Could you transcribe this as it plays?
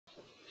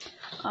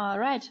All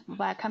right,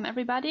 welcome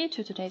everybody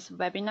to today's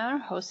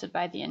webinar hosted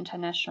by the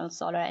International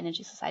Solar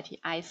Energy Society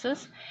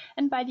IESES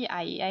and by the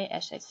IEA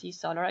SHC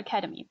Solar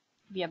Academy.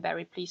 We are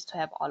very pleased to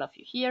have all of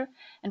you here,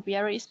 and we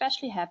are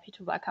especially happy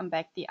to welcome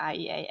back the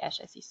IEA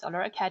SHC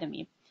Solar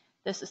Academy.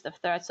 This is the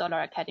third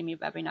Solar Academy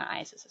webinar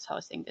IESES is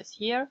hosting this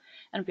year,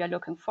 and we are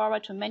looking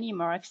forward to many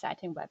more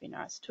exciting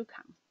webinars to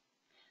come.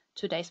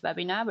 Today's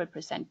webinar will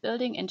present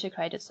building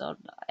integrated solar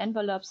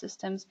envelope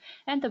systems,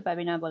 and the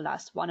webinar will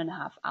last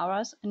 1.5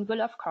 hours and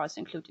will of course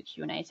include a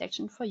Q&A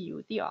section for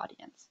you, the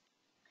audience.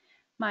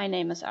 My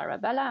name is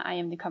Arabella. I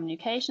am the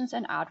Communications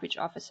and Outreach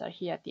Officer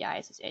here at the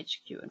IESES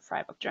HQ in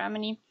Freiburg,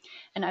 Germany,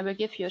 and I will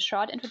give you a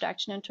short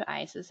introduction into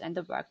IESES and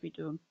the work we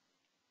do,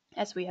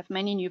 as we have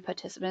many new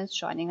participants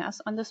joining us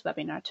on this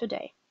webinar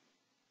today.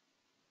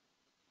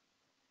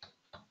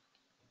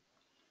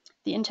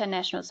 The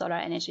International Solar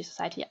Energy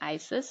Society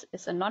IESES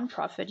is a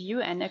non-profit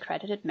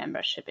UN-accredited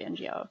membership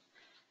NGO.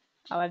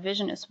 Our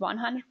vision is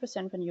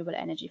 100% renewable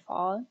energy for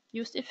all,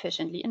 used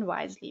efficiently and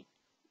wisely.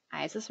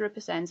 IESES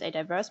represents a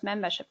diverse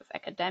membership of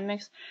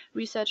academics,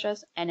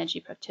 researchers,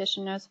 energy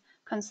practitioners,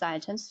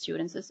 consultants,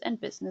 students,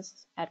 and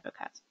business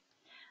advocates.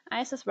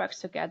 IESES works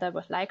together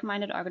with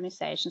like-minded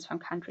organizations from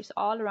countries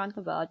all around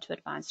the world to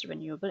advance the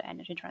renewable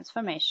energy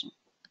transformation.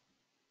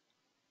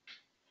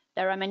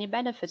 There are many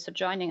benefits to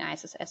joining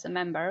IESES as a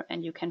member,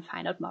 and you can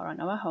find out more on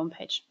our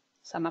homepage.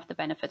 Some of the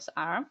benefits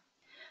are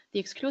the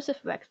exclusive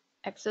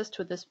access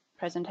to this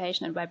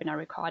presentation and webinar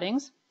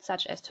recordings,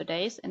 such as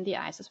today's in the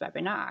IESES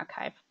webinar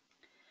archive.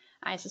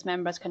 IESES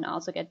members can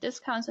also get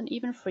discounts and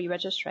even free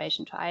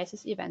registration to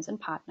IESES events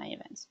and partner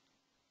events.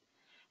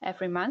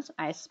 Every month,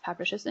 IESES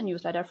publishes a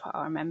newsletter for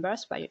our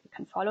members where you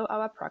can follow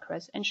our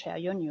progress and share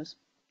your news.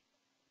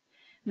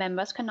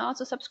 Members can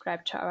also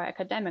subscribe to our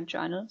academic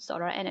journal,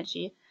 Solar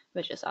Energy,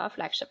 which is our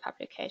flagship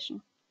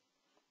publication.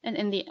 And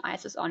in the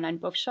IESES online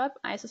bookshop,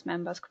 IESES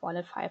members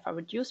qualify for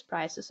reduced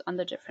prices on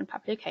the different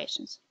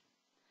publications.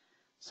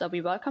 So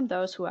we welcome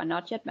those who are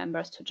not yet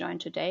members to join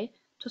today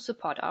to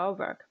support our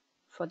work.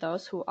 For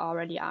those who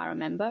already are a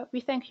member,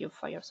 we thank you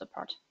for your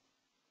support.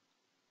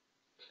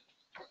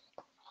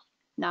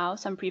 Now,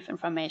 some brief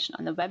information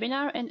on the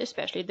webinar and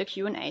especially the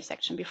Q&A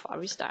section before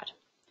we start.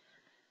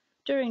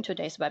 During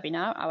today's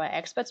webinar, our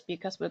expert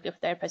speakers will give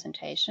their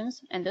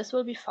presentations, and this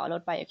will be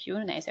followed by a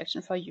Q&A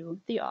section for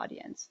you, the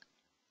audience.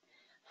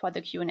 For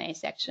the Q&A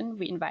section,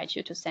 we invite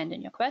you to send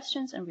in your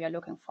questions, and we are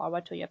looking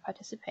forward to your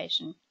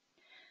participation.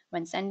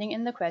 When sending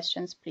in the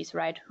questions, please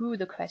write who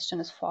the question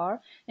is for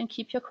and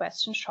keep your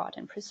question short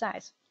and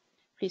precise.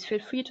 Please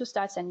feel free to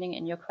start sending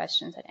in your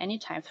questions at any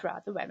time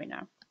throughout the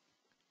webinar.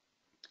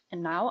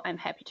 And now I'm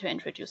happy to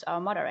introduce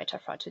our moderator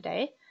for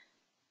today,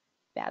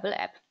 Bärbel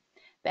Epp.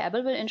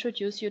 Bärbel will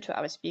introduce you to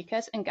our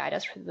speakers and guide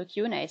us through the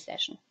Q&A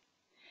session.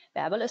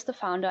 Bärbel is the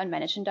founder and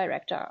managing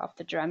director of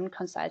the German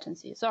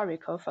consultancy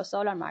Sorico for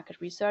solar market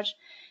research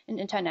and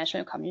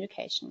international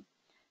communication.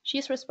 She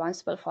is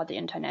responsible for the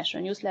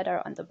international newsletter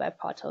on the web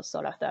portal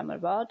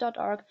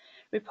solarthermalworld.org,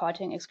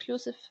 reporting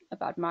exclusive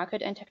about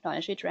market and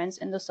technology trends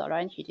in the solar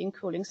and heating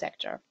cooling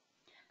sector.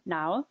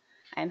 Now,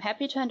 I am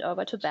happy to hand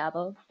over to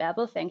Bärbel.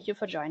 Bärbel, thank you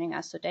for joining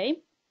us today.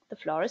 The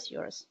floor is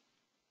yours.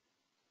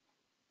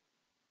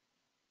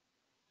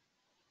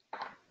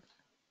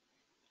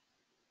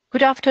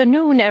 Good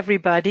afternoon,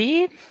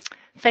 everybody.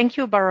 Thank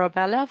you,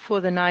 Arabella,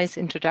 for the nice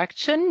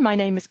introduction. My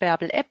name is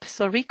Bärbel Epp,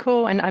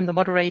 Sorico, and I'm the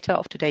moderator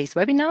of today's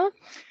webinar.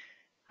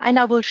 And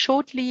I will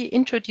shortly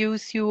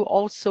introduce you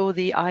also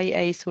the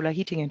IEA Solar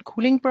Heating and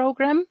Cooling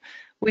Program,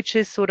 which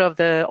is sort of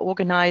the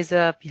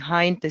organizer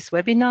behind this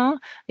webinar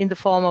in the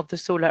form of the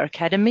Solar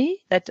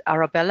Academy that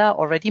Arabella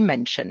already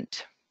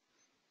mentioned.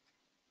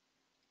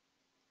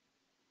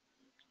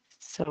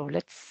 So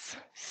let's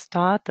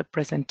start the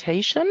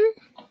presentation.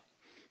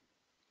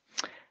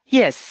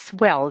 Yes,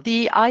 well,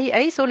 the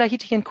IEA Solar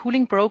Heating and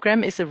Cooling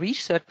Program is a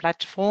research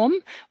platform,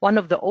 one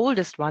of the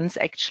oldest ones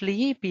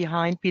actually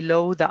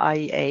below the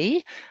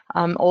IEA,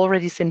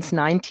 already since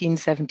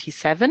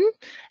 1977.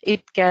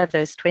 It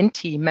gathers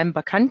 20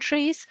 member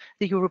countries,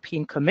 the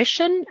European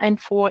Commission, and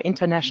 4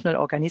 international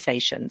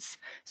organizations.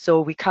 So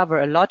we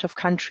cover a lot of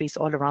countries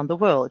all around the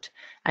world,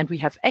 and we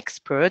have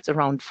experts,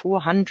 around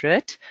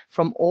 400,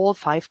 from all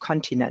 5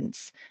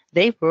 continents.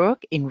 They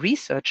work in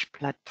research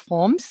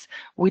platforms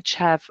which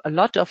have a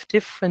lot of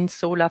different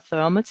solar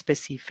thermal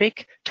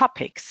specific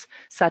topics,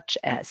 such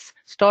as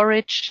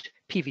storage,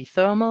 PV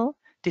thermal,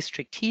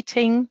 district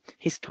heating,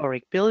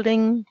 historic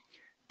building,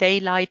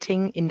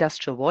 daylighting,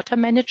 industrial water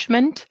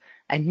management,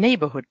 and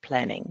neighborhood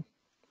planning.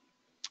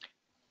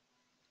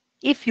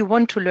 If you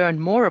want to learn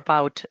more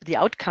about the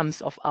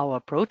outcomes of our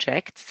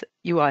projects,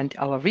 and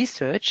our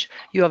research,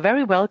 you are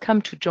very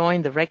welcome to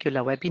join the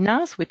regular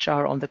webinars, which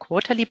are on the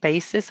quarterly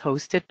basis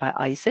hosted by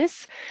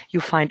IESES.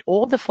 You find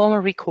all the former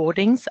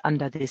recordings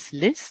under this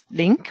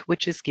link,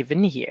 which is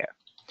given here.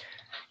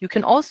 You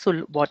can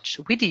also watch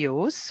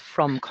videos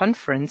from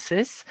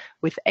conferences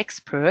with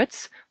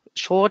experts,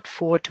 short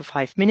 4 to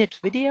 5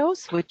 minute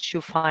videos, which you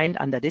find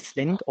under this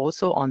link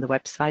also on the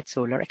website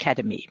Solar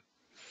Academy.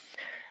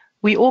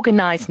 We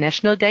organize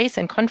national days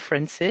and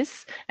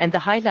conferences, and the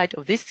highlight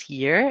of this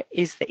year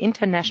is the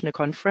International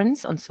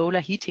Conference on Solar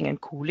Heating and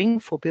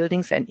Cooling for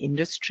Buildings and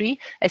Industry,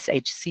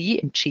 SHC,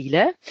 in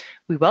Chile.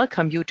 We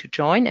welcome you to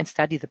join and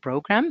study the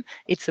program.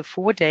 It's a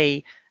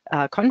 4-day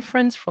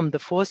conference from the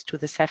 4th to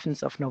the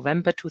 7th of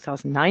November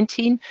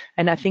 2019,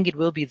 and I think it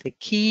will be the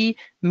key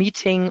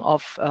meeting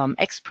of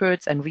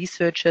experts and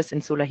researchers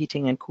in solar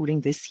heating and cooling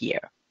this year.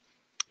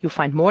 You'll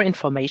find more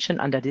information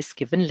under this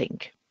given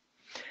link.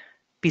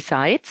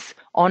 Besides,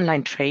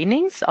 online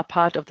trainings are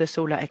part of the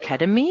Solar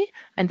Academy,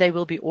 and they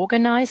will be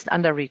organized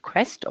under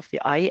request of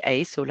the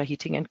IEA Solar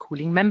Heating and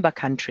Cooling member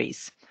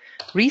countries.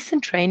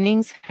 Recent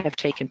trainings have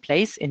taken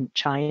place in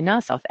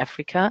China, South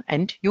Africa,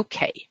 and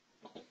UK.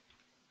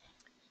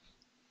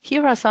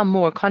 Here are some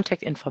more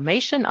contact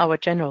information, our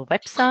general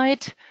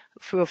website.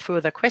 For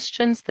further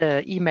questions,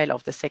 the email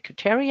of the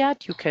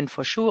Secretariat. You can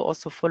for sure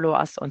also follow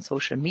us on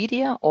social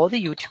media or the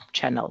YouTube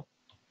channel.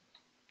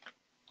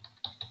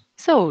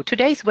 So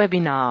today's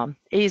webinar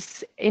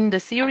is in the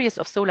series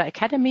of Solar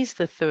Academies,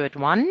 the third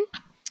one.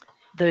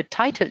 The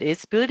title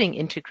is Building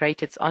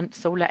Integrated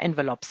Solar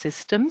Envelope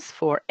Systems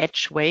for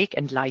HVAC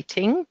and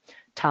Lighting,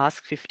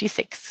 Task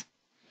 56.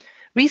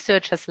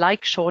 Researchers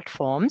like short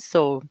forms,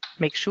 so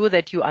make sure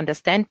that you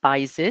understand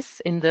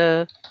BISES in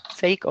the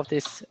sake of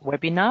this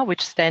webinar,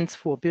 which stands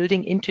for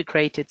Building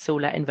Integrated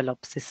Solar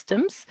Envelope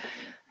Systems.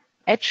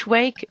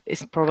 HVAC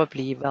is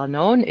probably well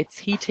known. It's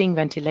heating,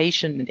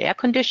 ventilation, and air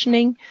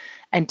conditioning.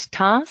 And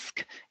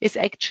task is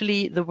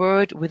actually the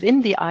word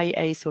within the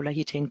IEA Solar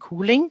Heating and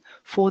Cooling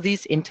for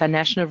these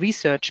international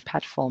research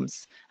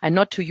platforms. And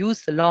not to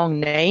use the long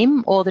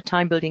name all the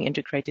time, Building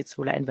Integrated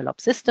Solar Envelope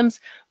Systems,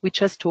 we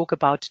just talk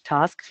about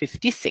Task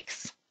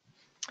 56.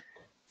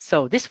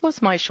 So this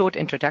was my short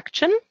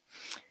introduction.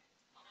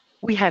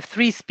 We have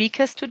 3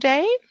 speakers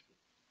today.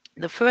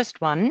 The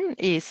first one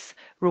is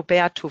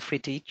Roberto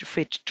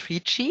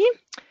Fedrizzi.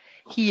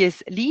 He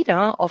is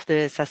leader of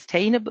the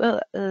Sustainable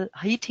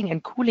Heating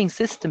and Cooling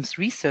Systems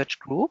Research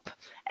Group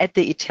at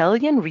the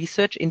Italian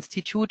Research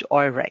Institute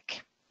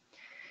EUREC.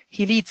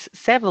 He leads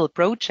several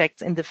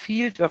projects in the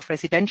field of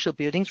residential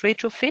buildings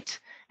retrofit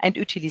and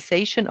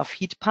utilization of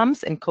heat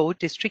pumps and cold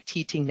district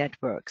heating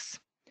networks.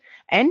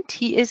 And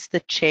he is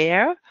the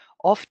chair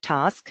of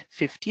Task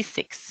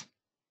 56.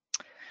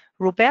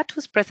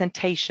 Roberto's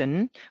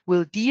presentation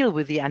will deal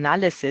with the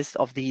analysis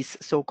of these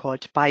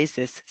so-called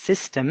BISES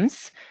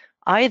systems,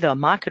 either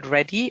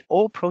market-ready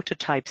or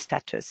prototype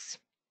status.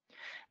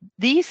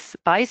 These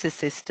BISES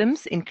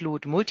systems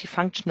include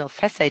multifunctional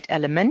facade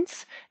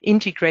elements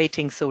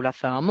integrating solar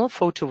thermal,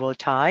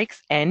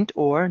 photovoltaics,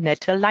 and/or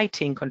natural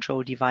lighting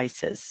control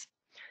devices.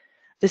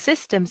 The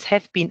systems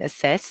have been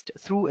assessed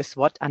through a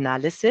SWOT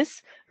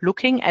analysis,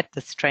 looking at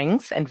the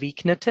strengths and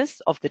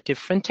weaknesses of the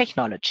different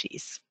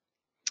technologies.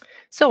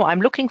 So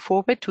I'm looking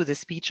forward to the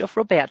speech of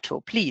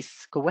Roberto.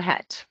 Please go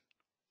ahead.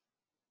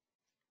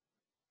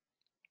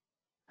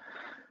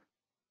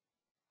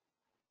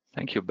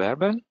 Thank you,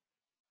 Bärbel,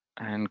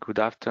 and good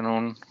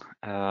afternoon,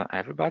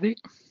 everybody.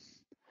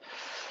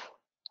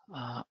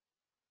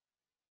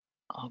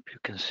 Hope you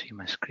can see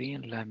my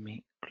screen. Let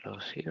me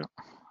close here.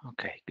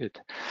 Okay,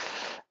 good.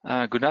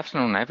 Good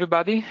afternoon,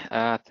 everybody.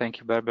 Thank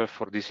you, Bärbel,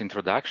 for this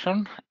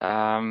introduction.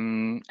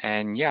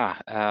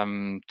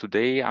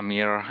 Today I'm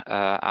here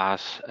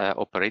as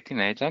operating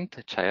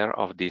agent, chair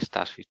of this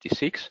Task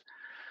 56,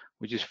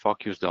 which is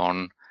focused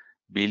on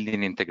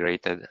building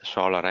integrated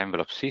solar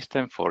envelope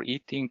system for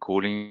heating,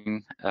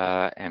 cooling,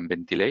 and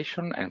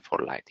ventilation, and for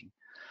lighting.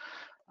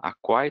 A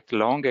quite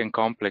long and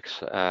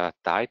complex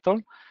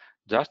title,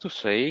 just to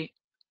say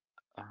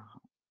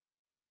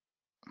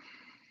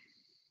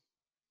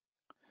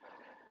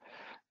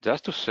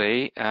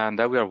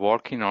that we are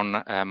working on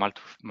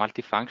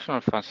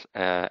multifunctional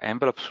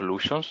envelope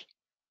solutions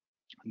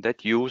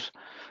that use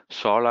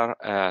solar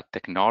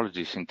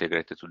technologies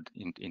integrated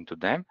into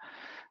them.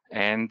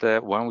 And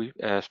when we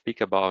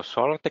speak about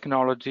solar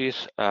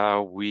technologies,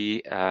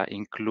 we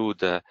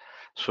include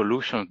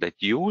solutions that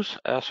use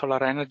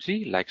solar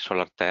energy, like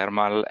solar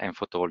thermal and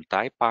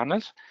photovoltaic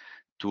panels,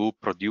 to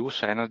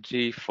produce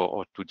energy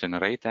or to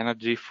generate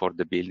energy for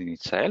the building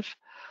itself.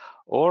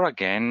 Or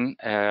again,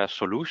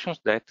 solutions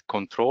that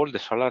control the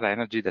solar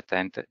energy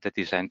that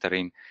is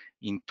entering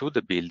into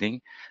the building,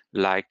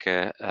 like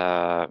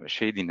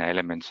shading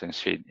elements and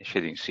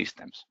shading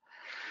systems.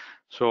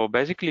 So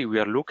basically, we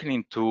are looking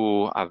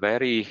into a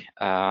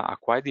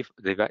quite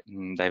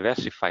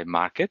diversified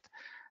market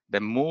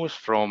that moves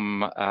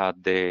from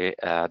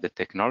the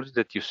technology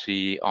that you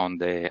see on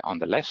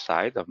the left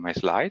side of my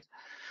slide,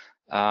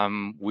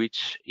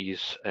 which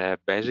is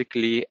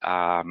basically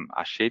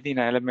a shading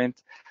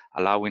element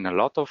allowing a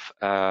lot of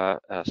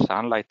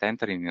sunlight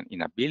entering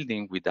in a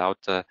building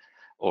without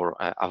or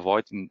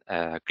avoiding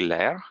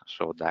glare,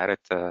 so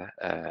direct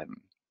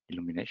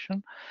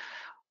illumination,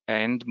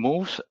 and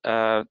moves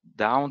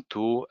down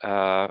to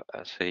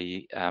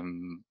say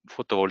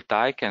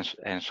photovoltaic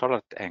and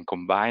solar and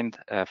combined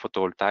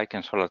photovoltaic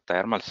and solar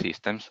thermal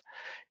systems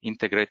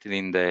integrated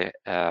in the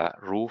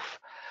roof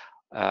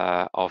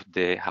of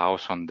the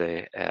house on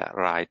the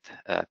right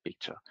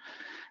picture.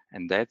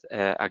 And that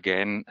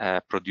again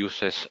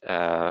produces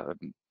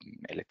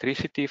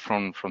electricity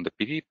from the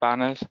PV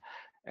panels,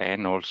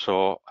 and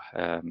also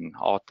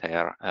hot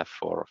air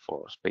for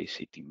space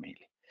heating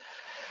mainly.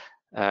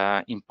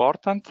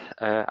 Important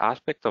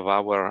aspect of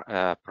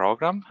our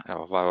program,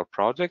 of our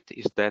project,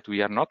 is that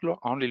we are not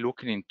only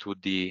looking into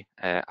the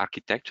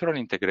architectural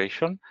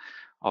integration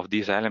of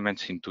these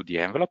elements into the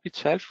envelope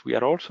itself, we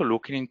are also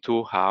looking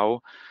into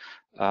how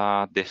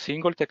the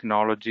single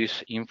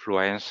technologies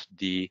influence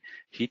the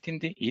heating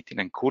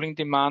and cooling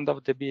demand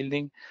of the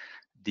building,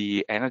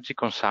 the energy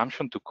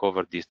consumption to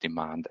cover this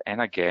demand,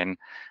 and again,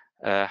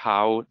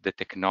 how the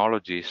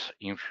technologies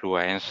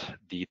influence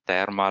the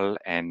thermal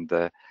and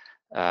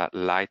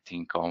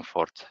lighting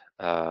comfort,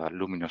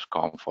 luminous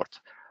comfort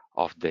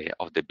of the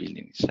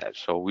building itself.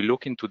 So we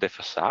look into the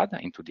facade,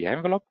 into the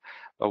envelope,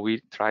 but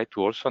we try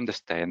to also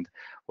understand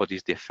what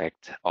is the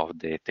effect of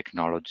the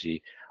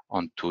technology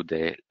onto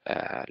the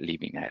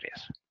living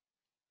areas.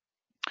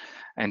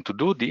 And to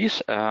do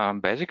this,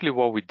 basically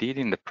what we did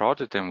in the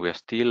project, and we are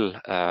still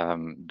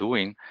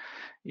doing,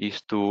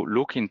 is to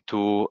look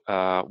into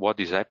what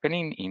is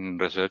happening in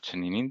research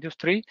and in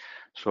industry.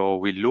 So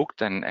we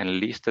looked and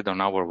listed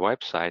on our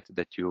website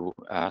that you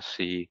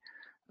see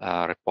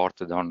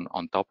reported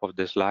on top of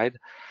the slide.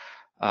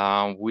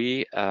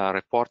 We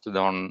reported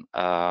on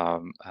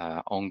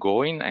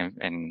ongoing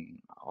and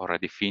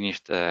already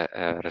finished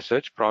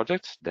research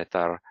projects that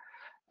are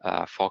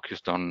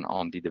focused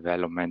on the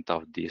development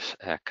of these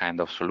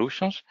kind of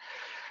solutions.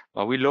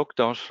 But we looked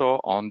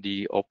also on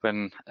the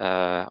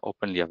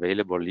openly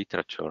available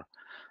literature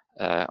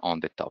on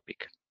the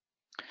topic.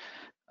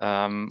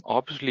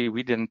 Obviously,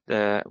 we didn't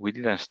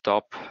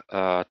stop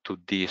to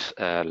this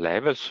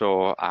level.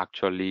 So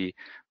actually,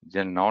 we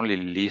didn't only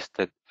list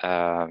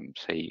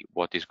say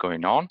what is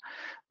going on,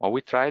 but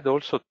we tried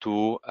also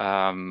to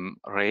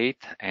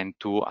rate and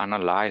to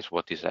analyze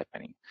what is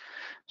happening.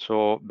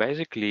 So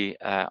basically,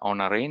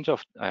 on a range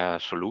of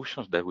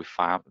solutions that we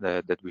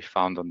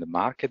found on the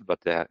market,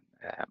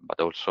 but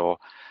also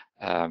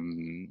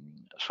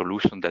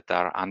solutions that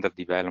are under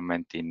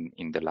development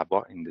in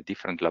the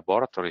different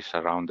laboratories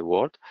around the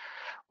world,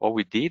 what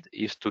we did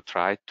is to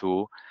try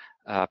to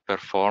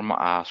perform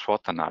a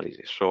SWOT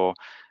analysis. So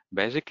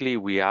basically,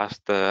 we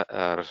asked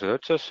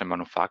researchers and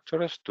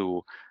manufacturers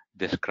to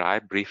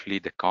describe briefly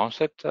the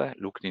concept,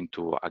 looked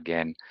into,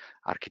 again,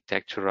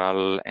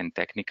 architectural and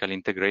technical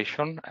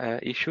integration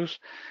issues,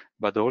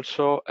 but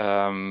also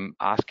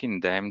asking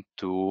them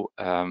to,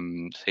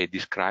 say,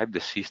 describe the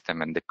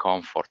system and the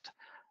comfort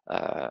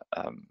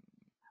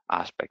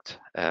aspects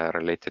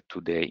related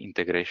to the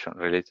integration,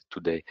 related to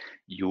the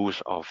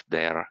use of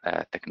their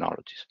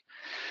technologies.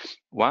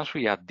 Once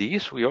we had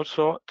this, we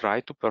also try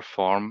to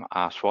perform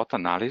a SWOT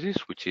analysis,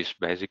 which is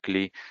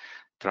basically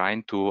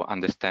trying to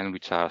understand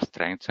which are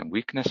strengths and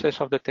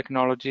weaknesses of the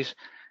technologies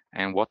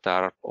and what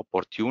are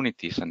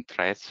opportunities and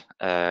threats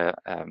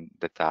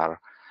that are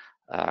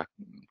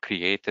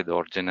created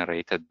or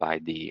generated by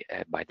the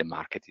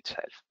market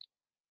itself.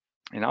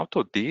 And out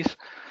of this,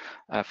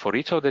 for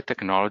each of the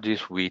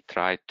technologies, we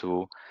try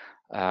to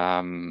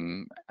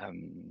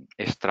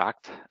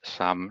extract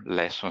some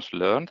lessons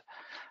learned,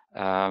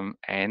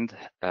 and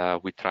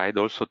we tried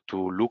also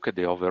to look at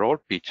the overall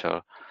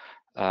picture,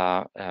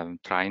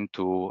 trying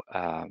to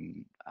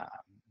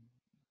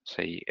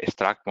say,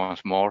 extract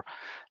once more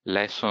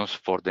lessons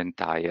for the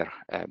entire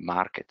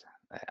market,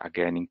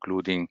 again,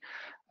 including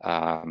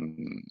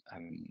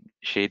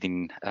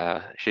shading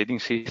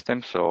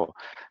systems, so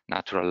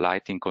natural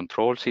lighting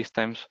control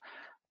systems,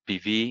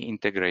 PV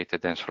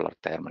integrated, and solar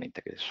thermal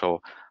integrated.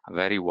 So a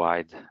very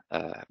wide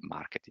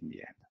market in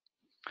the end.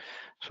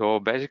 So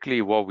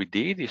basically what we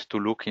did is to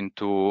look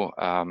into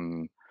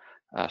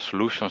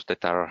solutions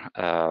that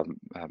are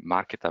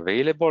market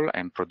available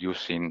and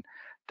producing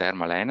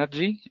thermal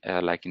energy,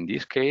 like in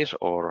this case,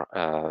 or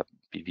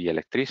PV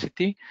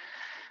electricity.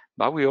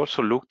 But we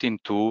also looked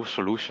into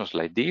solutions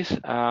like this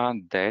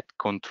that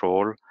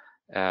control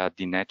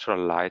the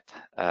natural light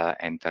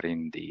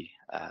entering the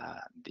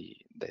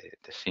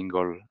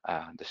single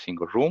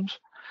rooms.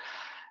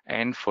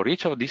 And for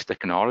each of these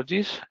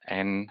technologies,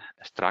 and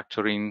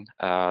structuring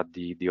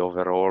the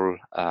overall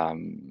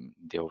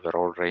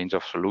range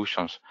of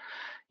solutions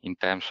in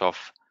terms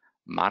of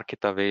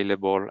market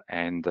available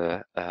and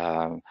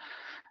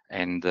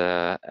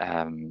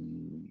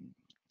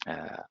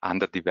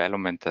under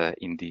development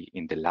in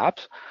the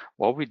labs,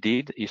 what we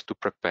did is to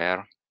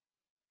prepare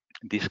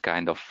this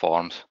kind of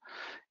forms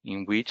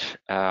in which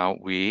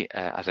we,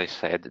 as I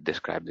said,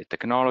 describe the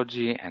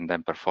technology and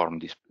then perform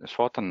this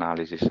SWOT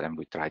analysis, and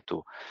we try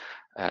to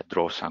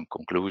draw some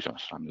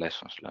conclusions, some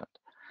lessons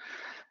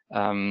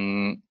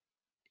learned.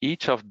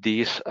 Each of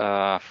these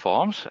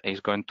forms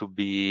is going to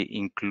be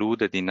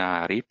included in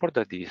a report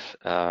that is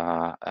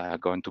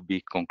going to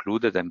be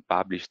concluded and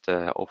published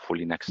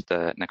hopefully next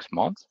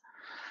month,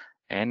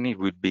 and it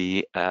will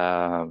be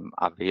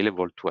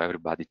available to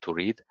everybody to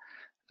read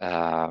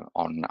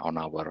on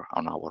our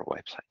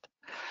website.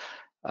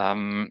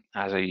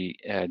 As I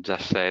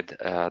just said,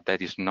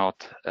 that is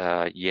not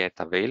yet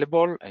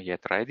available, yet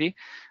ready,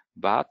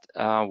 but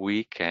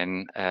we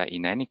can,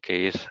 in any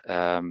case,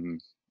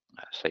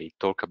 say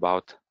talk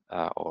about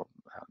or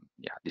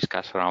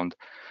discuss around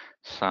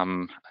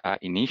some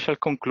initial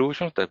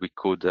conclusions that we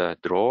could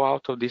draw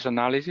out of this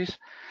analysis,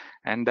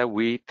 and that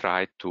we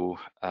try to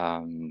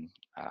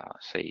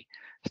say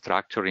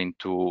structure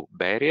into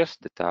barriers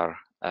that are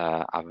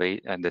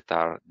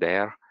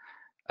there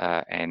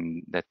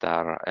and that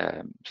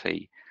are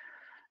say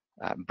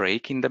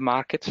breaking the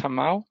market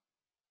somehow,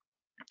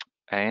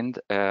 and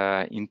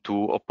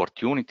into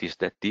opportunities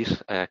that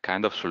these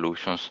kind of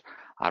solutions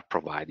are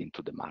providing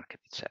to the market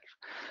itself.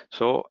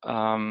 So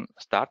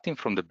starting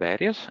from the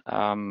barriers,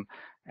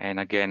 and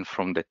again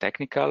from the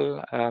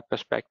technical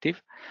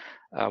perspective,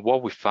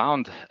 what we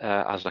found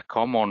as a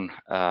common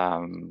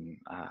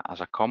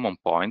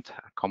point,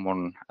 a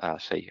common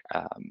say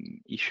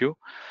issue,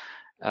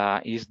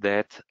 is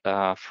that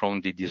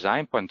from the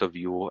design point of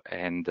view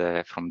and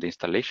from the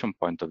installation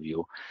point of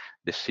view,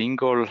 the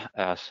single,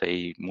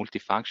 say,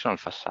 multifunctional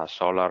facade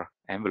solar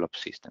envelope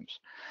systems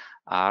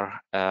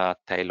are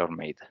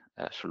tailor-made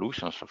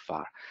solutions so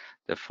far.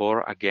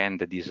 Therefore, again,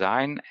 the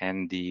design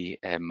and the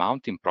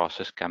mounting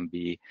process can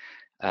be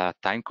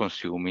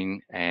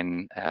time-consuming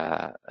and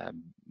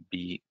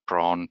be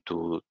prone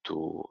to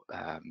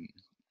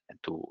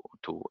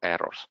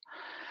errors.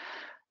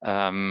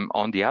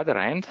 On the other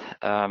hand,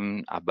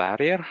 a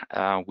barrier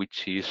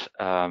which is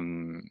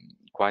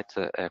quite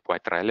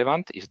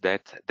relevant is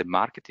that the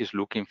market is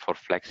looking for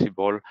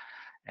flexible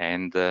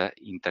and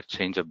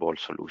interchangeable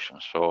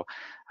solutions. So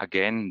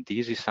again,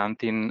 this is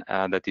something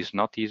that is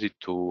not easy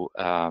to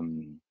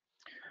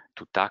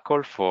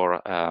tackle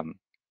for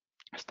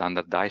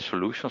standardized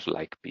solutions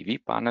like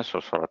PV panels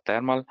or solar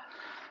thermal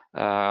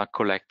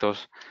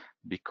collectors,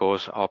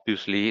 because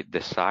obviously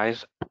the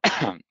size,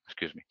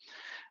 excuse me,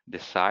 the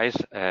size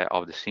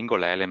of the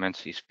single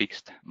elements is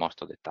fixed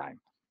most of the time.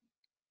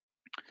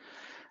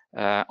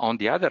 On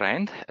the other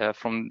hand,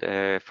 from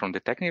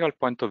the technical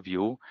point of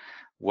view,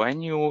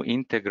 when you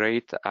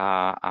integrate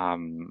a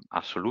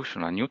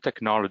solution, a new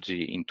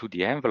technology into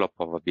the envelope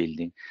of a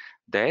building,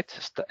 that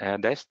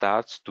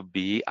starts to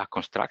be a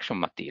construction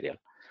material.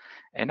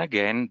 And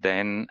again,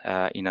 then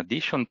in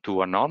addition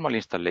to a normal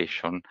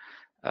installation,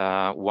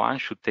 one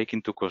should take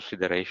into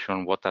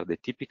consideration what are the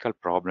typical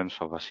problems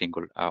of a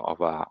single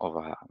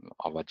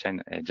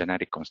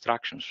generic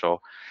construction.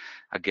 So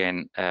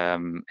again,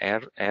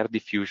 air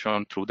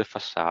diffusion through the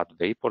facade,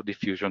 vapor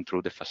diffusion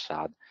through the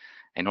facade,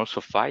 and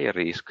also fire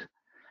risk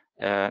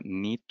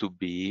need to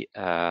be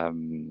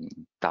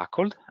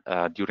tackled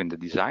during the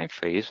design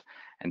phase,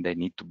 and they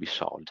need to be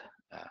solved.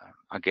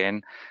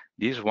 Again,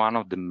 this is one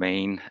of the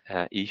main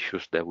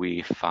issues that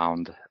we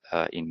found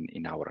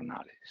in our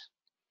analysis.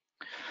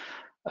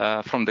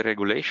 From the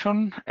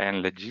regulation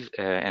and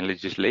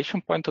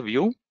legislation point of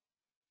view,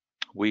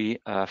 we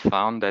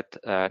found that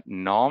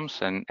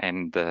norms and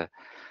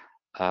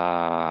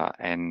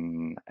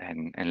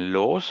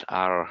laws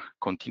are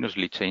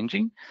continuously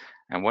changing.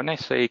 And when I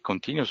say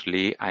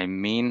continuously, I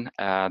mean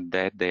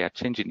that they are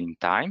changing in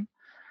time,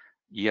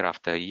 year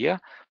after year.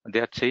 They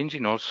are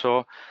changing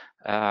also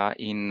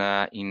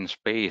in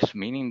space,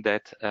 meaning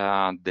that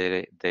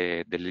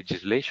the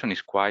legislation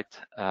is quite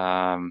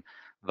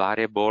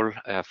variable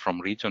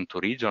from region to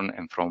region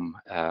and from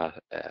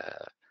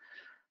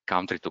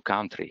country to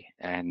country.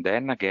 And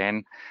then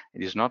again,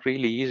 it is not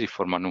really easy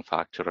for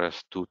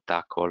manufacturers to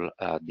tackle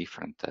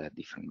different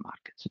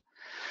markets.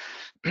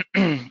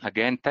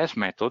 Again, test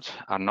methods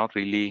are not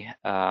really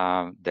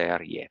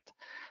there yet.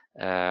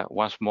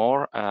 Once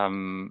more,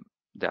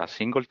 there are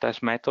single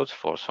test methods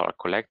for solar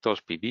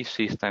collectors, PV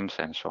systems,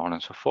 and so on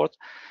and so forth.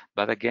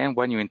 But again,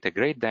 when you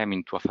integrate them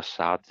into a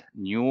facade,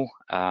 new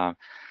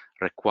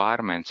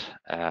requirements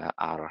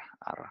are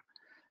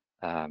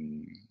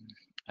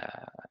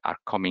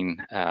coming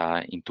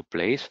into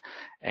place,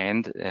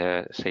 and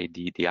say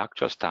the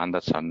actual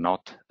standards are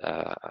not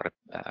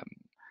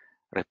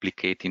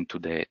replicating to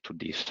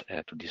these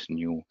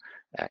new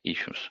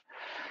issues.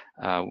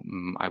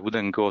 I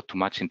wouldn't go too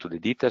much into the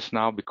details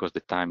now because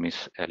the time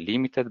is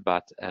limited,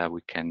 but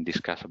we can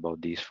discuss about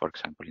this, for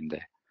example, in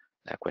the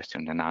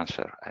question and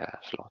answer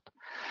slot.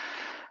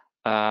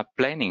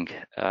 Planning,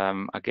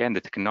 again,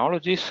 the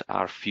technologies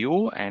are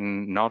few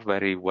and not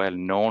very well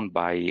known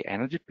by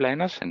energy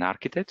planners and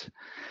architects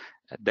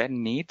that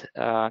need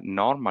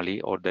normally,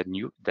 or that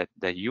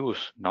they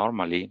use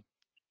normally,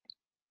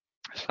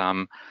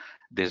 some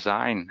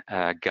design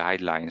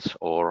guidelines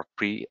or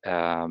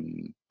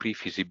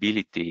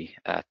pre-feasibility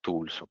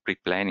tools or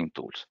pre-planning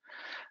tools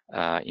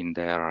in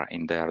their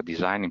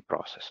designing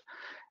process.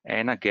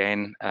 And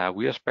again,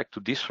 with respect to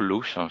these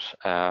solutions,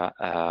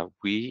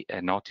 we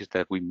notice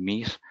that we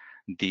miss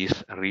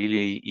these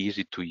really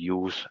easy to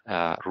use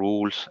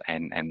rules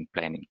and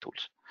planning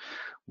tools,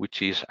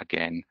 which is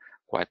again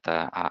quite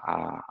a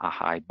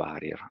high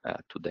barrier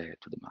to the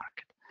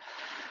market.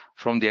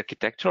 From the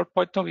architectural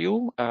point of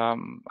view,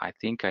 I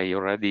think I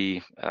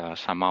already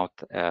somehow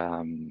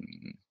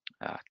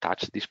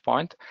touch this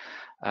point.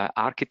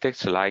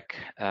 Architects like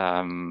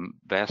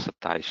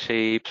versatile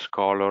shapes,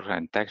 colors,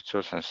 and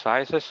textures and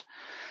sizes.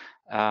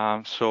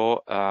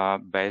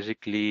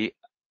 Basically,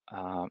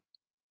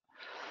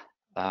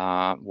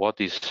 what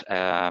is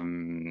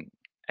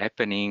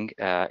happening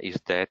is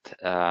that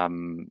a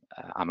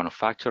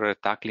manufacturer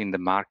tackling the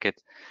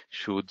market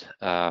should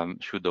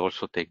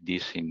also take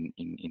this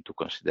into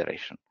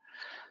consideration.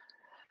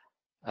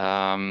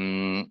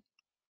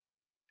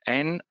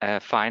 And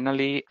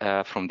finally,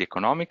 from the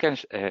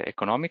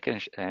economic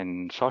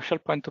and social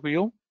point of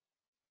view,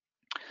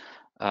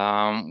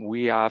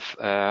 we have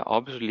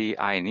obviously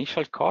high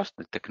initial cost.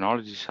 The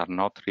technologies are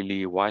not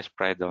really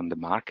widespread on the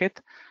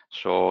market,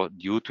 so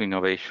due to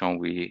innovation,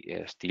 we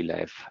still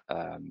have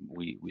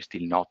we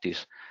still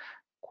notice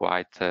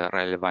quite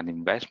relevant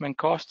investment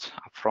costs,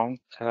 upfront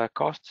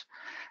costs.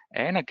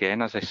 And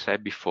again, as I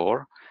said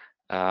before,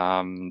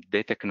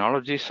 the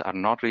technologies are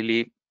not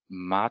really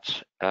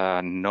much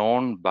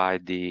known by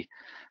the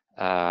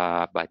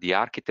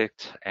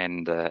architects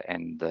and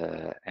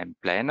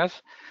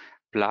planners.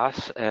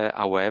 Plus,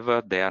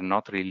 however, they are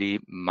not really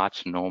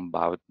much known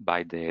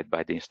by the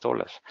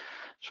installers.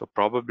 So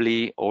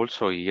probably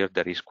also here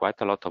there is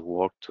quite a lot of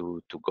work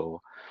to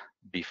go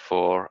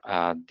before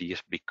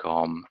these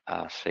become,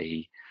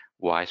 say,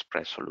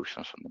 widespread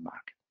solutions on the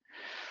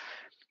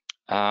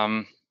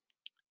market.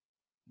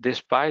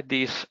 Despite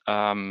these,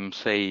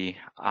 say,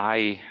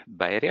 high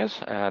barriers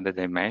that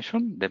I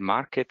mentioned, the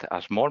market,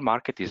 a small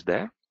market, is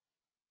there.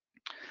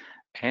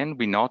 And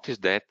we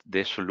noticed that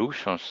the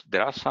solutions,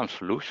 there are some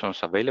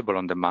solutions available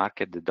on the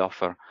market that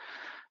offer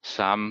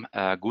some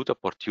good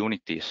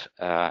opportunities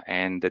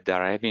and that they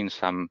are having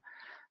some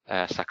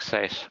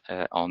success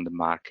on the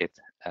market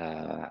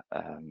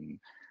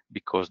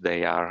because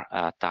they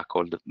are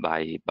tackled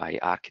by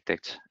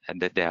architects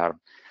and that they are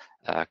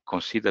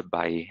considered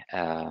by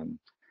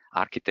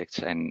architects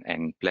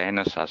and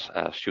planners as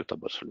a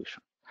suitable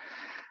solution.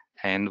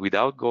 And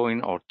without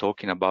going or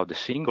talking about the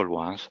single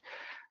ones,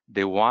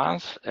 the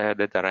ones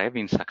that are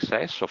having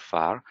success so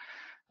far,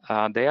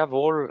 they have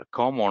all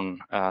common,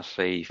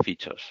 say,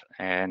 features,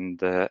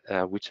 and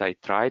which I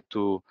try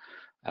to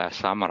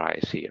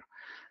summarize here.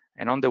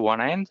 And on the one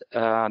hand,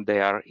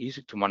 they are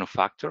easy to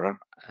manufacture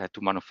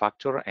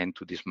and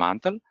to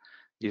dismantle.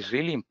 It's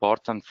really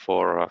important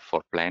for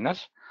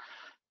planners.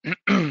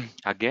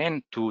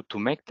 Again, to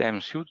make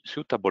them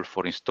suitable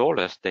for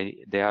installers,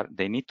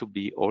 they need to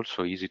be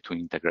also easy to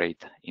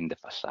integrate in the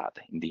facade,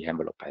 in the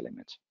envelope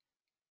elements,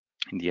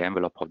 in the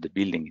envelope of the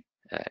building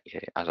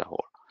as a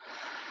whole.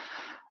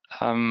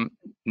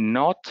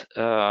 Not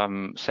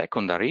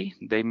secondary,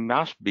 they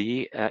must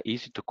be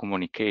easy to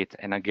communicate.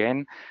 And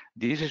again,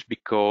 this is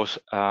because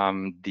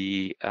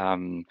the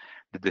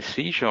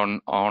decision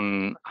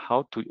on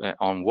how to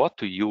on what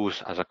to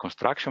use as a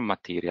construction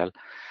material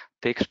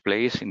takes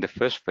place in the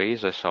first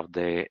phases of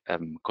the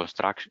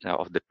construction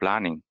of the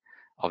planning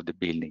of the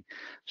building.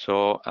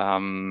 So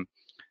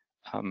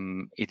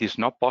it is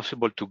not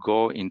possible to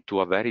go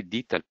into a very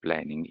detailed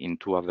planning,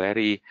 into a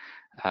very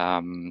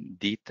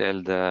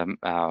detailed,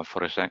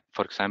 for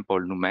example,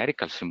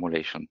 numerical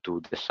simulation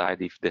to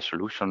decide if the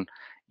solution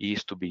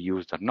is to be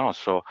used or not.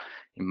 So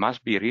it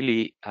must be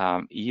really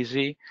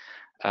easy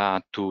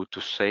to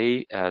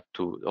say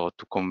or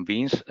to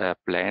convince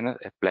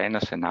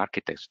planners and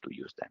architects to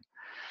use them.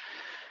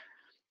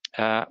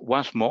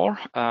 Once more,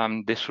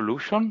 the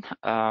solution,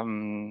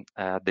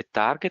 the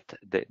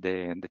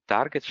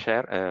target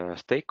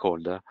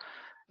stakeholder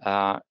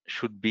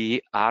should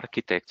be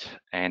architects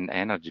and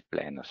energy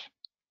planners.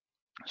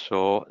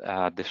 So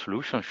the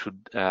solution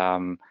should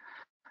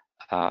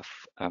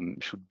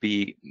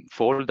be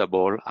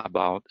foldable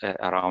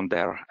around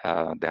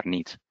their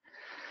needs.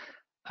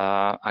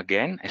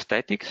 Again,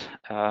 aesthetics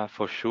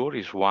for sure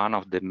is one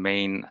of the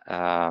main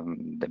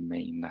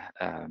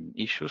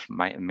issues,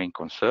 main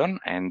concern,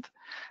 and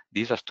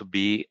this has to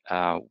be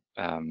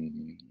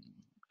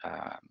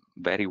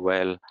very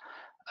well,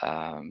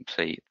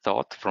 say,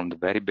 thought from the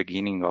very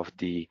beginning of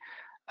the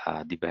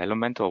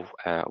development of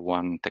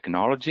one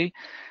technology.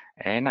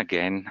 And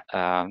again,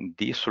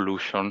 this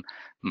solution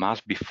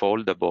must be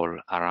foldable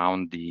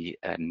around the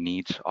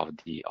needs of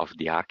the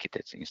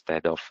architects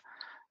instead of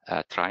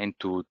trying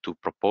to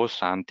propose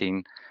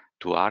something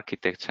to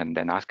architects and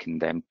then asking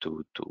them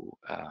to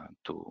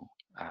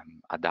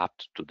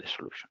adapt to the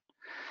solution.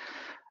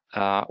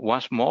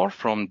 Once more,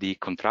 from the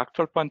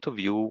contractual point of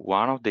view,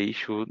 one of the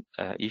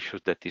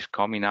issues that is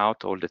coming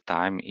out all the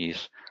time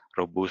is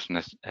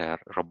robustness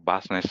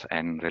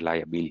and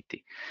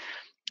reliability.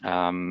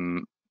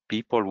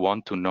 People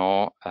want to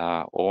know,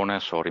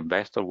 owners or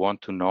investors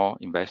want to know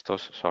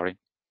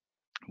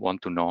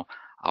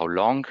how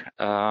long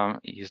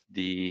is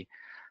the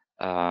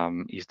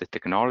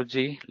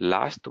technology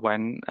last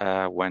when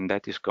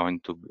that is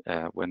going to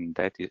when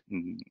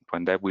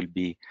that will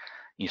be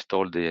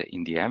installed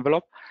in the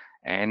envelope,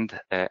 and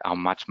how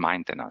much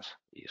maintenance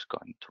is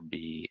going to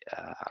be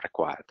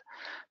required.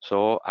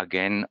 So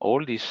again,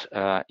 all these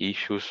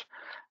issues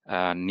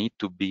need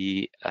to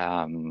be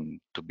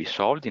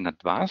solved in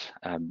advance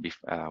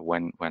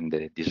when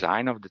the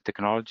design of the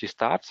technology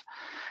starts.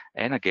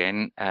 And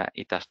again,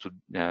 it has to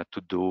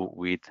do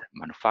with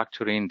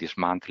manufacturing,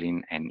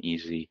 dismantling, and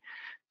easy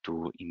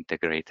to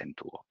integrate and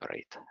to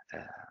operate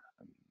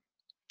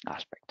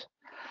aspect.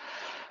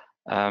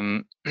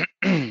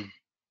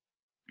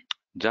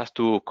 Just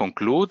to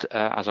conclude,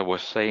 as I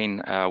was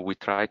saying, we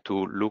try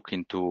to look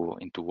into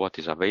what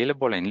is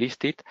available and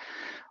list it.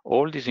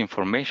 All this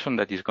information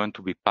that is going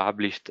to be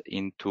published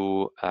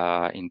into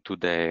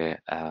the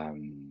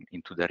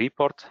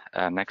report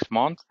next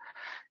month.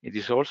 It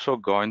is also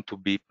going to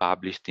be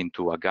published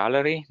into a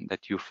gallery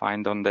that you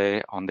find on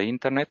the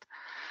internet.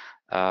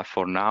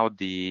 For now,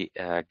 the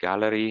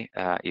gallery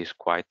is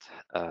quite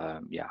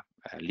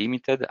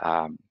limited.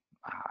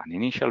 An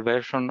initial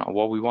version of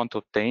what we want to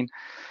obtain.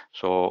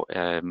 So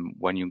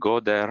when you go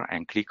there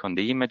and click on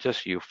the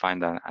images, you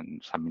find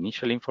some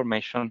initial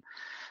information.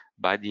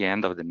 By the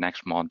end of the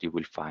next month, you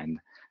will find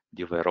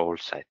the overall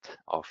set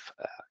of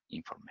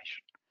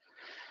information.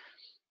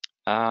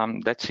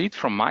 That's it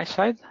from my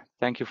side.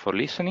 Thank you for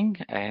listening,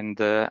 and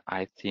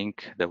I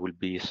think there will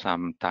be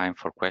some time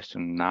for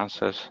questions and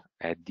answers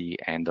at the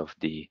end of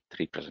the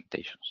 3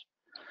 presentations.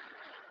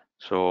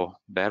 So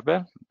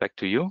Berber, back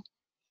to you.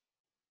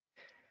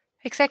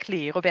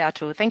 Exactly,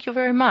 Roberto. Thank you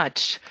very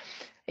much.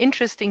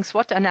 Interesting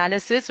SWOT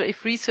analysis.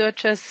 If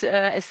researchers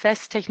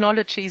assess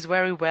technologies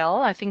very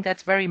well, I think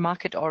that's very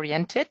market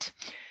oriented.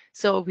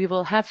 So we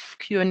will have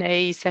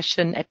Q&A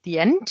session at the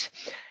end.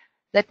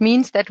 That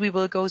means that we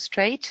will go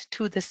straight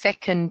to the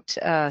second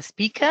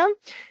speaker.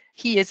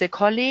 He is a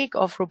colleague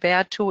of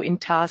Roberto in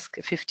Task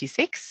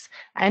 56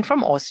 and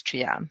from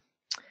Austria.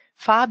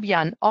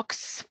 Fabian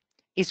Ochs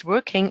is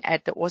working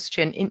at the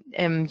Austrian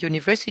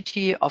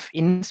University of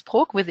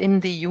Innsbruck within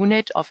the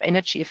unit of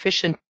energy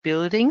efficient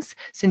buildings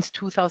since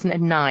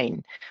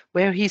 2009,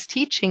 where he's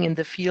teaching in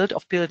the field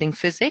of building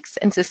physics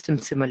and system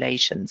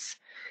simulations.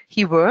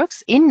 He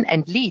works in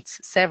and leads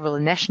several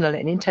national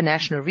and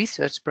international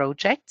research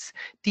projects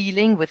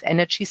dealing with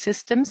energy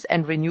systems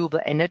and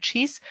renewable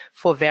energies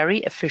for very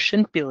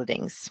efficient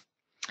buildings.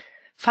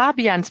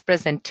 Fabian's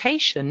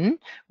presentation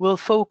will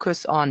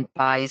focus on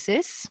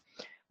BISES,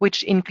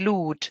 which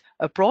include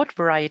a broad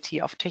variety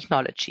of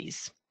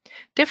technologies.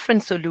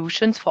 Different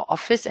solutions for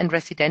office and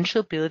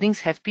residential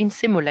buildings have been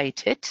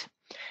simulated.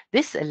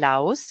 This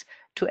allows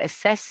to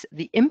assess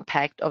the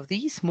impact of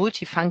these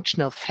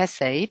multifunctional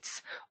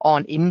facades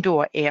on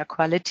indoor air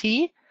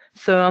quality,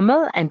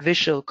 thermal and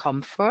visual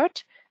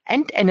comfort,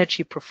 and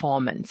energy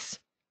performance.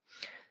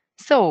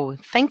 So,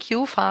 thank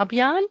you,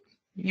 Fabian.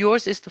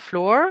 Yours is the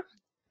floor.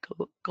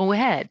 Go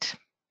ahead.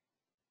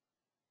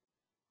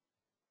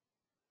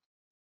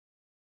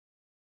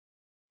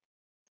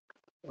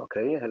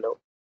 Okay, hello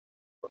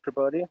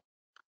everybody.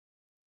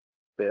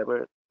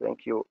 Berber,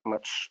 thank you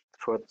much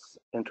for this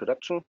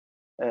introduction.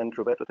 And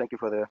Roberto, thank you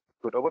for the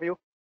good overview,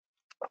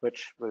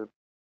 which will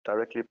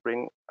directly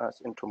bring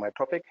us into my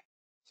topic.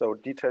 So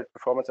detailed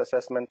performance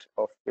assessment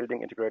of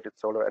building integrated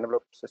solar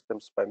envelope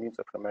systems by means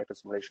of numerical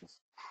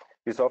simulations.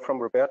 We saw from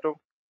Roberto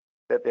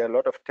that there are a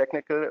lot of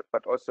technical,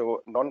 but also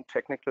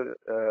non-technical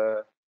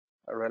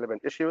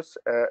relevant issues.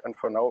 And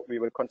for now, we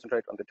will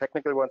concentrate on the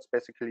technical ones,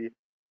 basically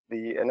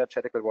the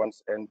energetical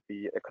ones and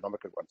the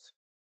economical ones.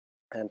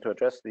 And to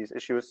address these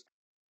issues,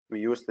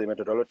 we use the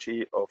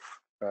methodology of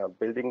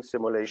building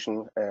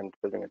simulation and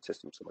building and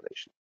system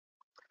simulation.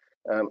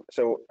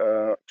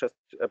 Just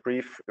a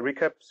brief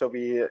recap. So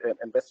we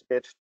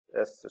investigate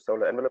as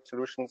solar envelope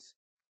solutions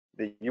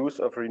the use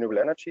of renewable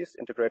energies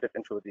integrated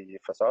into the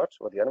facade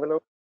or the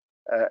envelope.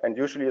 And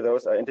usually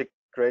those are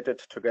integrated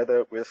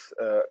together with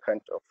a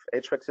kind of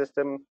HVAC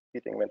system,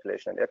 heating,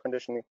 ventilation, and air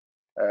conditioning,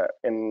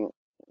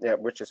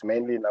 which is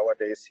mainly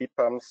nowadays heat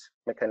pumps,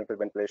 mechanical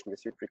ventilation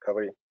with heat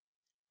recovery,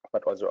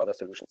 but also other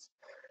solutions.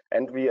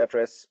 And we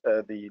address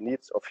the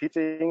needs of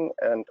heating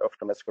and of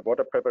domestic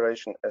water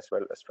preparation as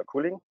well as for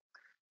cooling.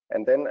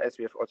 And then, as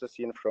we have also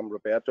seen from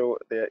Roberto,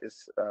 there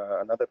is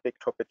another big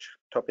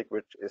topic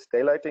which is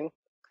daylighting,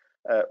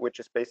 which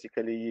is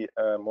basically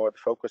more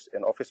focused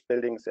in office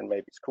buildings and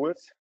maybe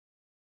schools,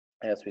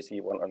 as we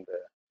see one on the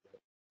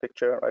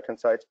picture right-hand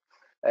side.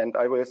 And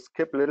I will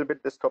skip a little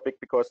bit this topic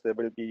because there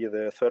will be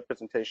the third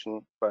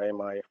presentation by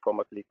my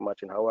former colleague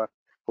Martin Hauer,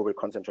 who will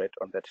concentrate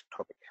on that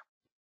topic.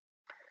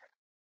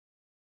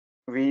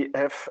 We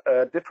have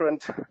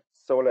different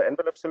solar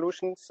envelope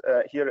solutions.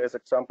 Here is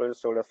example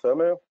solar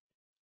thermal,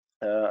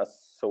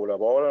 solar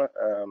wall,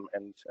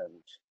 and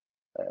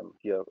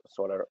here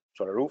solar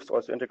roofs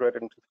also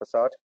integrated into the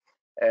facade.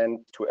 And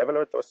to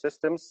evaluate those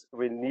systems,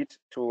 we need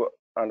to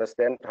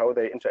understand how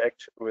they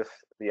interact with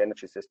the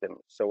energy system.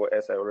 So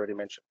as I already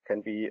mentioned,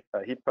 can be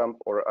a heat pump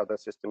or other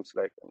systems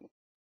like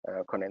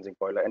a condensing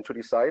boiler, and to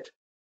decide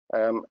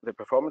the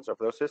performance of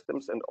those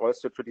systems, and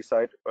also to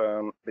decide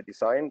the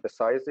design, the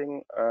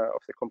sizing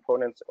of the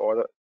components,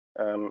 or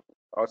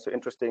also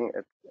interesting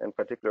in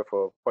particular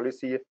for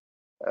policy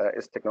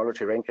is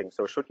technology ranking.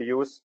 So should you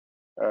use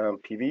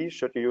PV,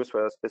 should you use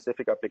for a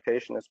specific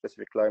application, a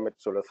specific climate,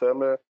 solar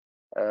thermal,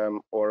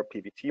 or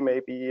PVT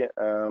maybe,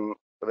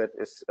 that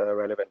is a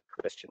relevant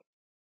question.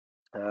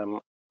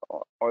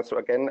 Also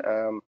again,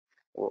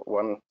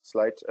 one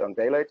slide on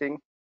daylighting.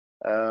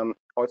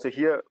 Also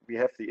here we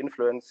have the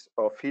influence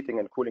of heating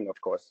and cooling, of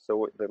course.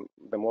 So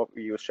the more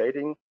we use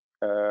shading,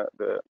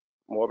 the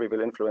more we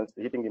will influence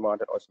the heating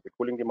demand and also the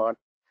cooling demand.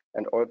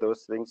 And all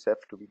those things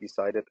have to be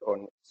decided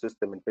on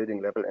system and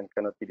building level and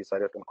cannot be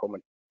decided on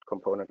common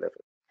component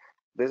level.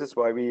 This is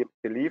why we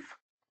believe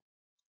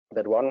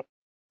that one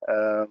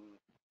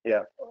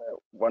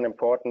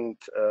important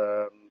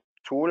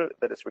tool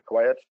that is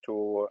required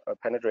to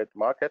penetrate the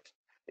market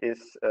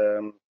is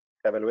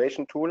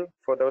evaluation tool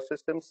for those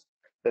systems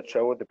that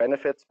show the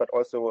benefits, but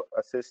also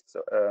assists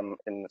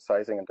in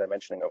sizing and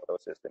dimensioning of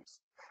those systems.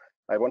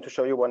 I want to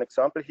show you one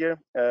example here,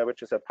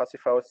 which is a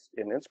passive house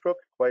in Innsbruck,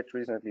 quite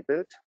recently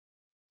built,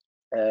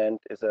 and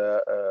is a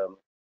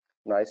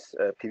nice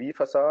PV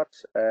facade.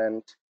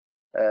 And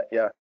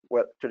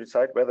well, to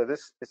decide whether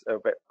this is a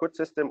good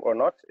system or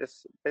not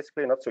is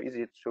basically not so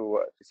easy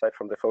to decide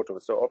from the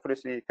photos. So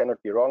obviously it cannot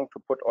be wrong to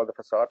put all the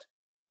facade,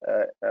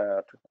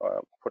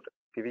 put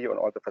PV on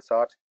all the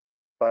facade.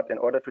 But in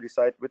order to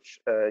decide which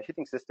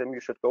heating system you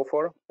should go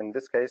for, in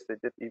this case, they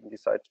did even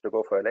decide to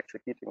go for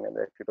electric heating and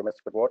electric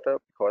domestic water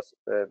because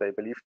they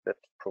believed that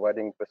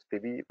providing with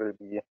PV will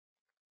be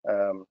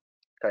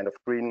kind of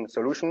green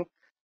solution.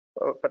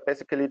 But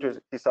basically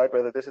to decide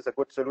whether this is a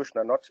good solution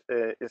or not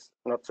is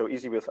not so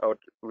easy without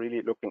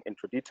really looking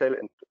into detail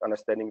and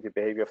understanding the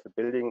behavior of the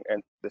building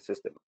and the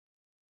system.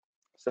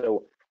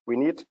 So we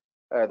need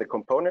the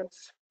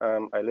components.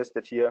 I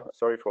listed here,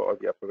 sorry for all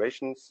the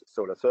abbreviations: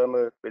 solar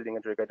thermal, building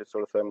integrated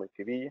solar thermal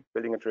PV,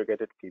 building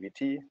integrated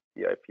PVT,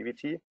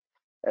 BIPVT.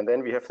 And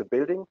then we have the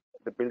building.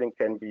 The building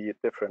can be a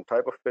different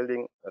type of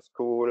building: a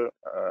school,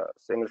 a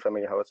single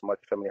family house,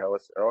 multi-family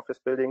house, an office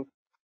building,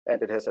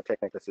 and it has a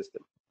technical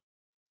system.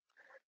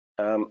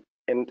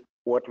 And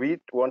what we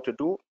want to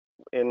do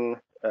in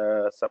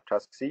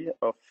subtask C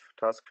of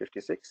task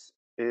 56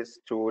 is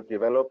to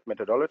develop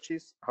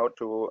methodologies how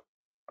to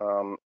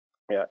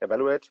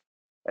evaluate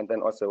and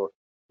then also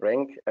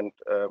rank, and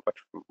but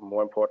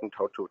more important,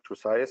 how to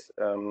size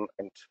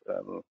and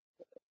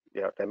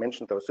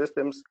dimension those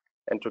systems,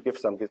 and to give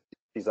some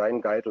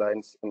design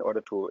guidelines in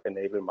order to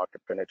enable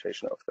market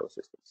penetration of those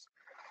systems.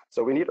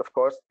 So we need, of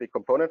course, the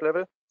component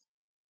level,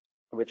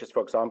 which is,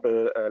 for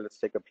example, let's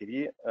take a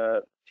PV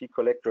T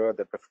collector.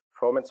 The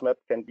performance map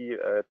can be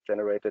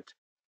generated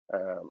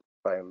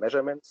by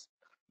measurements.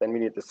 Then we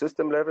need the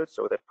system level,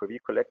 so that PV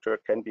collector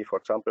can be, for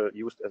example,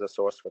 used as a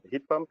source for the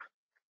heat pump.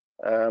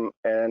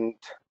 And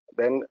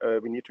then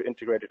we need to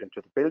integrate it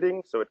into the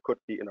building. So it could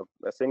be in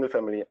a single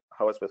family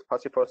house with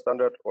passive house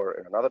standard or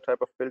in another type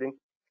of building.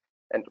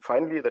 And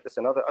finally, that is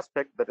another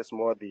aspect that is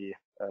more the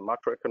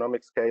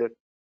macroeconomic scale.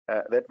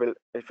 That will,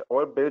 if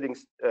all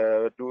buildings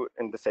do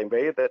in the same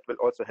way, that will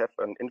also have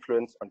an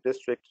influence on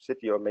district,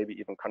 city, or maybe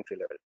even country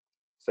level.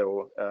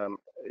 So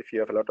if you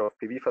have a lot of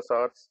PV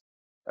facades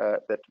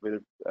that will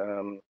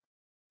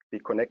be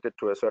connected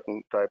to a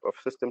certain type of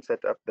system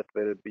setup that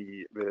will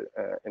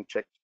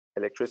inject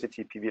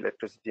electricity, PV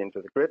electricity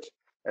into the grid,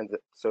 and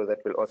so that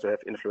will also have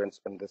influence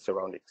on the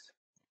surroundings.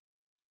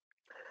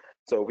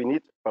 So we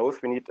need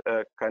both. We need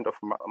a kind of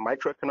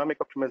microeconomic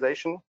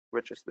optimization,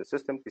 which is the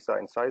system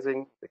design,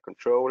 sizing, the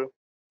control,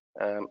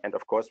 and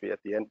of course, at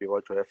the end, we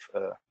want to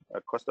have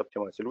a cost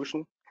optimal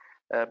solution,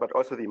 but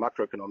also the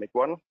macroeconomic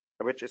one,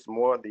 which is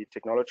more the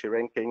technology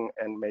ranking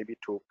and maybe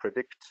to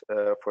predict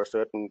for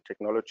certain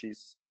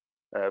technologies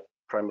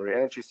primary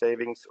energy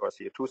savings or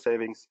CO2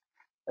 savings,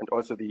 and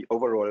also the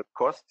overall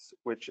costs,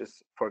 which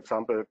is, for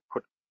example,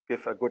 could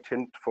give a good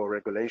hint for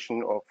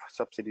regulation of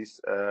subsidies,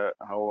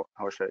 how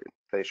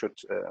they should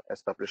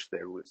establish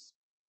their rules.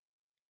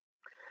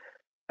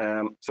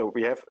 So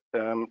we have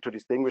to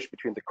distinguish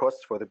between the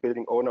costs for the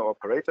building owner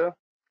operator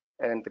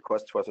and the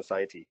cost for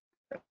society.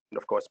 And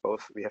of course,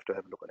 both we have to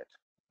have a look on it.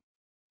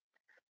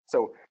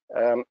 So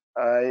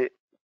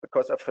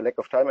because of the lack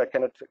of time, I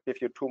cannot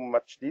give you too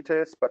much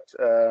details, but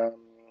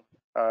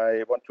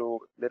I want to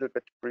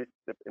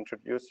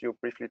introduce you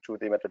briefly to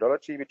the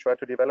methodology we try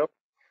to develop.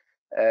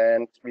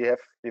 And we have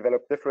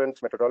developed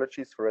different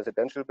methodologies for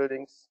residential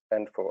buildings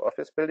and for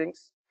office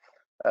buildings.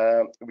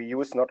 We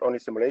use not only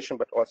simulation,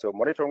 but also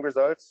monitoring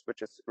results,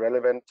 which is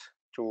relevant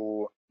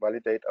to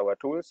validate our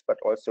tools, but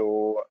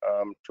also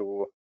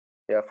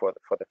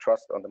for the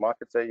trust on the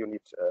market. Say you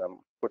need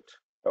good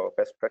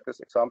best practice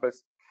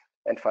examples.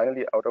 And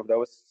finally, out of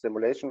those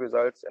simulation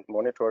results and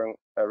monitoring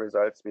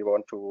results, we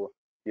want to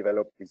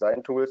develop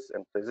design tools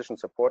and decision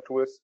support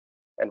tools.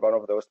 And one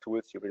of those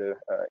tools you will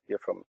hear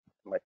from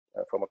my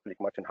former colleague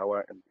Martin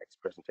Hauer in the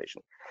next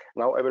presentation.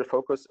 Now I will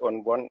focus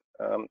on one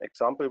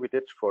example we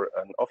did for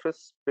an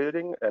office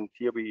building. And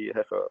here we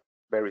have a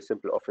very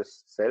simple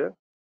office cell.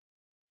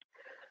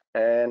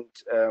 And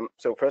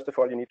so first of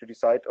all, you need to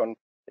decide on,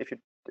 if you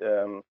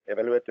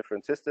evaluate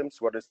different systems,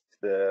 what is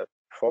the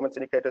performance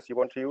indicators you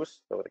want to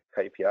use, so the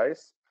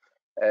KPIs.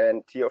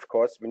 And here, of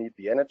course, we need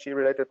the energy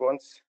related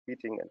ones,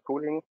 heating and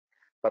cooling,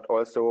 but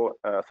also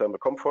thermal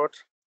comfort.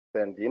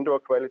 Then the indoor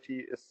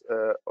quality is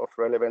of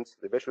relevance,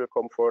 the visual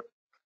comfort,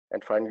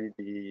 and finally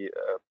the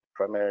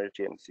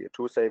primarity and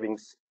CO2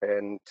 savings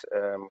and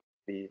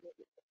the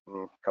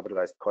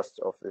capitalized costs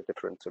of the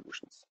different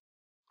solutions.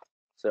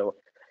 So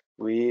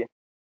we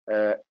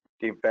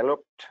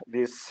developed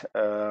this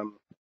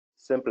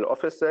simple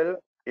office cell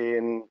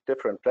in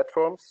different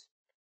platforms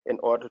in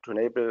order to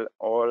enable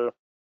all,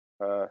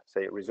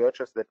 say,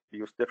 researchers that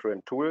use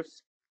different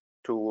tools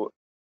to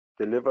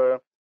deliver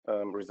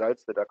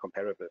results that are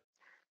comparable.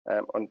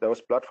 On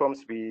those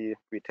platforms we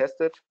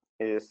tested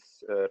is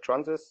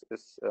Transys,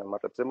 is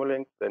MATLAB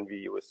Simulink, then we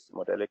use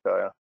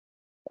Modelica,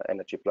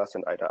 Energy Plus,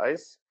 and IDA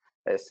ICE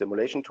as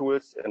simulation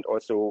tools, and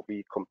also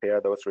we compare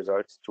those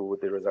results to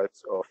the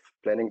results of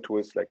planning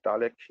tools like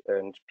Dalek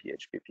and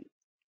PHPP.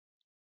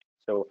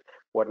 So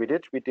what we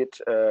did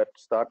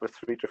start with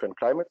 3 different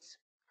climates,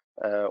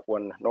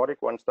 one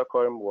Nordic, one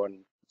Stockholm,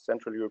 one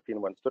Central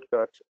European, one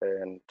Stuttgart,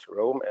 and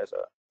Rome as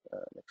an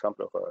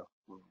example of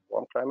a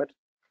warm climate.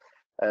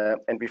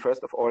 And we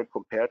first of all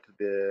compared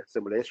the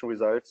simulation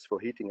results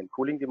for heating and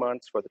cooling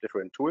demands for the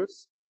different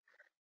tools.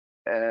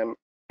 And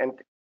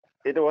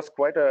it was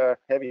quite a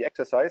heavy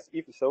exercise,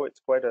 even though it's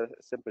quite a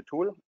simple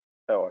tool,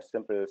 or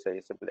simple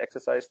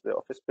exercise, the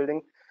office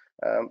building.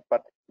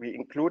 But we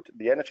include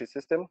the energy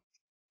system,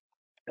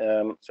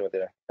 so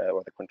the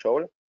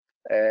control,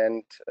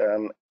 and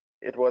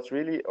it was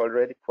really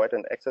already quite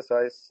an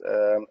exercise,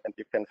 and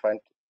you can find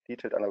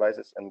detailed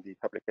analysis in the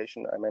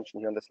publication I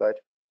mentioned here on the slide,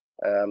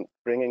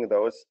 bringing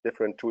those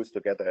different tools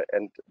together.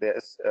 And there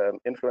is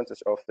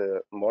influences of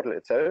the model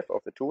itself, of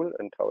the tool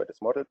and how it is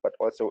modeled, but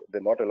also the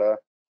modeler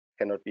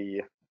cannot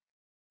be,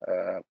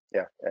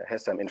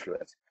 has some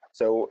influence.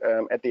 So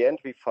at the end,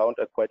 we found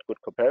a quite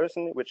good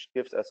comparison, which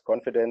gives us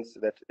confidence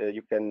that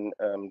you can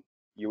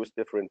use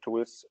different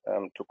tools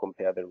to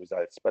compare the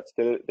results. But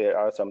still, there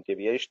are some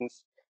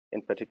deviations,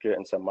 in particular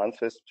in some months.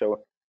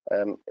 So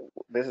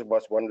this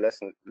was one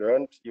lesson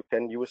learned. You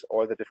can use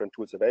all the different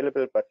tools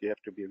available, but you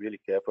have to be really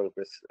careful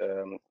with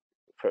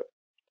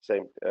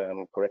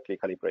correctly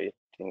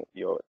calibrating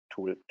your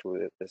tool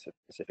to the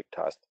specific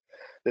task.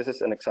 This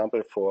is an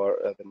example for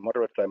the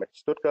moderate climate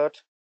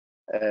Stuttgart,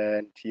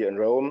 and here in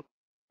Rome,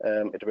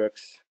 it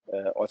works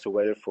also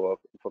well for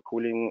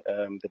cooling.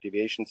 The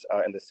deviations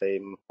are in the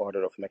same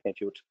order of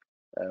magnitude,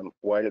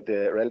 while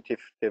the relative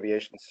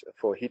deviations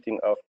for heating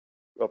are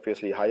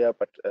obviously higher,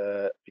 but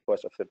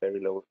because of the very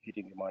low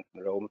heating demand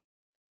in Rome,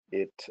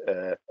 the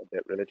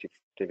relative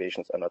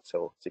deviations are not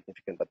so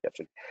significant, but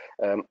actually.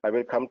 I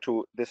will come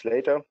to this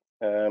later,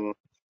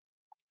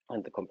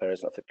 and the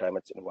comparison of the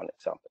climates in one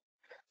example.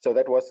 So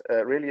that was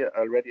really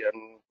already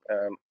a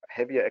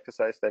heavier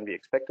exercise than we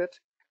expected,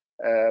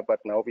 but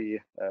now we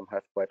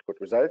have quite good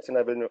results, and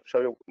I will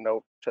show you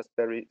now just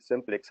very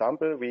simple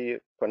example. We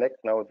connect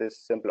now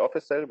this simple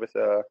office cell with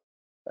a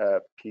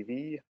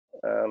PV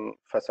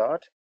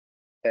facade,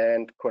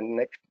 and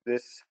connect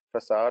this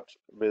facade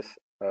with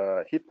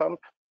a heat pump,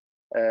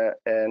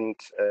 and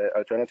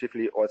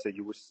alternatively also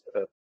use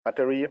a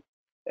battery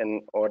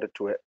in order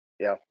to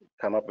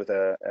come up with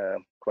a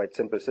quite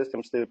simple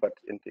system still, but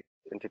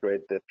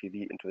integrate the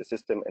PV into the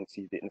system and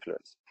see the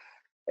influence.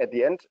 At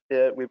the end,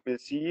 we will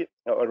see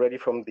already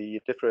from the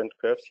different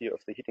curves here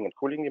of the heating and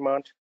cooling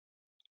demand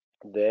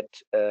that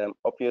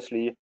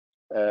obviously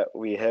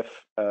we have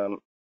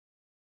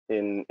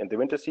in the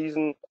winter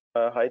season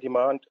high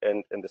demand,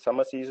 and in the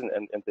summer season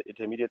and in the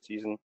intermediate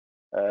season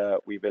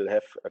we will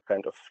have a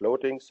kind of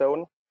floating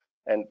zone.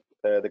 And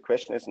the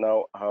question is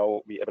now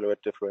how we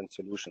evaluate different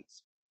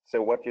solutions.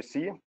 So what you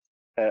see,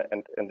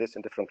 and this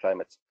in different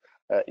climates,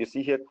 you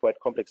see here quite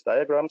complex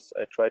diagrams.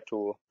 I try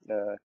to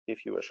give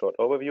you a short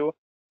overview.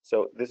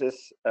 So this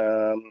is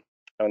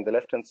on the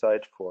left-hand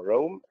side for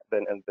Rome,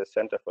 then in the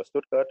center for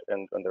Stuttgart,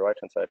 and on the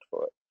right-hand side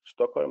for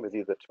Stockholm, with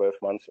the 12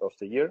 months of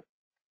the year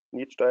in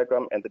each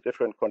diagram, and the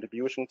different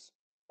contributions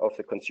of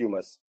the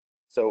consumers.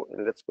 So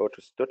let's go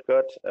to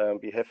Stuttgart.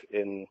 We have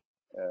in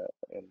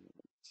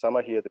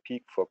summer here the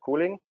peak for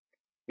cooling.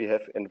 We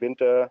have in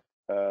winter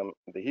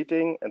the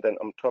heating, and then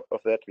on top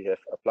of that we have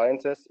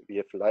appliances, we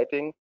have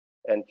lighting,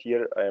 and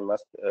here I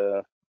must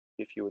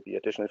give you the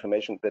additional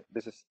information that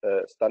this is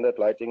standard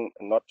lighting,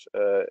 not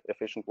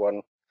efficient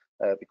one,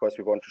 because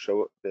we want to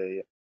show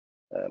the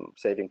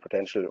saving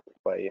potential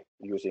by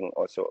using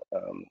also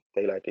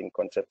daylighting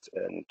concepts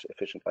and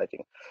efficient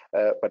lighting.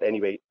 But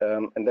anyway,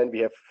 and then we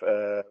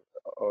have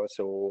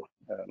also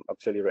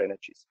auxiliary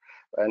energies.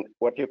 And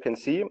what you can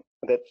see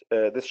that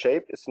this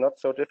shape is not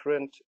so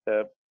different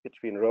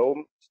between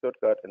Rome,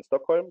 Stuttgart, and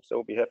Stockholm.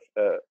 So we have,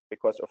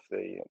 because of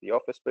the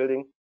office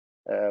building,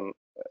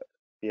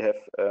 we have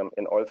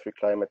in all 3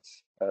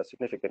 climates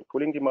significant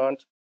cooling demand,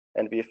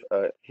 and we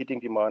have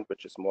heating demand,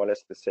 which is more or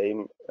less the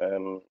same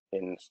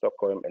in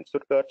Stockholm and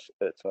Stuttgart.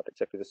 It's not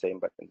exactly the same,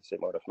 but in the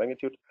same order of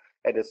magnitude,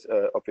 and is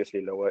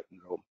obviously lower in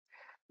Rome.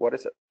 What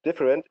is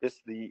different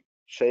is the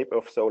shape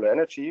of solar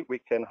energy we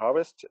can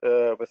harvest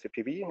with the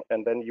PV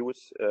and then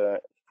use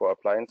for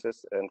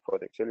appliances and for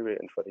the auxiliary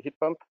and for the heat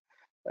pump.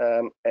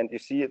 And you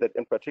see that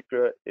in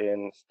particular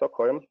in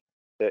Stockholm,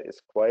 there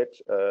is quite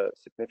a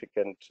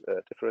significant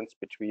difference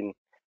between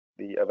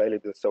the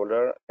available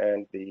solar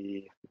and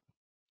the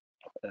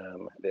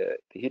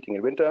heating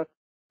in winter,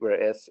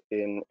 whereas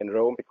in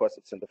Rome, because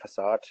it's in the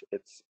facade,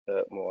 it's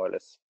more or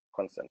less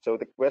constant. So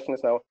the question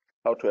is now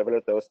how to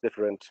evaluate those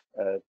different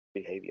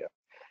behavior.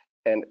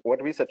 And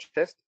what we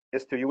suggest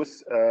is to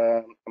use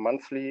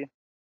monthly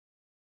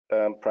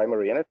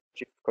primary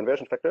energy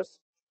conversion factors.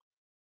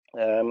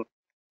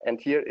 And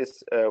here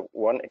is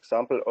one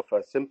example of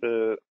a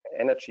simple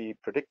energy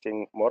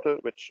predicting model,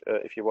 which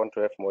if you want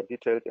to have more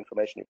detailed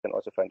information, you can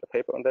also find a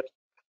paper on that,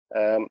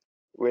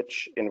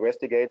 which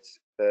investigates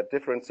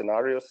different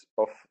scenarios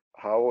of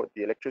how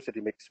the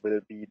electricity mix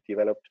will be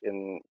developed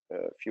in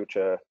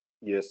future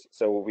years.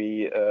 So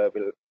we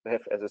will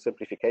have as a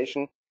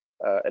simplification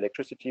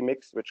electricity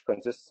mix, which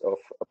consists of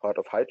a part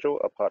of hydro,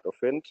 a part of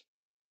wind,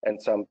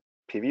 and some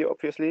PV,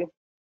 obviously,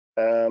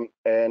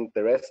 and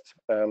the rest,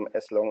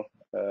 as long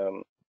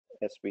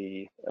as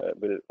we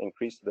will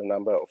increase the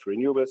number of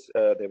renewables,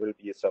 there will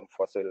be some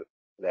fossil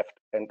left,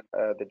 and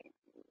the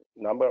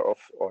number of,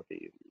 or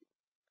the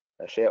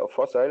share of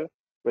fossil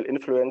will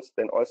influence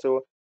then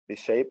also the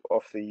shape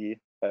of the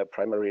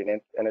primary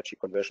energy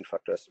conversion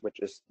factors, which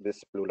is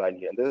this blue line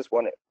here. And this is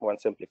one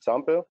simple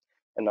example.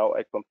 And now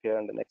I compare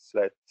in the next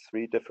slide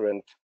three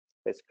different,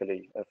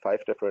 basically 5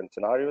 different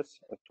scenarios,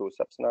 2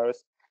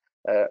 sub-scenarios.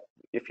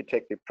 If you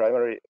take the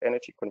primary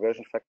energy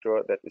conversion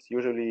factor that is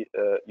usually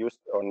used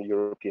on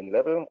European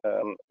level,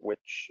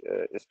 which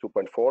is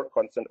 2.4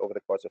 constant over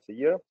the course of the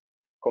year,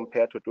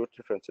 compared to 2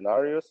 different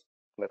scenarios.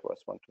 That was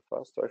one too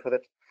fast, sorry for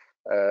that.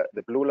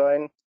 The blue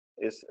line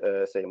is,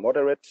 say,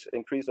 moderate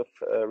increase of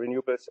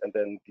renewables, and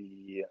then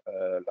the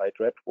light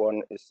red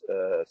one is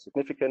a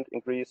significant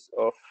increase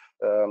of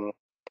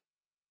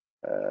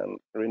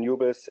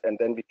renewables, and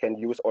then we can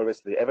use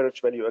always the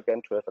average value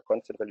again to have a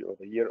constant value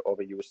over year, or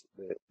we use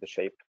the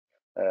shape.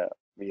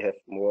 We have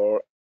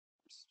more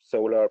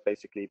solar,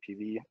 basically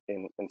PV,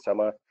 in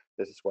summer.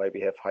 This is why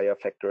we have higher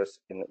factors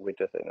in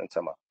winter than in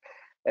summer.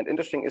 And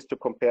interesting is to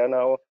compare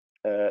now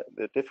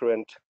the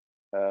different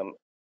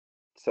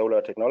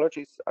solar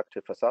technologies,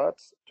 active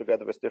facades,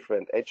 together with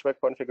different HVAC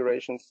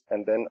configurations,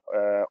 and then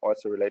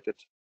also related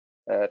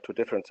to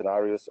different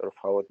scenarios of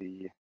how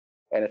the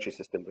energy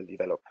system will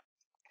develop.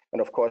 And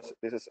of course,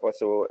 this is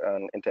also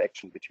an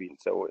interaction between.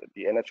 So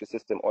the energy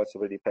system also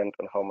will depend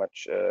on how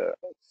much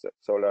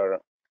solar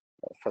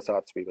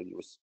facades we will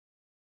use.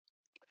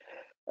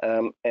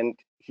 And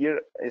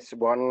here is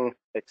one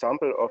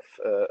example of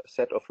a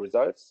set of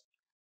results.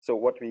 So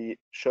what we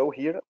show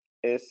here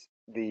is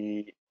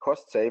the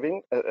cost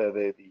saving,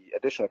 the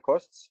additional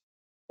costs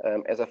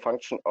as a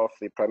function of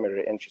the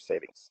primary energy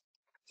savings.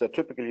 So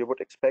typically you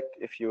would expect,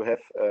 if you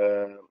have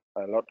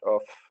a lot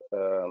of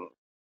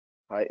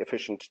high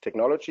efficient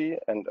technology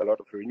and a lot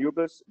of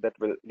renewables, that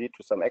will lead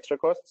to some extra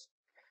costs,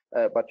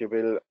 but you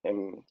will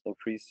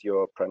increase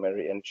your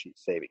primary energy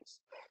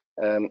savings.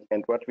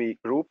 And what we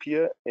group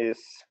here is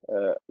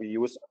we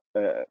use,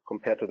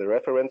 compared to the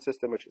reference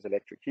system, which is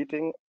electric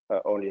heating,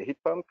 only a heat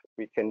pump.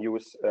 We can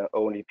use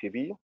only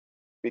PV.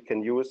 We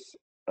can use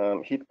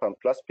heat pump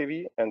plus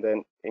PV, and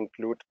then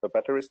include a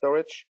battery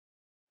storage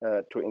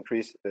to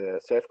increase the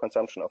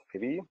self-consumption of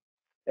PV.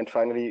 And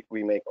finally,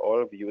 we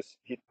use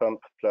heat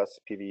pump plus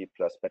PV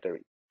plus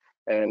battery.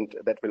 And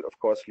that will, of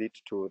course, lead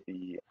to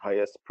the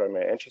highest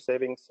primary energy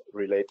savings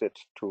related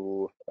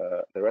to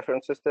the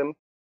reference system,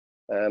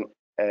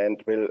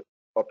 and will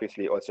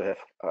obviously also have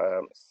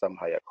some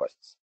higher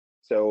costs.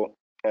 So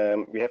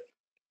we have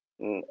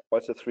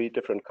also 3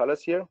 different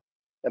colors here,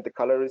 and the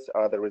colors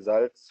are the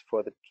results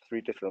for the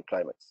 3 different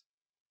climates.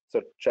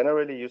 So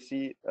generally, you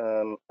see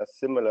a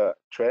similar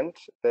trend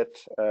that,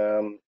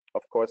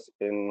 of course,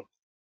 in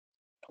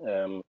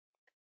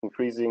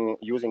increasing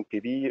using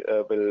PV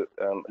will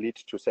lead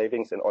to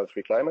savings in all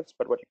 3 climates.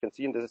 But what you can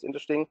see, and this is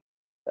interesting,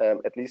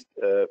 at least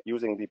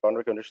using the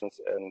boundary conditions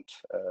and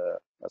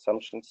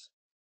assumptions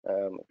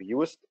we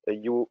used,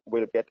 you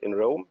will get in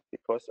Rome,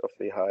 because of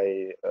the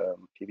high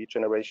PV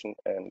generation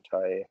and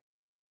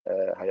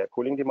higher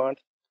cooling demand.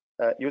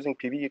 Using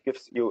PV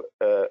gives you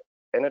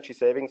energy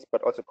savings,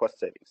 but also cost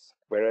savings.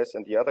 Whereas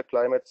in the other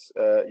climates,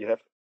 you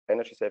have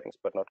energy savings,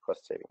 but not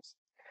cost savings.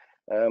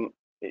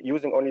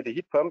 Using only the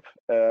heat pump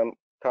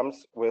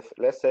comes with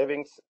less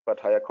savings, but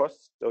higher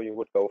costs. So you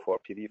would go for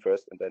PV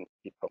first and then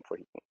heat pump for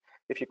heating.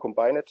 If you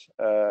combine it,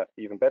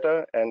 even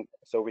better. And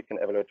so we can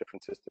evaluate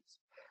different systems.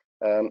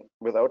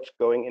 Without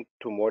going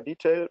into more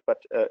detail, but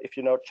if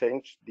you now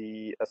change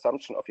the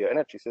assumption of your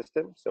energy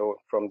system, so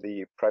from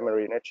the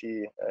primary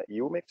energy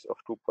EU mix of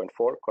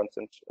 2.4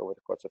 constant over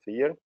the course of the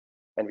year,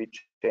 and we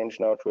change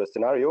now to a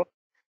scenario,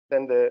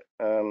 then the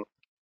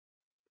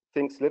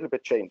things a little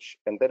bit change.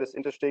 And that is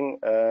interesting.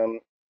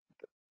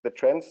 The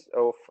trends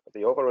of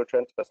the overall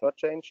trend does not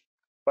change,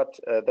 but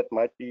that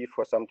might be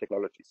for some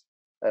technologies.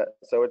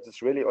 So it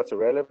is really also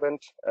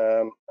relevant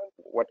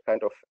what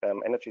kind of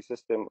energy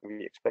system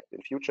we expect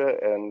in future,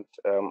 and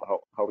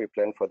how we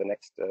plan for the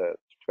next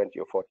 20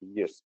 or 40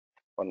 years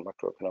on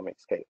macroeconomic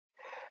scale.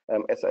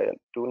 As I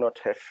do not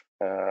have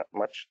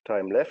much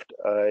time left,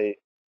 I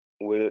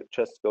will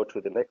just go to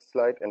the next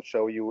slide and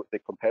show you the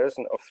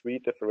comparison of 3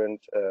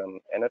 different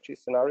energy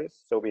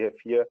scenarios. So we have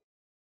here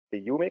the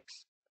U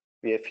mix.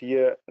 We have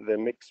here the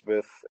mix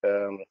with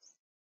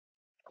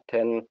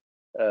 10,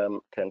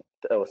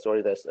 oh,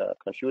 sorry, there's a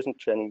confusion,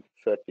 10,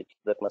 30,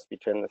 that must be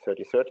 10,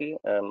 30, 30.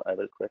 I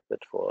will correct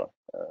that for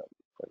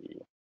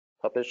the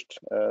published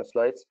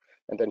slides.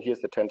 And then here's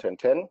the 10, 10,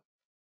 10.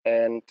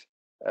 And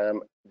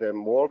the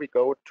more we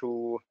go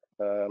to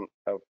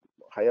a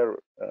higher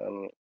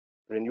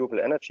renewable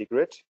energy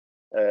grid,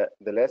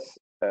 the less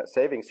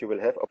savings you will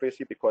have,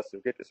 obviously, because the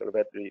grid is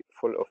already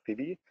full of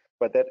PV,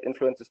 but that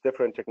influences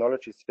different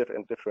technologies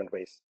in different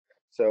ways.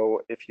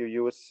 So if you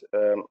use,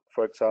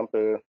 for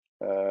example,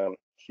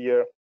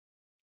 here,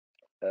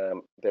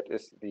 that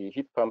is the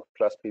heat pump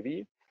plus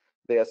PV,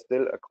 they are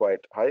still a quite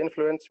high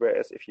influence,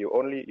 whereas if you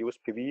only use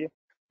PV,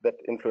 that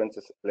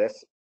influences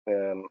less,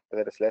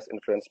 that is less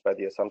influenced by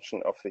the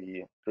assumption of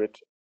the grid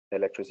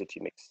electricity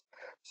mix.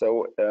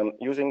 So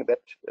using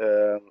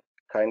that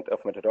kind of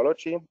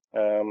methodology,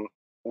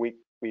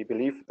 we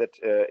believe that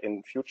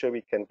in future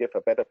we can give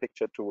a better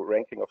picture to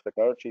ranking of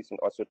technologies and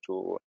also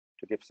to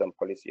give some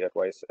policy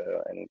advice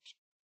and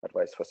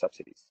advice for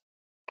subsidies.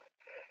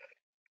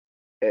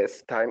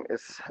 As time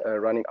is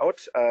running out,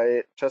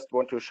 I just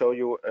want to show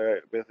you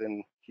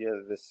within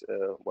here this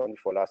one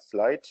before last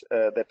slide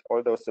that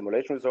all those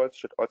simulation results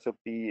should also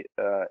be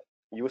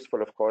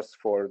useful, of course,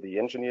 for the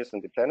engineers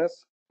and the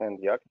planners and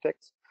the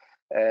architects.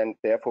 And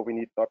therefore, we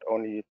need not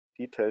only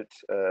detailed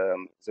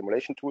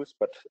simulation tools,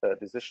 but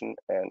decision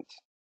and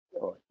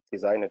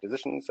design and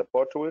decision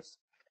support tools.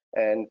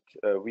 And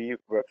we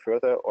work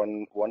further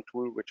on one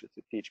tool, which is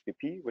the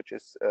PHPP, which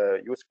is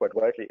used quite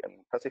widely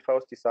in passive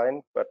house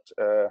design, but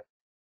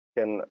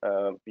can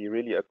be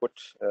really a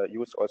good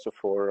use also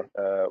for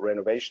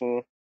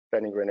renovation,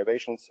 planning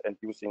renovations and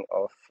using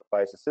of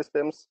BISES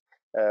systems.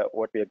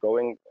 What we are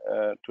going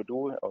to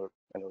do, or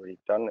already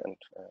done, and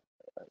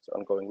it's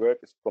ongoing work,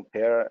 is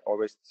compare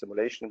always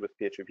simulation with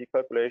PHPP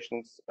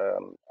calculations,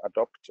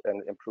 adopt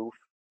and improve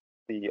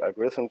the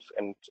algorithms,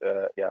 and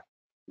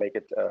make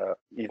it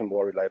even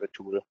more reliable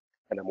tool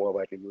and a more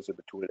widely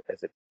usable tool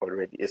as it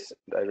already is.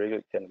 And I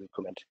really can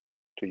recommend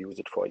to use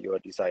it for your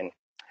design.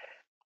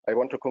 I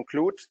want to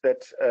conclude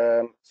that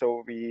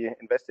so we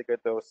investigate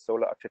those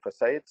solar active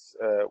facades,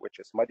 which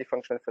is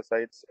multifunctional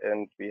facades,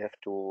 and we have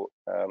to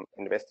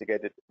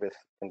investigate it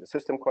in the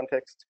system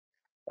context.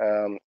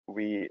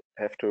 We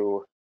have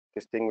to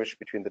distinguish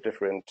between the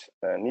different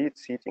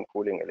needs: heating,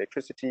 cooling,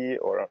 electricity,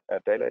 or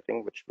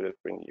daylighting, which will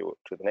bring you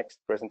to the next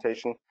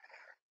presentation.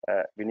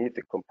 We need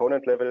the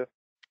component level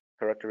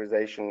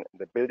characterization,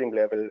 the building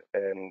level,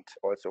 and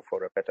also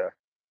for a better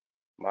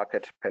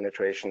market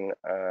penetration,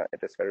 it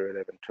is very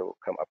relevant to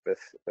come up with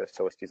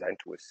source design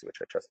tools, which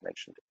I just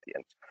mentioned at the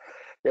end.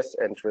 Yes,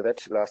 and with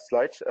that last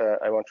slide,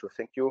 I want to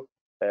thank you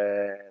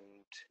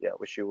and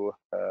wish you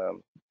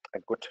a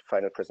good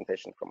final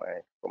presentation from my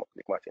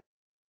colleague Martin.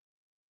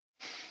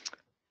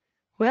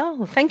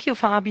 Well, thank you,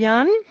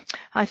 Fabian.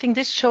 I think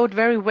this showed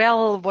very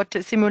well what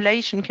a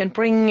simulation can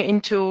bring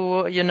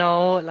into,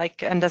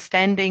 like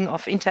understanding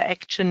of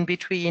interaction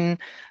between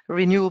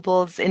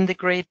renewables in the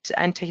grid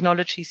and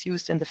technologies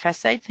used in the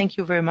facade. Thank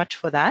you very much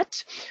for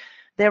that.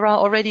 There are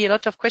already a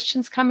lot of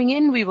questions coming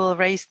in. We will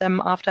raise them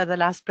after the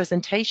last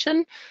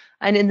presentation.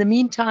 And in the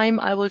meantime,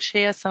 I will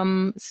share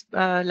some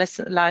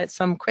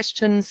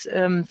questions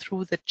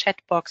through the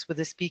chat box with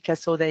the speaker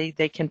so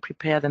they can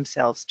prepare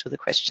themselves to the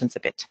questions a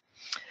bit.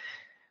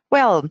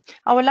 Well,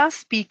 our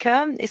last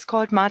speaker is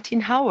called Martin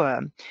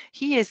Hauer.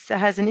 He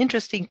has an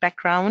interesting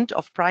background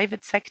of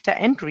private sector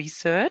and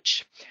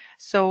research.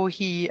 So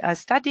he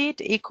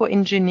studied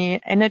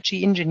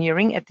energy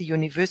engineering at the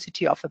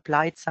University of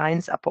Applied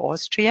Science Upper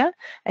Austria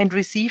and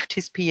received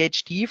his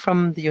PhD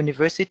from the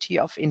University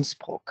of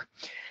Innsbruck.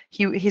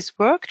 His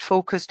work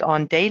focused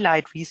on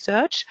daylight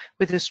research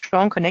with a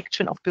strong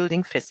connection of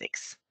building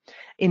physics.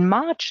 In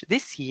March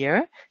this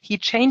year, he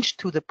changed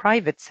to the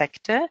private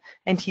sector,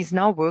 and he's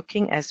now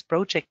working as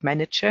project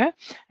manager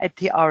at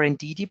the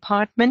R&D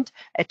department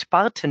at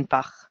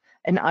Bartenbach,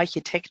 an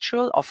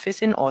architectural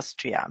office in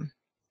Austria.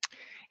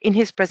 In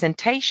his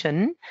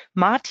presentation,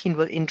 Martin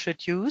will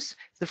introduce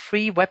the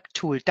free web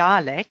tool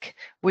Dalek,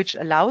 which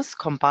allows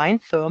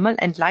combined thermal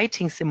and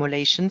lighting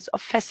simulations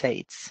of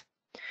facades.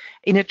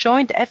 In a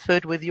joint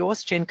effort with the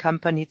Austrian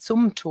company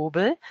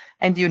Zumtobel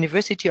and the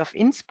University of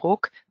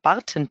Innsbruck,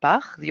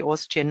 Bartenbach, the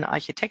Austrian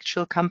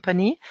architectural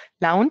company,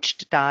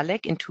 launched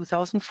Dalek in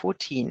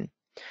 2014.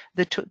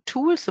 The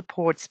tool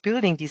supports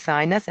building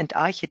designers and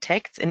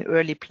architects in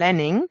early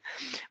planning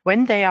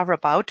when they are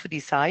about to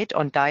decide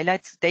on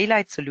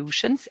daylight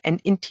solutions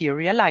and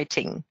interior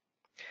lighting.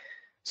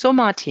 So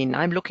Martin,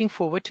 I'm looking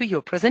forward to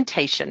your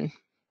presentation.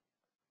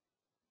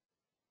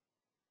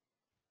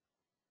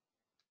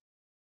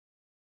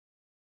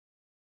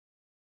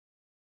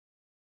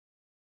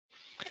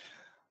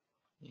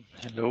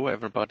 Hello,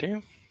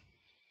 everybody.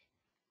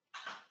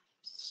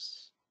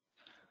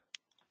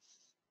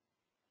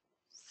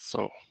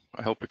 So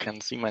I hope you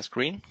can see my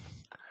screen.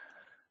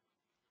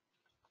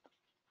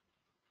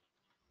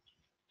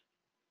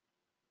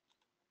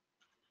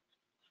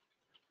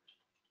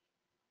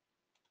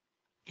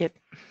 Yep.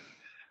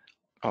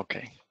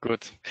 Okay,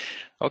 good.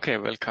 Okay,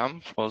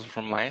 welcome also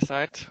from my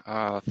side.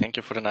 Thank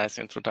you for the nice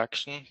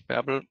introduction,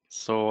 Bärbel.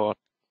 So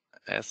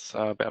as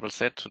Bärbel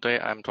said, today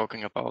I'm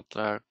talking about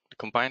the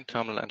combined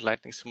thermal and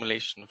lighting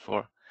simulation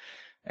for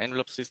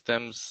envelope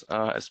systems,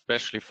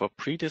 especially for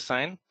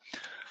pre-design.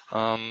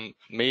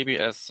 Maybe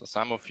as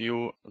some of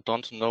you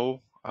don't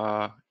know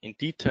in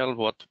detail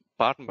what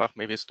Bartenbach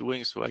maybe is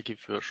doing, so I give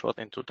you a short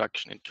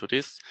introduction into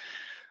this.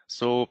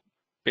 So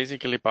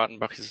basically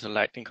Bartenbach is a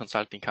lighting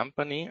consulting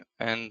company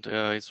and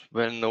is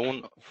well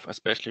known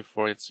especially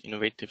for its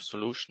innovative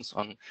solutions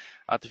on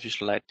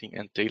artificial lighting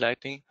and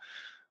daylighting.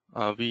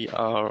 We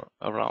are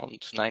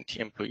around 90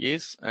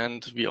 employees,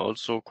 and we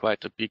also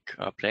quite a big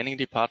planning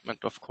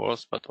department, of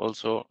course, but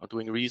also are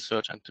doing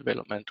research and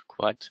development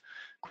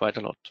quite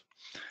a lot.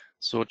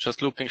 So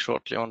just looking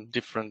shortly on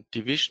different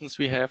divisions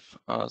we have.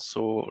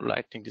 So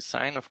lighting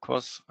design, of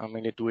course, I'm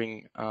mainly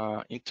doing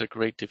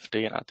integrative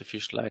day and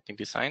artificial lighting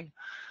design.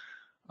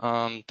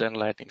 Then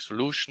lighting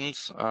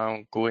solutions,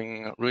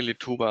 going really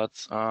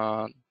towards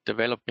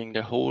developing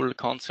the whole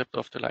concept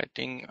of the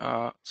lighting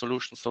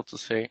solution, so to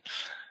say.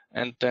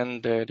 And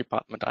then the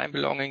department I'm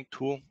belonging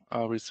to,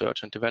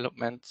 research and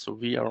development. So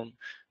we are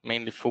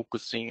mainly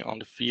focusing on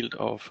the field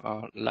of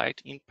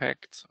light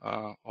impact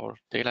or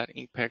daylight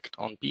impact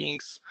on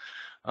beings,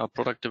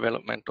 product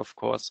development, of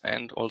course,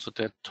 and also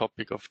the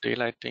topic of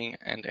daylighting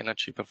and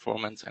energy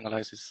performance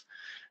analysis,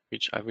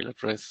 which I will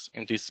address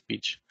in this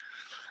speech.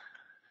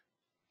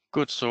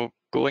 Good, so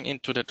going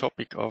into the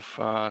topic of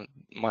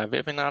my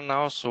webinar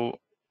now. So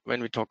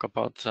when we talk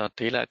about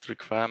daylight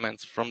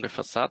requirements from the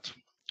facade,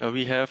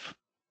 we have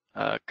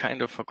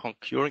kind of a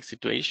concurring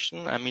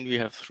situation. I mean, we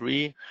have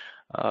three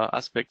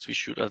aspects we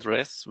should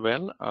address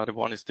well. The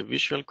one is the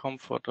visual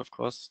comfort, of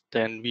course.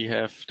 Then we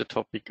have the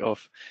topic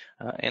of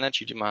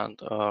energy demand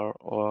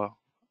or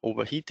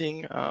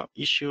overheating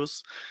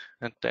issues.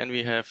 And then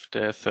we have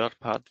the third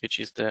part, which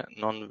is the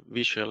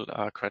non-visual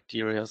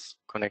criteria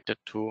connected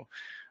to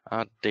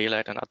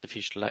daylight and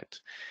artificial light.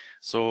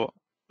 So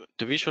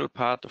the visual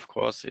part, of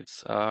course,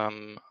 it's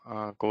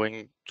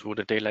going to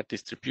the daylight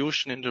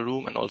distribution in the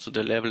room and also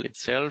the level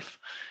itself.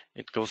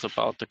 It goes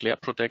about the glare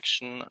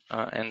protection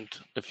and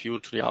the view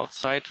to the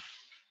outside.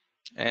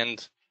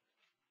 And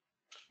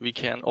we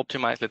can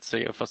optimize, let's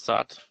say, a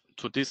facade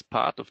to this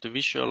part of the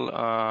visual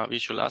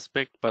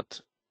aspect,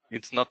 but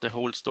it's not the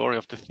whole story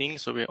of the thing.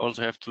 So we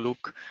also have to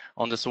look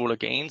on the solar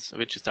gains,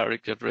 which is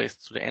directly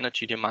addressed to the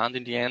energy demand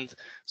in the end.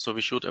 So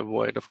we should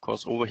avoid, of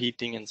course,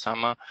 overheating in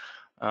summer.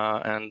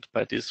 And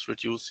by this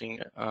reducing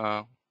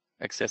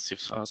excessive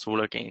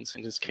solar gains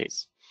in this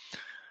case.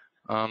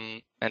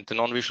 And the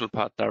non-visual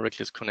part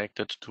directly is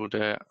connected to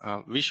the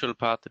visual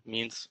part. That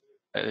means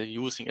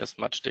using as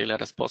much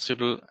daylight as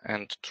possible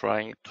and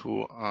trying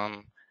to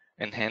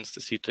enhance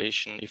the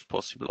situation if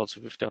possible also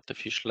with the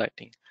artificial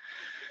lighting.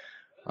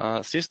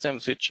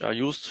 Systems which are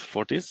used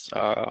for this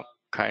are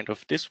kind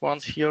of these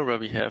ones here, where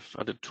we have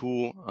the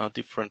two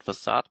different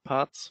facade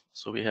parts.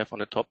 So we have on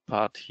the top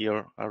part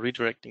here a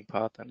redirecting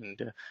part and in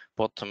the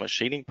bottom a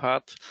shading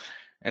part.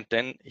 And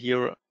then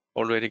here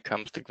already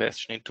comes the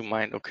question into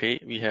mind, okay,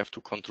 we have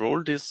to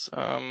control this,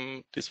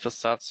 this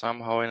facade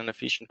somehow in an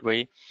efficient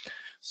way.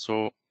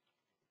 So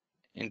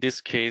in this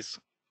case,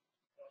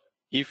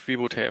 if we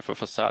would have a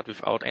facade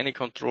without any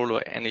control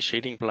or any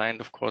shading blind,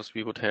 of course,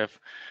 we would have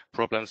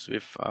problems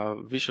with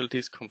visual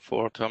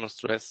discomfort, thermal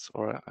stress,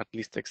 or at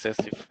least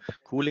excessive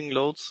cooling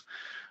loads,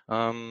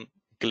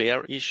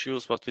 glare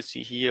issues, what we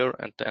see here.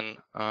 And then,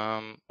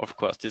 of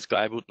course, this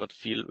guy would not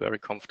feel very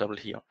comfortable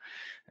here.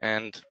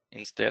 And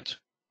instead,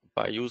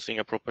 by using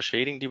a proper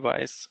shading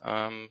device,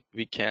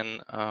 we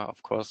can,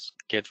 of course,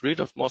 get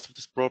rid of most of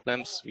these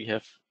problems. We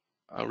have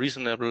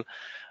reasonable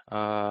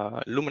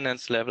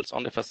luminance levels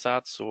on the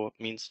facade, so it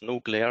means no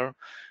glare.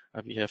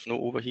 We have no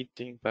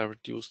overheating by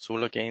reduced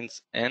solar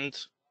gains. And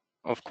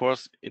of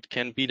course, it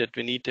can be that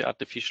we need the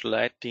artificial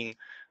lighting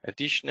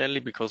additionally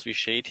because we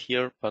shade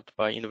here, but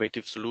by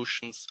innovative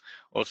solutions,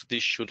 also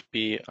this should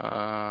be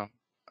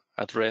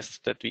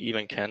addressed, that we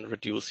even can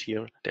reduce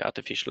here the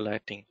artificial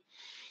lighting.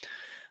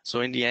 So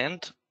in the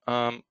end,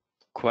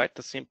 quite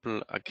a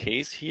simple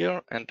case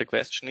here. And the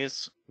question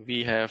is,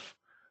 we have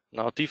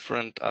now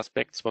different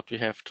aspects what we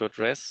have to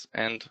address,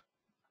 and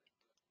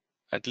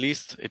at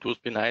least it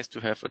would be nice to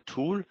have a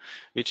tool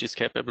which is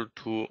capable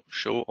to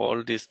show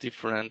all these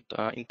different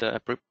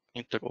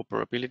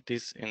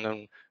interoperabilities in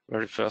the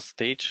very first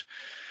stage.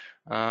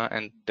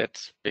 And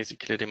that's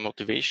basically the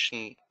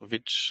motivation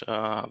which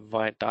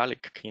why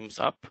Dalek comes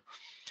up.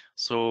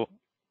 So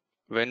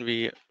when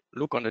we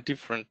look on the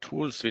different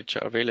tools which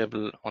are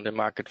available on the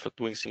market for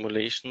doing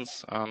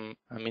simulations, I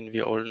mean,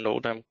 we all know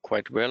them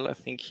quite well, I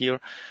think here,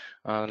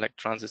 like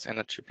Transys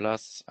Energy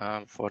Plus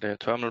for the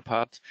thermal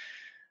part.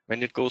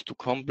 When it goes to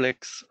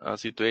complex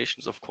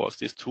situations, of course,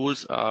 these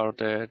tools are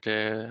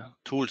the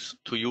tools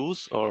to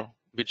use, or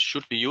which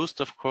should be used,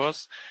 of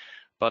course.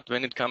 But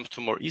when it comes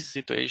to more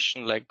easy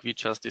situation, like we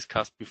just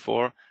discussed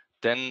before,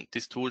 then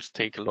these tools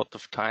take a lot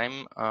of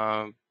time.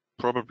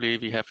 Probably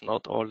we have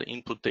not all the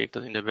input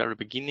data in the very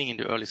beginning, in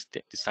the early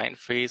design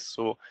phase,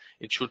 so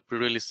it should be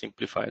really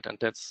simplified. And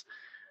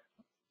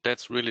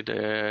that's really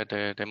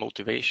the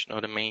motivation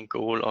or the main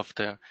goal of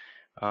the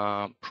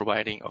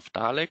providing of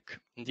Dalek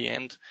in the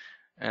end.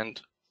 And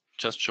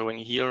just showing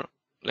here,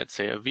 let's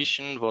say a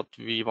vision, what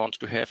we want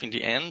to have in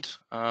the end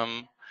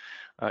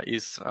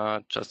is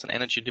just an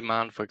energy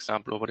demand, for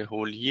example, over the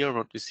whole year,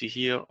 what we see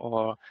here,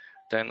 or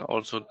then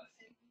also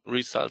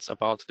results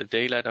about the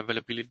daylight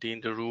availability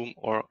in the room,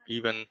 or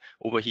even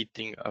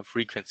overheating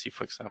frequency,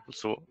 for example.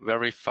 So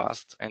very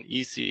fast and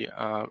easy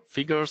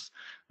figures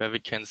where we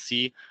can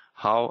see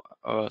how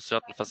a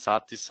certain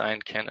facade design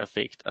can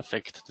affect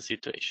the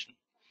situation.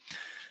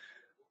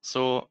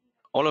 So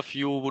all of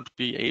you would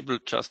be able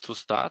just to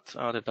start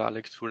the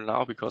Dalek tool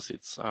now, because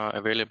it's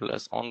available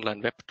as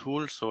online web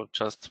tool. So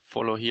just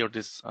follow here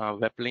this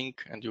web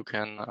link and you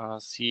can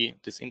see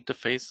this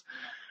interface.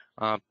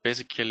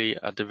 Basically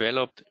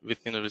developed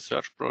within a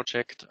research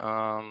project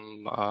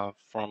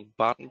from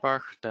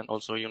Baden-Bach, then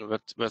also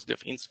University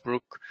of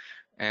Innsbruck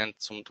and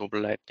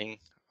Zumtobel Lighting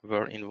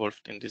were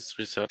involved in this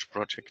research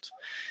project.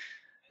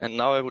 And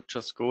now I would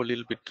just go a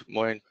little bit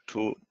more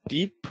into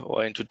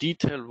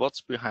detail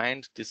what's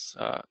behind this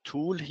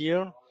tool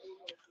here.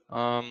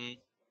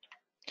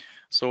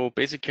 So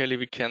basically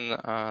we can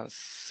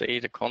say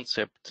the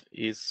concept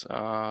is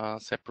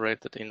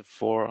separated in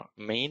 4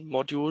 main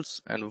modules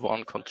and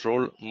 1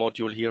 control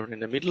module here in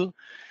the middle.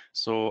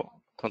 So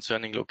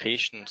concerning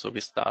location, so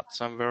we start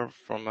somewhere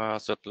from a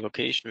certain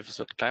location with a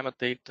certain climate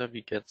data,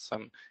 we get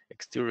some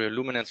exterior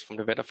luminance from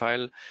the weather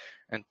file,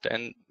 and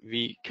then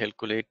we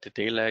calculate the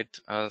daylight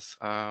as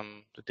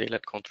the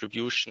daylight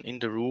contribution in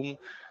the room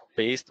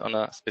based on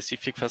a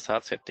specific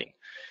facade setting.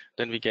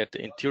 Then we get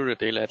the interior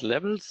daylight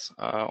levels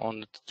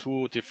on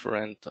 2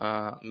 different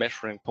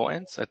measuring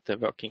points at the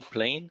working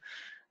plane,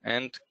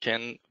 and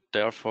can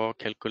therefore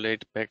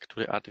calculate back to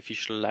the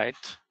artificial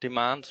light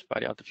demand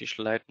by the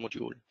artificial light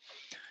module.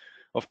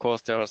 Of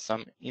course, there are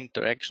some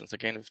interactions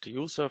again with the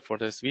user for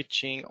the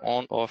switching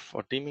on, off,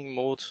 or dimming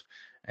mode.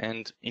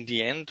 And in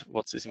the end,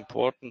 what is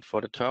important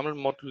for the thermal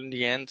module in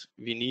the end,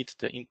 we need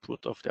the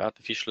input of the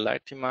artificial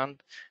light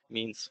demand,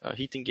 means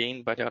heating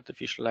gain by the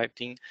artificial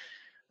lighting.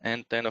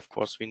 And then, of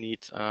course, we need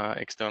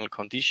external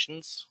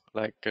conditions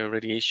like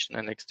radiation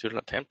and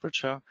external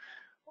temperature,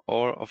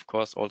 or of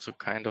course also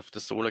kind of the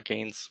solar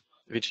gains,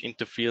 which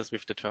interferes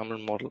with the thermal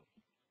model.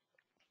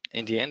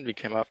 In the end, we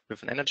came up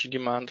with an energy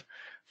demand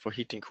for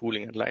heating,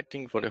 cooling, and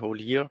lighting for the whole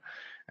year,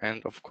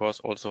 and of course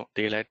also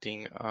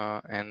daylighting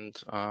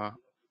and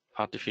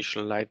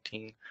artificial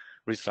lighting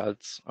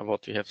results of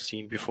what we have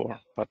seen before,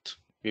 but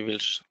we will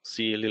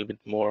see a little bit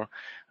more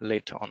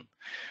later on.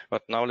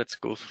 But now let's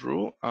go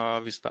through.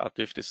 We start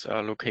with this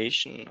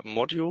location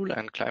module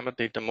and climate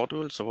data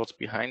module. So what's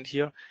behind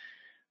here?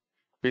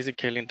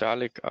 Basically in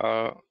Dalek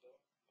are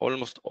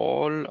almost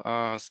all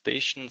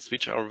stations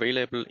which are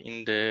available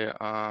in the,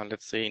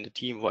 let's say in the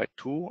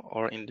TMY2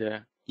 or in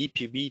the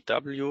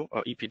EPVW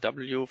or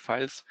EPW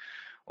files.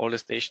 All the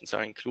stations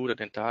are included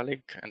in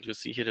Dalek, and you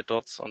see here the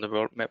dots on the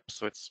world map,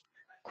 so it's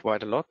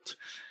quite a lot.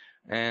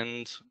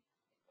 And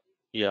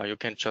yeah, you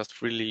can just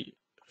freely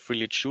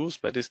choose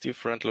by these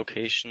different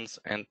locations,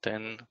 and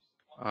then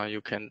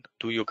you can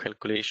do your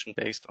calculation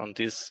based on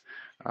this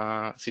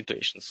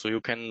situation. So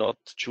you cannot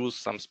choose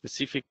some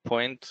specific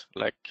point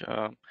like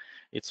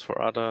it's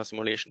for other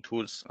simulation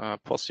tools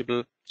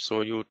possible.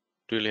 So you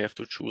really have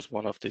to choose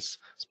one of these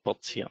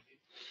spots here.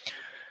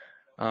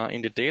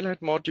 In the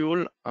daylight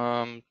module,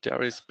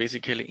 there is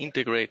basically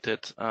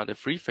integrated the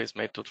three-phase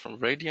method from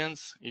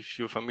Radiance, if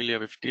you're familiar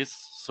with this.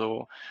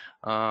 So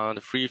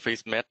the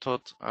three-phase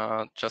method,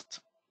 just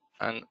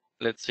an,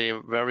 let's say,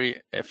 a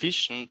very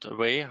efficient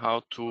way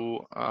how to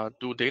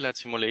do daylight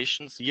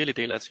simulations, yearly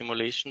daylight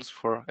simulations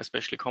for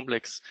especially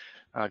complex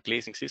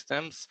glazing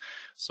systems.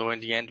 So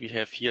in the end, we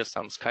have here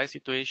some sky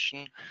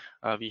situation,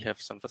 we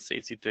have some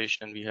facade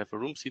situation, and we have a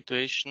room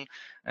situation.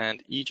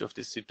 And each of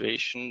this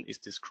situation is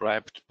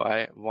described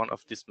by one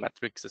of these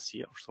matrices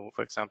here. So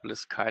for example, the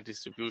sky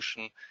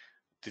distribution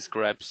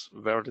describes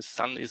where the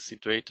sun is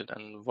situated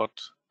and what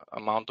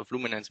amount of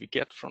luminance we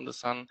get from the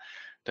sun.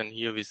 Then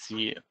here we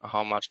see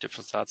how much the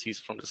facade sees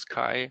from the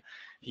sky.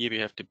 Here we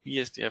have the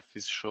BSDF,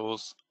 which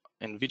shows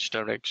in which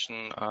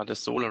direction the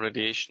solar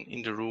radiation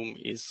in the room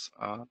is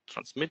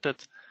transmitted.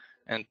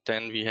 And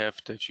then we have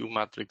the Q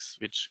matrix,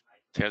 which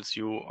tells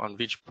you on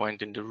which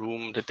point in the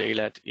room the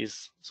daylight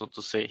is, so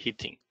to say,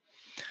 hitting.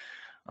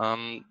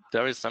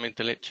 There is some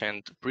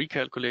intelligent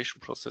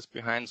pre-calculation process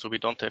behind, so we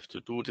don't have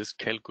to do this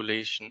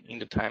calculation in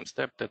the time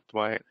step. That's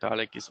why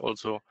Dalek is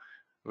also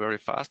very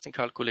fast in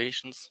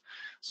calculations.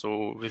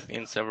 So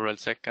within several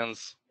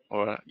seconds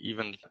or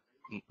even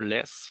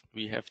less,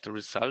 we have the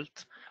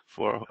result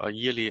for a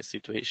yearly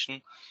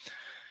situation,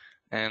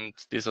 and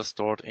these are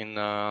stored in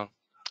a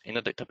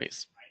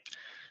database.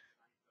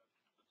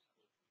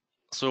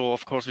 So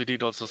of course we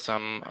did also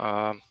some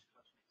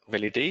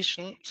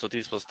validation. So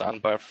this was done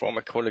by a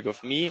former colleague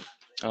of me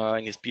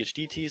in his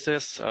PhD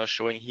thesis,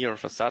 showing here a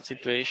facade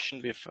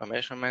situation with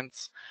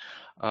measurements.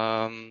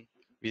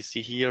 We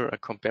see here a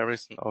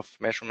comparison of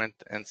measurement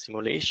and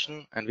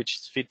simulation, and which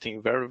is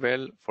fitting very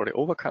well for the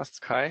overcast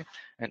sky.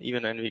 And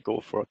even when we go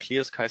for a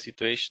clear sky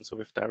situation, so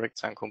with direct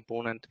sun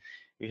component,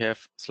 we have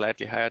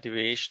slightly higher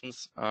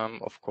deviations,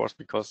 of course,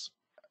 because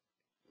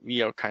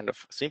we are kind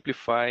of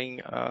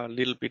simplifying a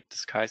little bit the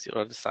sky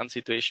or the sun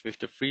situation with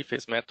the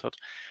three-phase method,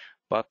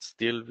 but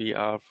still we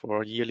are,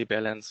 for yearly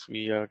balance,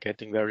 we are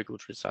getting very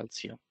good results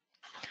here.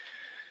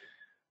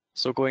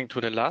 So going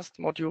to the last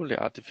module,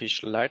 the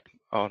artificial light,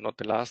 or not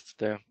the last,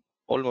 the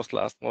almost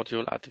last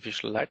module,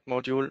 artificial light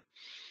module.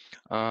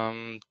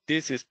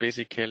 This is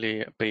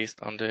basically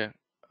based on the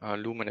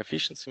lumen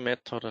efficiency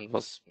method and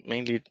was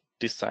mainly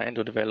designed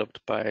or developed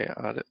by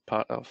the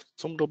part of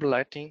Zumtobel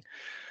lighting.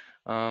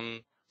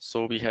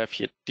 So we have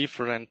here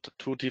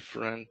two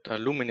different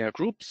luminaire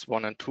groups,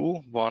 1 and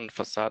 2, one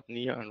facade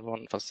near and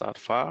one facade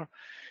far.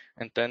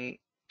 And then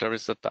there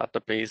is a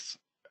database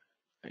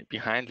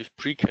behind with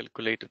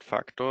pre-calculated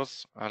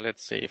factors,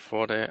 let's say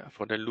for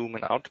the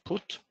lumen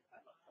output.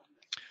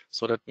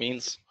 So that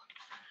means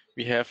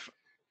we have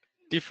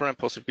different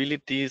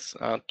possibilities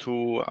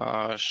to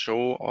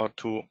show or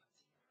to,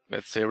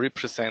 let's say,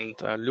 represent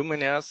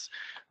luminaires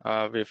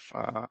with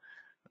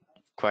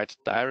quite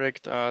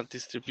direct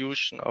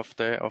distribution of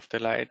the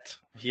light.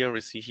 Here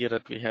we see here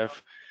that we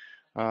have,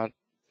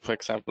 for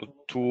example,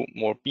 two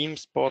more beam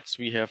spots.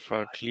 We have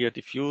a clear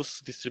diffuse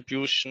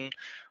distribution,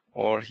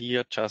 or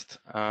here just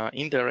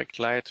indirect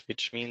light,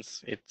 which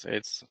means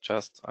it's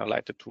just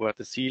lighted toward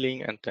the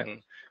ceiling and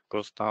then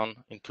goes down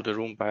into the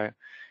room by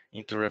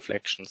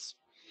interreflections.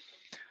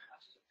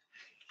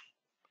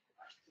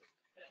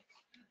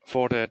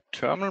 For the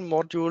thermal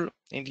module,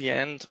 in the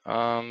end,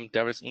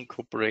 there is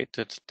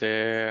incorporated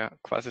the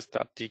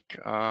quasi-static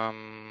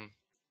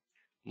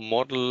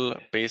model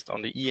based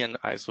on the EN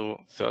ISO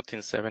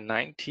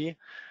 13790.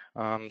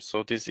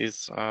 So this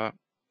is,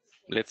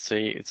 let's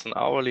say, it's an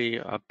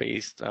hourly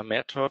based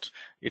method.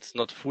 It's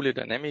not fully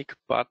dynamic,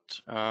 but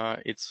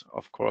it's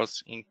of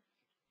course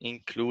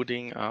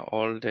including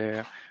all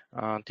the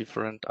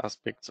different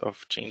aspects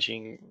of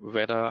changing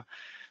weather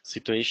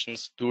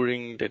situations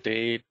during the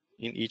day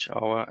in each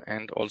hour,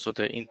 and also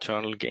the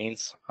internal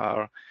gains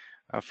are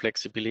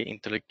flexibly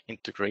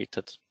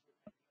integrated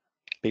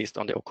based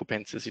on the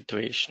occupancy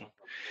situation.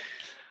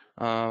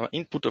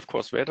 Input, of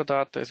course, weather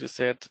data, as we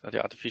said,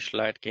 the artificial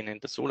light gain and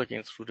the solar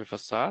gains through the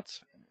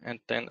facades. And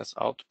then as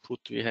output,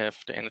 we have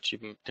the energy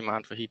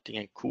demand for heating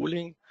and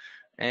cooling.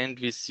 And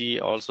we see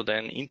also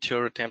then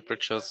interior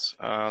temperatures,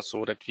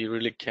 so that we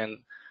really can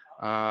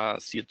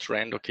see a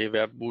trend, okay,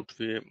 where would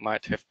we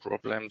might have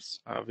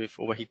problems with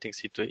overheating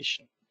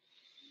situation.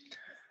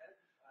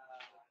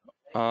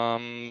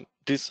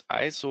 This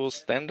ISO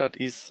standard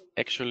is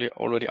actually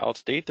already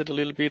outdated a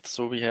little bit.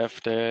 So we have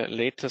the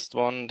latest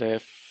one, the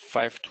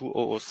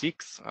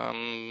 52006.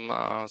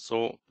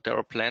 So there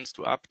are plans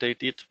to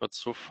update it, but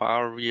so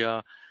far we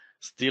are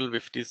still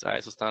with this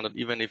ISO standard.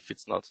 Even if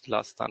it's not the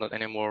last standard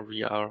anymore,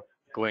 we are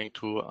going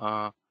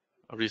to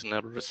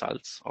reasonable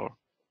results, or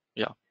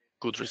yeah,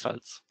 good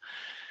results.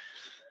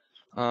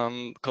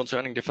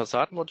 Concerning the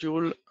facade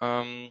module,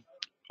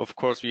 of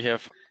course, we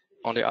have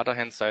on the other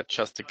hand side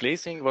just the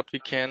glazing, what we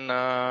can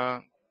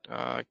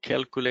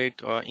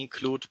calculate or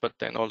include, but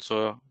then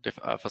also the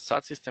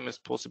facade system is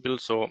possible,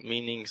 so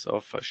meanings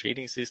of a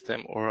shading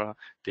system or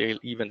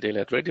even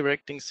daylight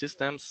redirecting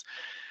systems.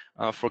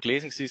 For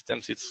glazing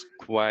systems, it's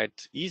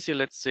quite easy,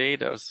 let's say.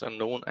 There's a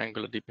known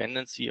angular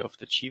dependency of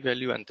the G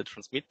value and the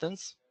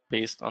transmittance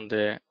based on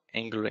the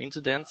angular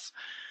incidence.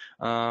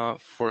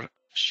 For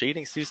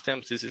shading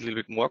systems, this is a little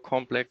bit more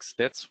complex.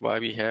 That's why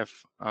we have,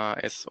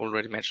 as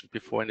already mentioned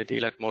before in the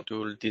daylight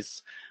module,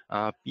 this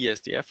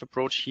BSDF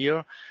approach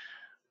here.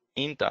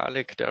 In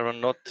Dalek, there are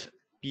not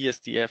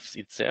BSDFs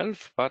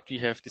itself, but we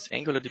have this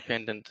angular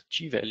dependent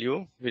G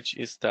value, which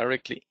is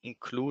directly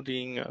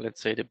including,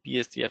 let's say, the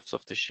BSDFs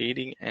of the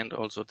shading and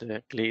also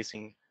the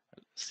glazing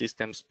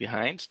systems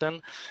behind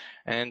them.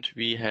 And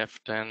we have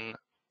then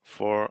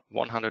for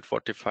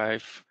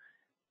 145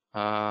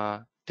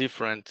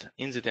 different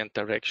incident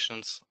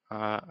directions,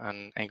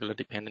 an angular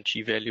dependent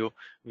G value,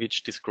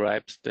 which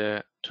describes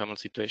the thermal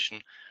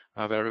situation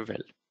very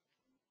well.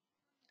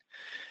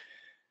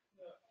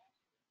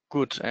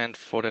 Good, and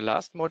for the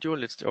last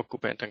module, it's the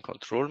occupant and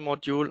control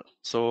module.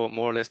 So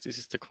more or less, this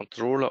is the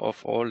controller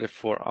of all the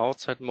 4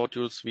 outside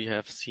modules we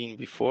have seen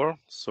before.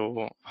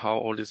 So how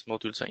all these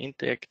modules are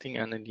interacting,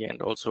 and in the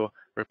end also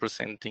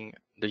representing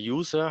the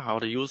user, how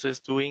the user is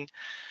doing.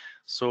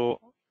 So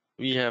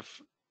we have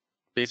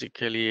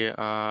basically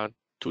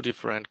 2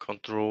 different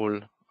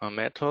control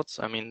methods.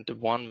 I mean, the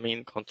one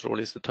main control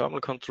is the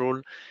thermal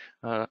control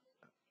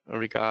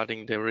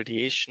regarding the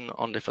radiation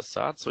on the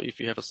facade. So if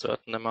you have a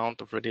certain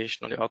amount of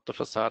radiation on the outer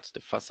facade,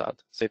 the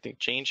facade setting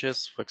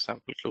changes, for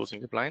example, closing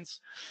the blinds.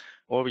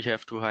 Or we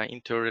have too high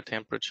interior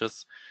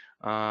temperatures,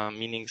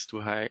 meaning too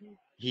high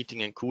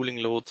heating and cooling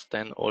loads,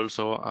 then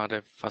also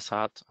the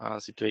facade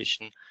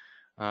situation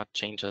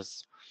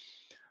changes.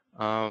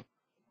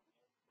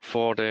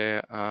 For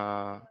the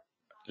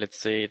let's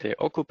say the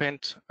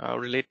occupant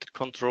related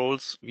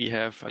controls, we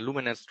have a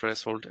luminance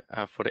threshold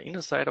for the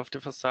inner side of the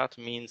facade,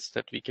 means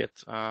that we get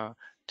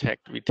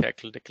we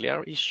tackle the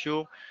glare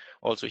issue.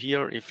 Also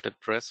here, if the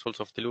thresholds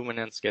of the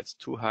luminance gets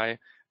too high,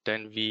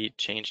 then we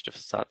change the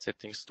facade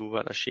settings to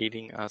a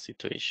shading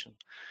situation.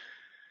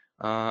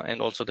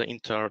 And also the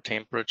inter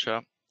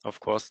temperature, of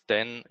course,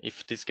 then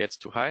if this gets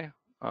too high,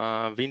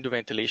 window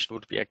ventilation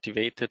would be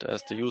activated,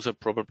 as the user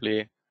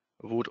probably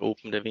would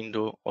open the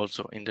window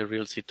also in the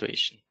real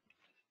situation.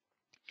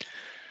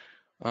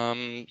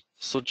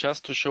 So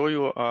just to show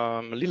you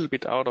a little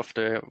bit out of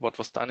what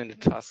was done in the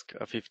task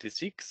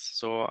 56.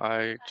 So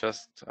I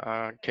just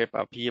kept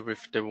up here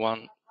with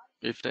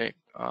the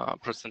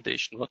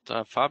presentation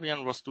what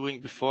Fabian was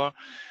doing before.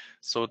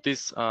 So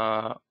this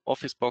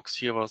office box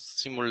here was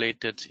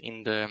simulated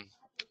in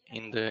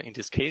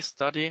this case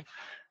study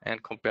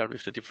and compared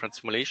with the different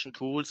simulation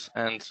tools.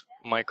 And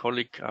my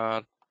colleague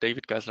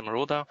David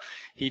Geisler-Maroda,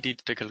 he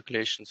did the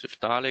calculations with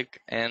Dalek,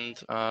 and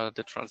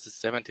the Transys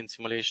 17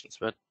 simulations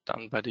were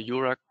done by the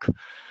URAC.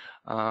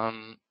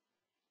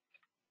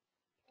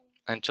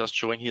 And just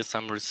showing here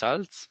some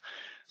results.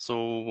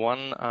 So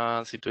one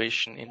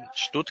situation in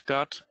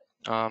Stuttgart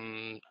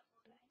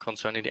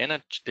concerning the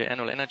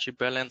annual energy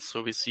balance.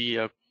 So we see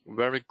a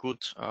very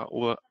good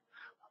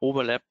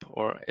overlap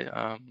or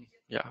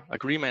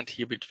agreement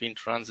here between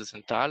Transys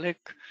and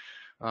Dalek.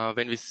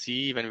 When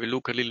we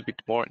look a little bit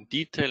more in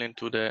detail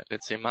into the,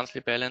 let's say,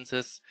 monthly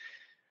balances,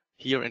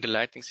 here in the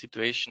lighting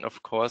situation,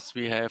 of course,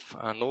 we have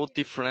no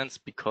difference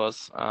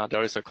because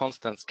there is a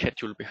constant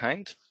schedule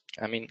behind.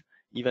 I mean,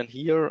 even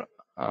here,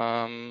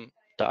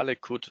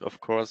 Dalek could, of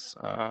course,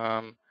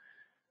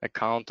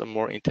 account a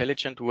more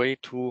intelligent way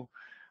to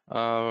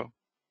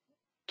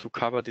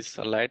cover this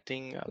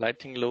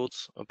lighting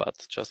loads,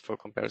 but just for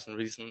comparison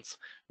reasons,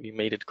 we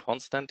made it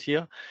constant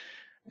here.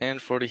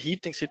 And for the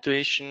heating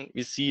situation,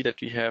 we see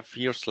that we have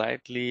here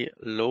slightly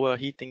lower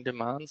heating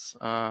demands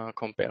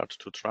compared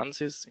to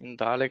Transys in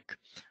Dalek.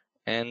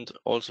 And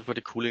also for the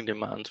cooling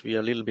demand, we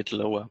are a little bit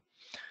lower.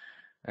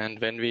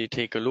 And when we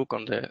take a look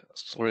on the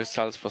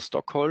results for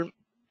Stockholm,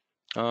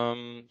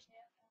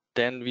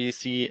 then we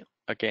see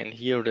again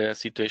here the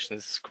situation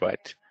is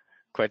quite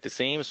the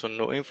same, so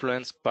no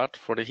influence. But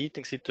for the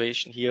heating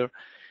situation here,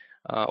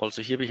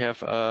 also here we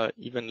have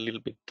even a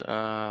little bit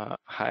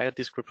higher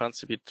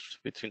discrepancy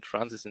between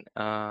Transys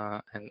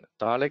and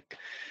Dalek.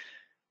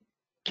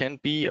 Can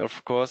be,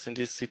 of course, in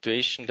this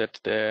situation that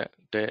the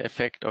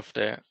effect of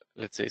the,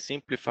 let's say,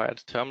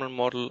 simplified thermal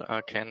model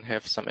can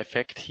have some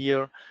effect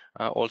here.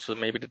 Also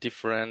maybe the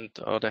different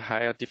or the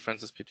higher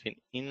differences between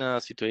inner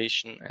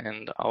situation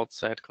and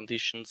outside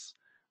conditions.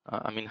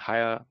 I mean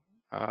higher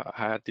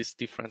these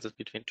differences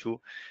between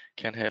two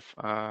can have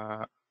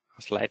a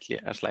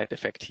slight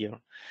effect here.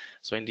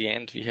 So in the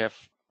end, we have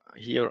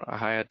here a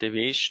higher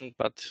deviation,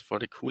 but for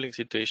the cooling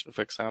situation,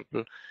 for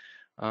example,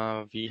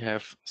 we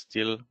have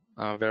still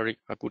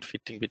a good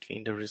fitting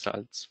between the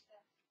results.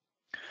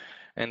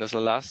 And as a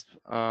last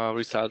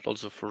result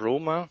also for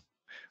Roma.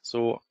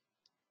 So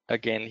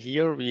again,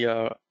 here we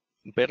are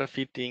better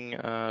fitting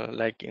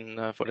like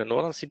in for the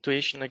northern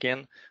situation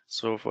again.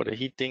 So for the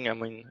heating, I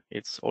mean,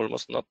 it's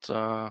almost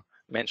not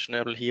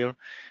mentionable here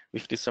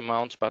with this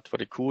amount, but for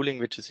the cooling,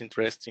 which is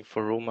interesting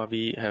for Roma,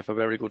 we have a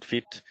very good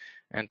fit,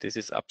 and this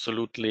is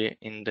absolutely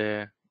in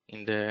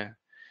the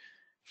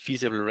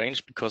feasible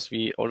range, because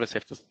we always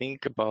have to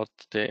think about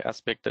the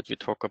aspect that we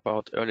talk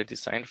about early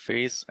design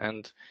phase,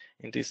 and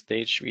in this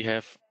stage we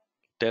have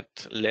that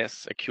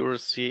less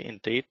accuracy in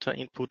data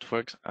input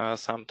for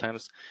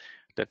sometimes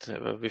that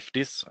with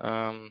this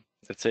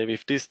let's say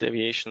with these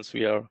deviations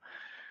we are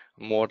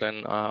more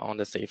than on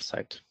the safe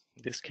side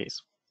in this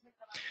case.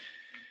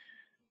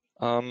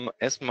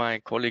 As my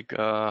colleague,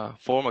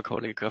 former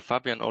colleague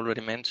Fabian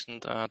already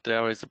mentioned,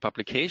 there is a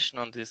publication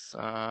on this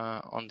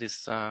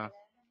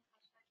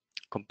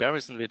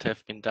comparison which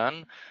have been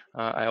done.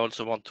 I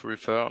also want to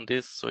refer on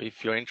this. So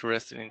if you're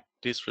interested in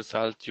this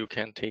result, you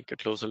can take a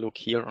closer look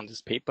here on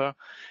this paper.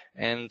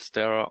 And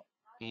there are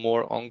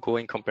more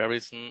ongoing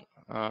comparison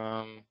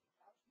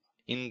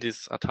in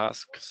this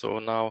task. So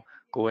now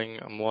going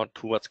more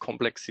towards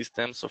complex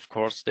systems. Of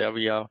course, there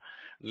we are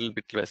a little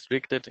bit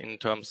restricted in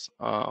terms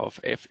of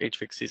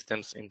HVAC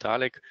systems in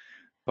Dalek,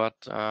 but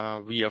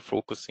we are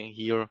focusing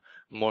here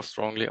more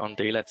strongly on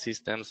daylight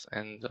systems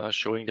and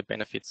showing the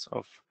benefits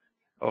of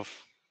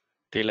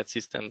daylight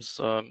systems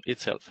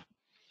itself.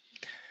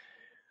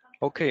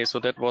 Okay, so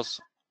that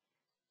was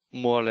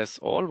more or less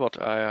all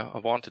what I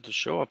wanted to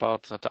show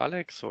about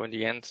Dalek. So in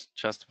the end,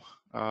 just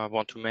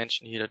want to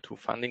mention here the two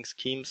funding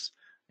schemes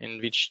in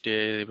which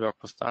the work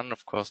was done,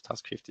 of course,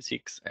 Task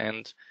 56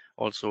 and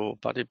also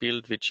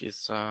BuddyBuild, which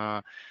is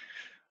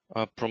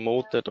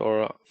promoted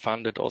or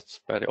funded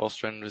by the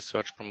Austrian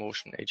Research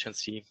Promotion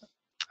Agency.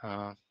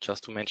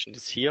 Just to mention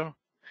this here.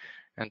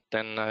 And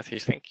then I say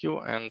thank you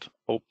and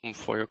open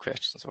for your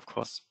questions, of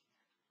course.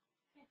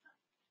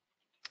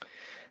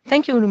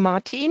 Thank you,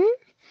 Martin.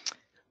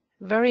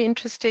 Very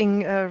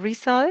interesting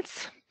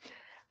results.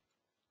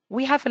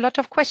 We have a lot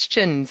of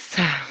questions.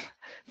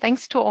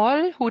 Thanks to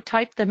all who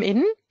typed them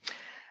in.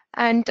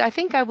 And I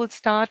think I will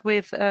start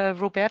with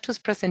Roberto's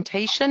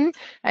presentation.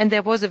 And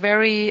there was a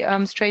very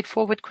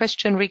straightforward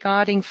question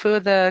regarding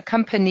further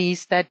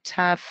companies that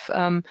have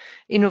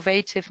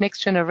innovative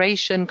next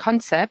generation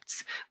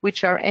concepts,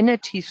 which are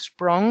Energy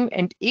Sprong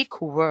and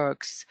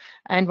EcoWorks.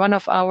 And one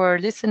of our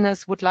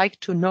listeners would like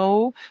to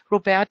know,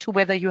 Roberto,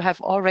 whether you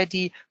have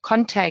already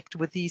contact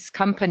with these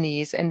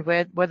companies and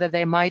whether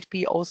they might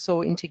be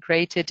also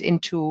integrated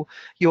into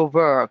your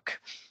work.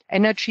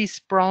 Energy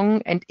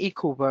Sprong and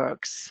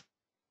EcoWorks.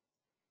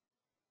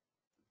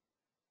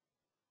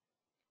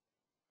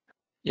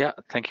 Yeah,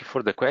 thank you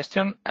for the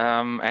question.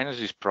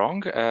 Energy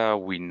Sprong,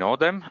 we know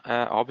them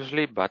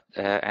obviously, but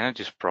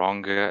Energy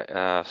Sprong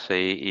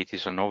say it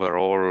is an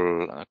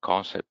overall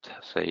concept.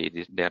 Say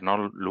they are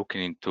not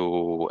looking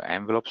into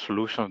envelope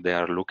solutions; they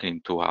are looking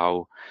into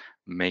how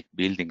make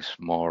buildings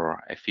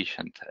more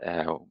efficient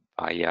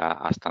via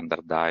a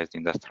standardized,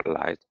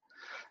 industrialized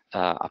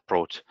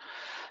approach.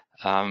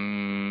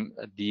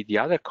 The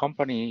other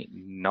company,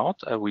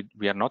 not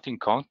we are not in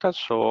contact,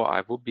 so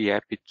I would be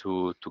happy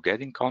to get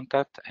in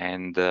contact,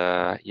 and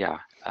yeah,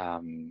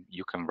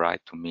 you can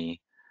write to me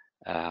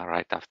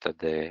right after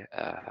the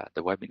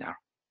webinar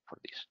for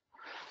this.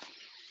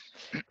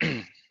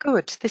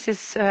 Good. This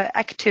is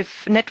active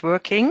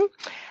networking.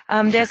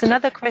 There's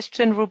another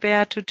question,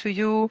 Roberto, to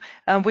you,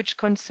 which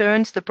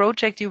concerns the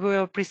project you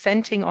were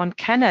presenting on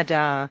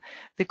Canada,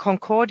 the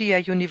Concordia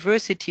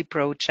University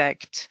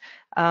project.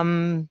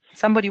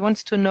 Somebody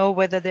wants to know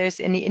whether there's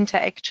any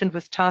interaction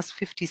with Task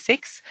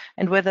 56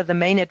 and whether the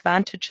main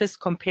advantages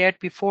compared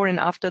before and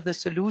after the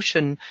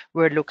solution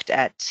were looked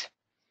at.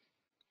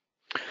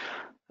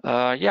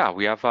 Yeah,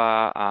 we have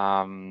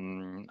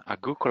a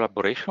good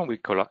collaboration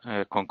with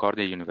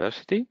Concordia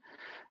University.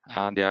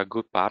 They are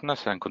good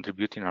partners and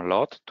contributing a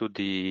lot to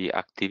the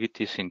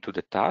activities into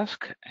the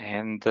task.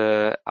 And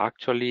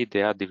actually,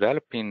 they are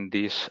developing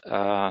this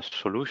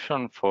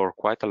solution for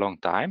quite a long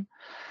time.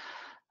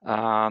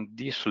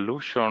 This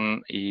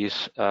solution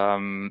is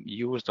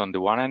used on the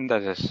one hand,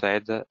 as I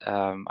said,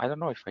 I don't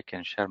know if I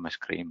can share my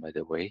screen, by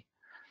the way,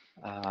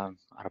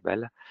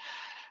 Arabella.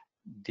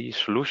 The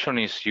solution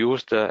is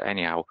used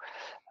anyhow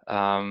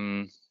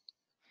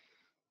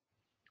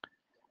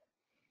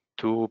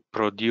to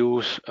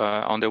produce,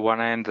 on the one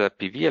hand,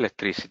 PV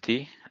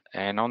electricity,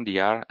 and on the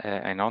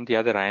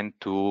other hand,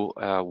 to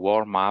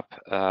warm up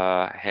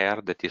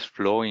air that is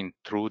flowing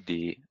through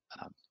the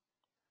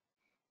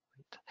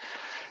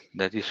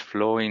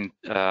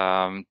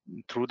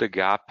through the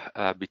gap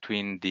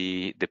between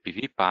the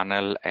PV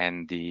panel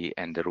and the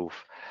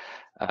roof.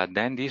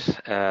 Then this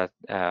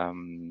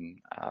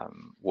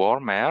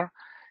warm air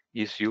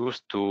is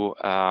used to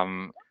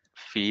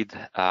feed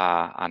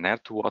an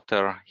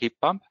air-to-water heat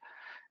pump,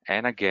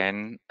 and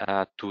again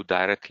to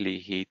directly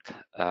heat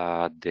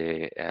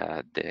the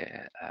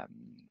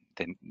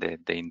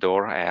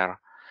indoor air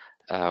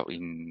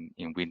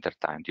in winter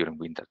time, during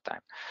winter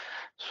time.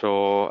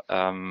 So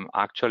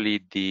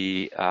actually,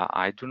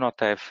 I do not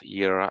have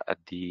here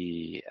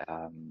the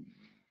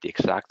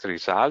exact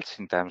results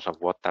in terms of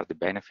what are the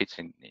benefits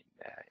in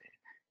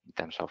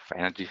terms of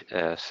energy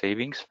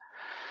savings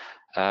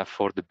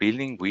for the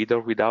building with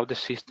or without the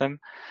system.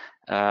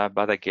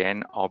 But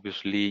again,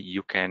 obviously,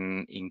 you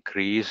can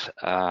increase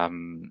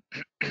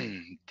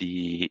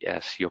the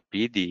COP,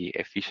 the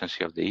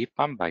efficiency of the heat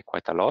pump, by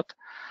quite a lot.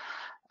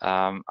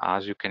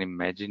 As you can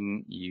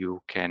imagine,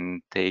 you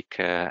can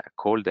take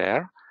cold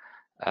air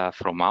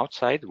from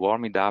outside,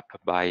 warm it up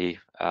by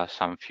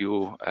some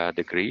few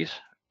degrees,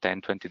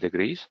 10, 20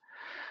 degrees,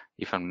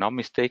 if I'm not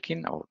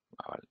mistaken. Or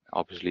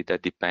obviously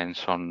that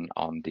depends on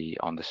the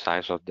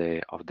size of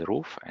the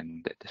roof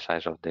and the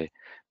size of the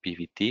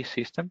PVT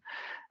system,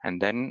 and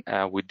then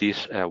with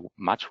this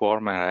much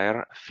warmer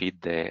air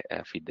feed the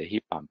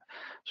heat pump.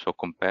 So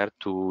compared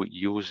to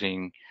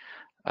using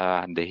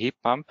the heat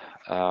pump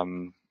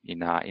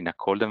in a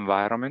cold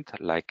environment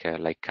like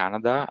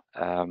Canada,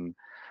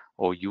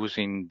 or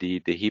using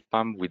the heat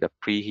pump with a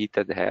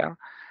preheated air,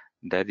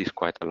 that is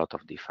quite a lot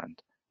of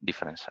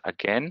difference.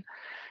 Again,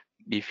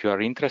 if you are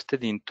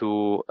interested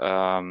into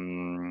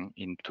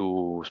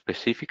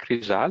specific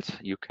results,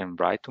 you can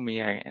write to me,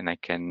 and I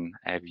can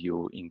have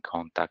you in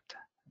contact,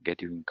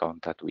 get you in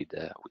contact with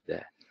the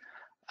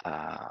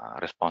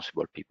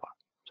responsible people.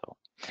 So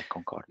at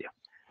Concordia.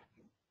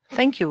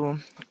 Thank you.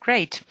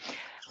 Great.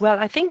 Well,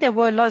 I think there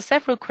were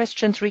several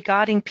questions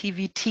regarding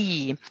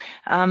PVT.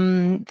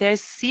 There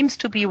seems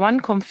to be one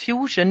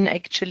confusion,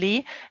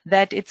 actually,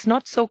 that it's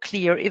not so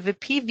clear if a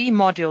PV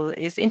module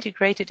is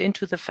integrated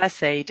into the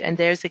facade and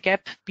there's a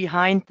gap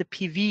behind the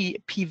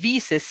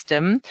PV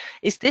system.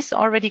 Is this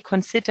already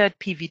considered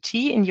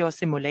PVT in your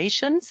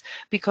simulations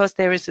because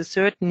there is a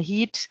certain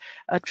heat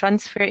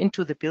transfer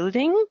into the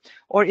building?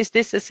 Or is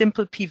this a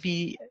simple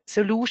PV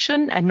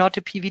solution and not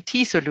a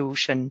PVT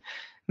solution?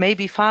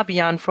 Maybe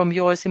Fabian from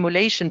your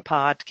simulation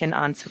part can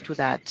answer to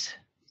that.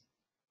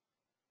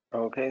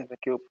 Okay,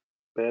 thank you,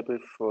 Bärbel,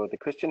 for the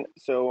question.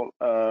 So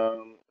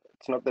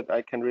it's not that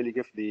I can really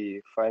give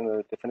the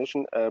final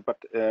definition, but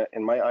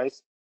in my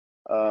eyes,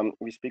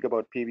 we speak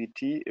about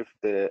PVT if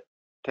the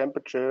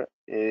temperature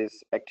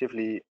is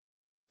actively,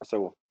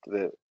 so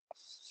the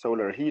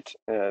solar heat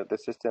the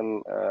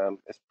system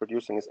is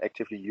producing is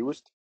actively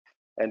used,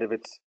 and if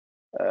it's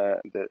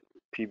the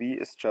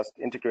PV is just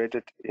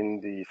integrated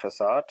in the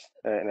facade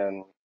in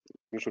a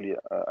usually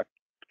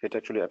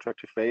architecturally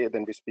attractive way,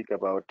 then we speak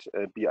about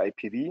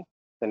BIPV.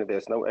 Then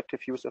there's no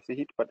active use of the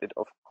heat, but it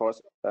of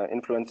course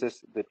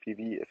influences the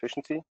PV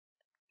efficiency,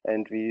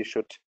 and we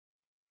should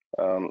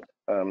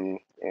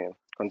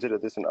consider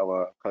this in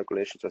our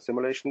calculations or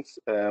simulations.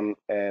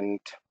 And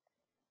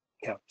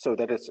yeah, so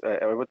that is,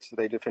 I would say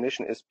the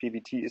definition is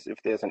PVT is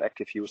if there's an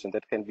active use, and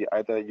that can be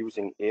either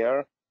using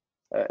air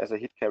as a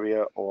heat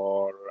carrier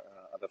or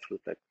other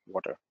fluid like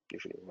water,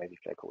 usually maybe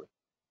glycol.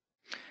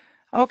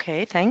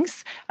 Okay,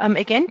 thanks.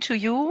 Again to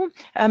you,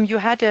 you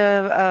had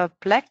a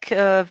black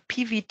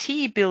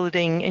PVT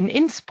building in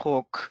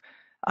Innsbruck.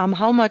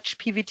 How much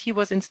PVT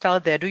was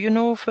installed there? Do you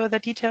know further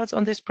details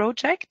on this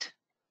project?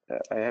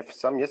 I have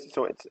some, yes.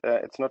 So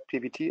it's not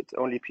PVT, it's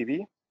only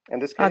PV in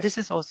this case. This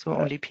is also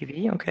only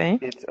PV, okay.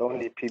 It's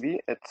only PV.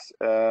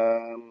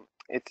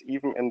 It's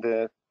even in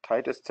the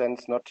tightest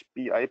sense not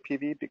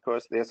BIPV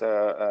because there's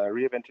a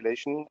rear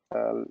ventilation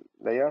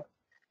layer.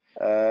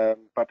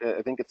 But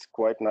I think it's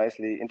quite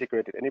nicely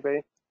integrated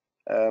anyway.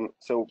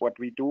 So what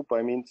we do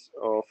by means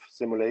of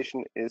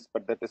simulation is,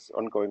 but that is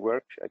ongoing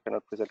work, I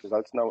cannot present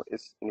results now,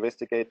 is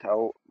investigate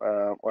how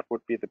what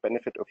would be the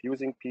benefit of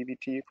using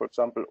PVT, for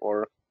example,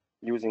 or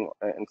using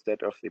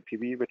instead of the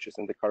PV, which is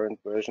in the current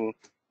version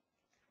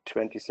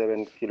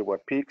 27 kilowatt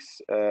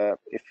peaks,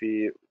 if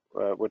we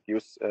would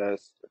use a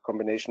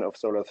combination of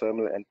solar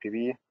thermal and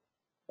PV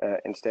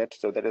instead.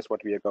 So that is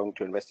what we are going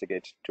to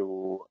investigate,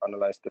 to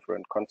analyze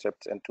different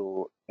concepts and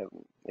to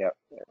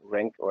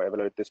rank or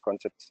evaluate these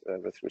concepts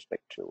with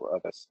respect to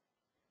others.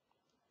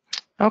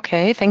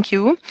 Okay, thank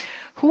you.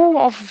 Who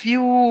of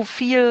you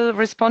feel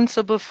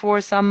responsible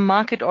for some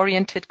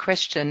market-oriented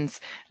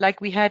questions?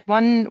 Like we had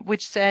one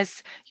which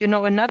says, you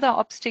know, another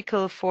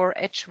obstacle for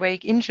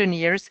HVAC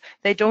engineers,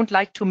 they don't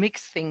like to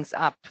mix things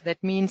up.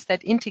 That means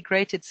that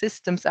integrated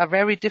systems are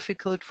very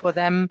difficult for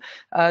them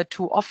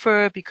to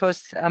offer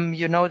because,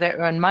 you know, they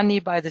earn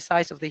money by the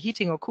size of the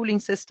heating or cooling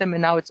system,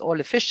 and now it's all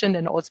efficient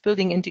and all it's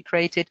building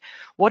integrated.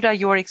 What are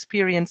your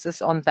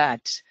experiences on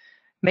that?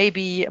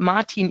 Maybe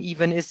Martin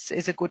even is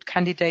a good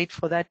candidate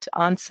for that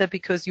answer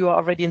because you are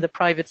already in the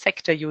private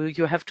sector.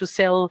 You have to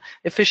sell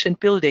efficient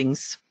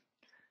buildings.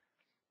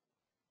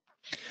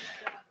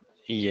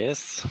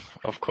 Yes,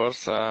 of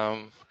course.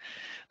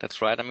 That's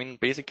right. I mean,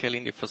 basically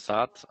in the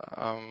facade,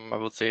 I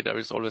would say there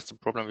is always the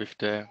problem with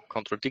the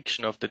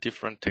contradiction of the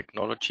different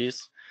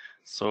technologies.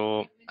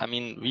 So, I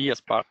mean, we as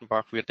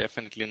Spartanburg, we are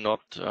definitely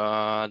not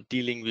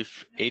dealing with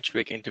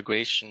HVAC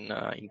integration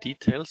in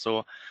detail.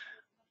 So,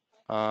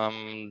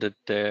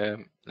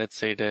 let's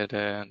say the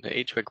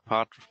HVAC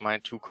part of my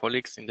two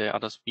colleagues in the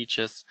other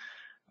speeches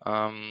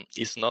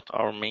is not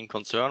our main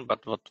concern,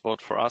 but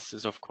what for us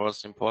is of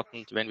course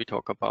important when we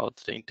talk about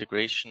the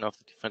integration of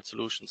the different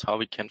solutions, how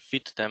we can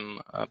fit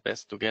them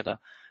best together.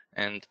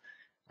 And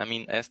I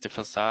mean, as the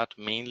facade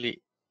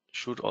mainly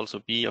should also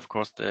be, of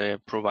course,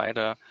 the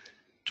provider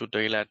to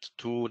daylight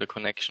to the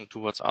connection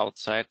towards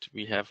outside,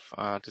 we have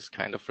this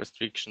kind of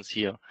restrictions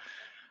here.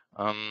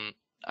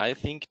 I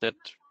think that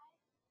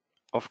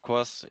of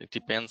course, it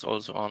depends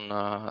also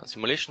on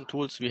simulation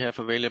tools we have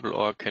available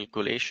or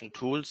calculation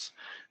tools,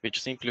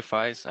 which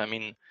simplifies, I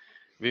mean,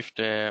 with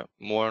the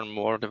more and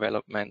more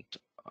development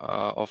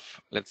of,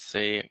 let's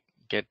say,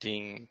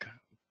 getting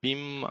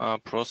BIM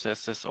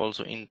processes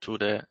also into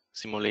the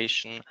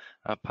simulation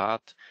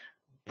part,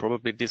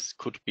 probably this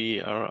could be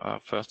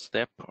a first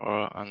step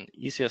or an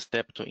easier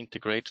step to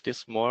integrate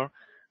this more,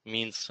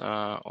 means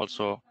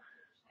also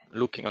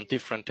looking on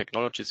different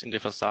technologies in the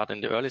facade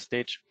in the early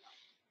stage.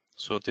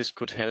 So this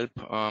could help,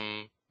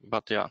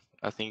 but yeah,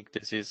 I think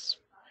this is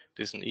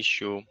an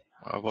issue.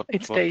 What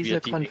stays we are a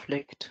dealing.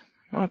 conflict.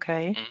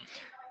 Okay.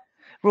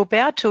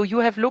 Roberto, you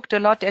have looked a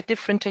lot at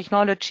different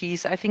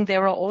technologies. I think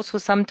there are also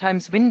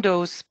sometimes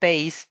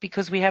Windows-based,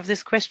 because we have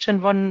this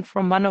question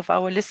from one of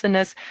our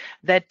listeners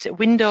that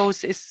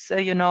Windows is,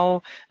 you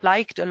know,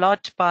 liked a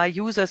lot by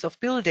users of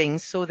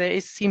buildings. So there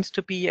seems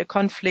to be a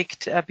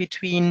conflict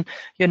between,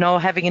 you know,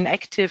 having an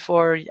active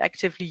or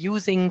actively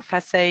using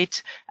facade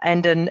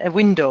and a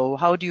window.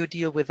 How do you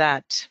deal with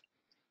that?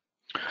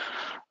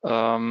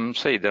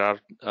 Say there are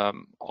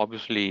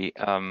obviously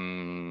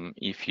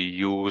if you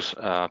use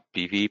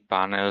PV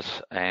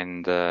panels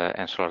and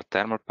solar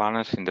thermal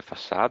panels in the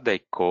facade, they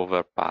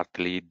cover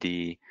partly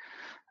the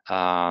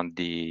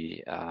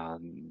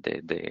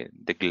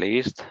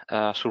glazed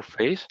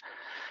surface.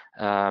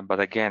 But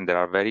again, there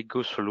are very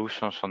good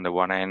solutions on the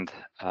one end,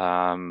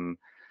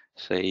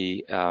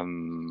 say,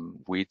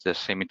 with the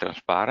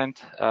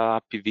semi-transparent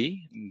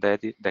PV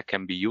that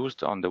can be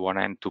used on the one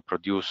hand to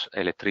produce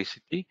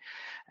electricity,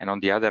 and on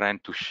the other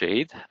hand to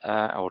shade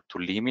or to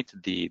limit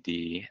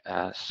the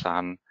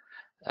sun,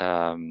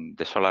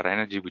 the solar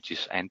energy which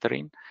is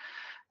entering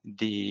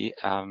the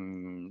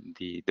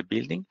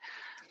building.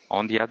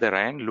 On the other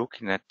hand,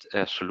 looking at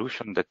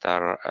solutions that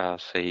are,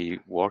 say,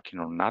 working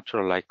on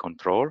natural light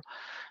control.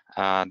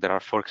 There are,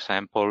 for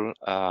example,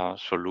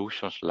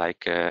 solutions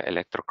like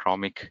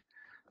electrochromic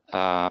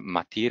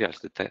materials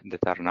that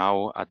are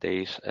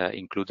nowadays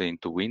included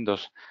into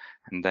windows,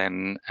 and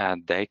then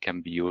they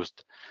can be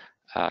used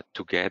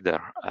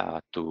together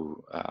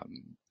to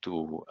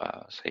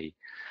say,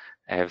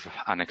 have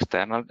an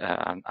external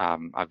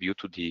a view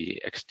to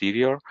the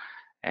exterior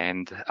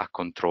and a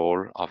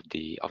control of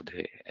the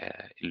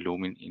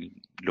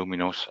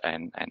luminous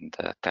and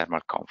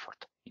thermal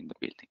comfort in the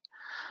building.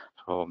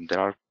 So there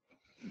are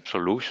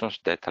solutions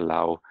that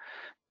allow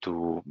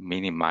to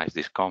minimize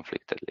this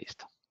conflict, at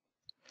least.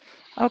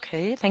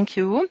 Okay, thank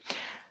you.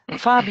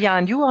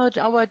 Fabian, you are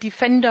our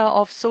defender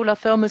of solar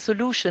thermal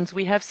solutions.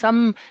 We have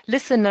some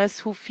listeners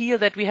who feel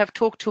that we have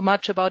talked too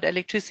much about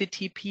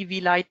electricity,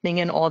 PV,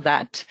 lighting, and all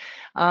that.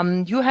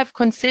 You have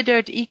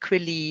considered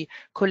equally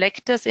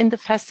collectors in the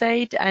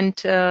facade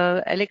and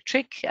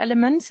electric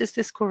elements. Is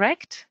this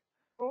correct?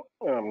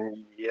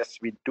 Yes,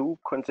 we do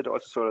consider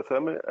also solar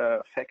thermal.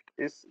 Fact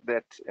is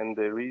that in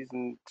the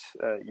recent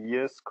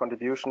years,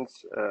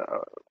 contributions,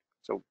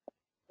 so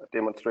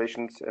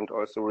demonstrations and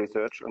also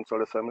research on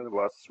solar thermal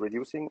was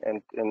reducing,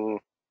 and in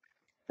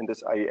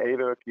this IEA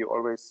work you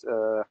always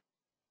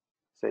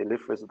say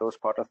live with those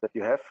partners that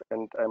you have,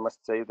 and I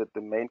must say that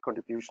the main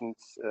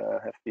contributions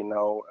have been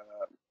now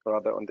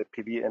rather on the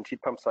PV and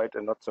heat pump side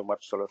and not so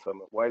much solar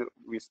thermal, while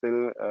we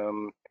still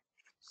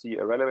see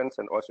a relevance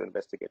and also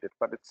investigate it,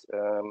 but its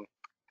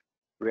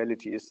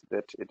reality is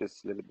that it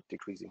is a little bit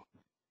decreasing.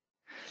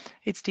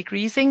 It's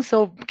decreasing.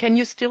 So can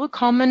you still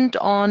comment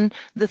on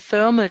the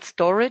thermal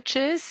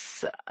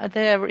storages?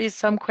 There is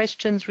some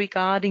questions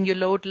regarding your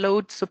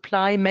load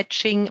supply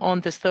matching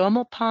on the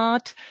thermal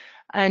part,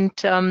 and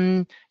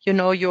you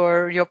know,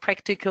 your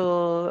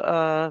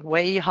practical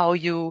way how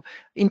you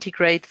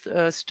integrate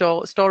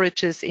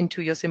storages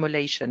into your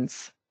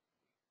simulations.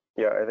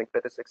 Yeah, I think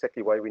that is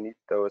exactly why we need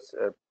those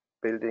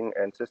building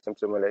and system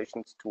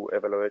simulations to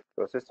evaluate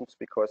those systems,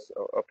 because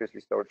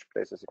obviously storage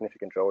plays a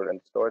significant role,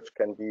 and storage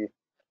can be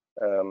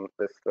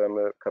the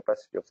thermal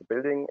capacity of the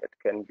building. It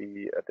can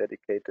be a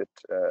dedicated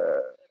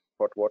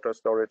hot water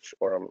storage,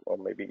 or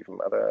maybe even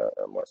other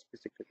more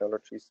specific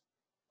technologies,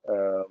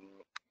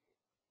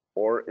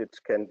 or it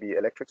can be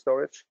electric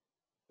storage,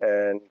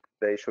 and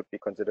they should be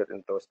considered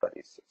in those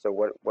studies. So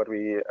what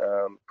we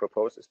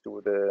propose is do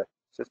the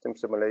system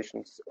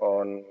simulations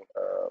on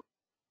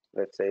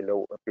let's say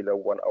below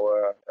 1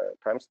 hour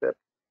time step,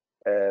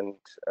 and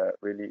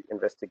really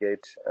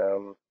investigate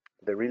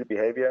the real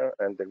behavior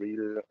and the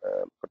real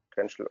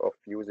potential of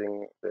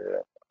using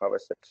the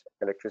harvested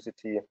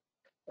electricity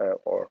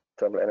or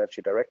thermal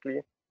energy directly,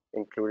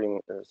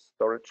 including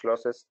storage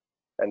losses,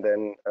 and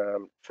then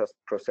just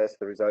process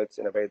the results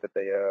in a way that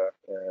they are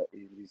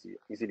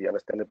easily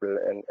understandable.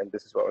 And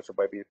this is also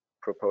why we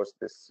propose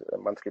this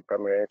monthly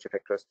primary energy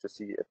factors, to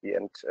see at the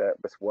end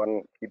with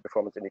one key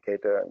performance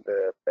indicator and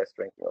the best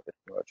ranking of the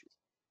technologies.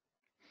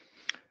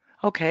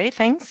 Okay,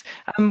 thanks.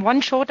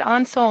 One short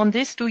answer on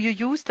this. Do you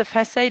use the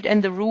facade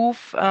and the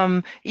roof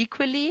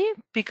equally?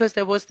 Because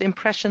there was the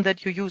impression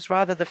that you use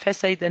rather the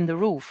facade than the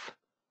roof.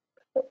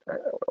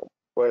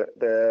 Well,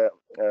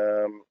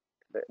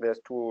 there's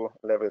two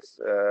levels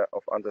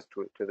of answers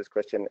to this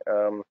question.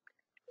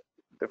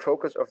 The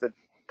focus of the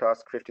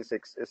task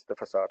 56 is the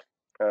facade.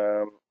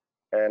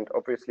 And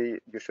obviously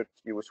you should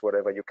use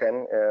whatever you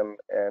can,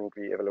 and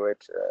we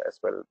evaluate as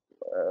well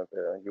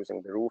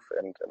using the roof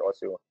and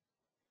also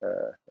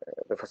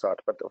the facade.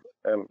 But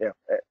yeah,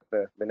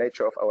 the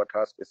nature of our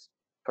task is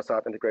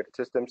facade integrated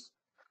systems.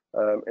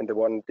 In the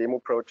one demo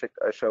project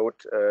I showed,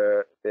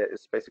 there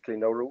is basically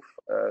no roof.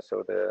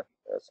 So the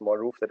small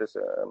roof that is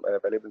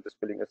available in this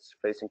building is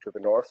facing to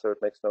the north, so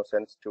it makes no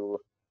sense to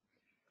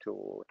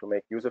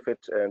make use of it.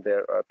 And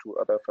there are two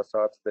other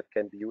facades that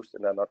can be used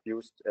and are not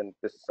used, and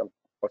this is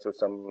also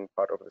some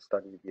part of the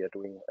study we are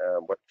doing.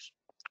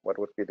 What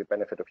would be the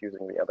benefit of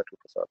using the other two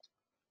facades?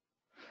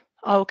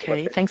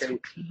 Okay, thanks.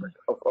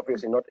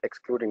 Obviously, not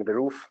excluding the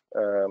roof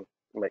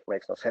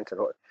makes no sense at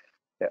all.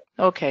 Yeah.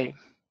 Okay.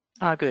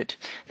 Good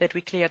that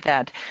we cleared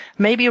that.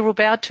 Maybe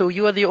Roberto,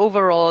 you are the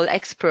overall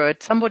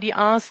expert. Somebody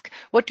asked,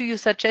 what do you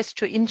suggest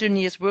to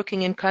engineers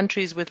working in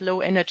countries with low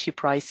energy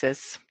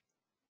prices?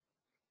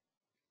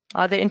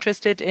 Are they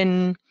interested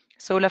in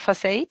solar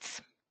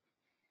facades,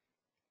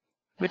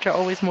 which are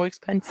always more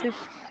expensive?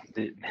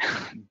 This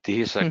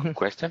is a good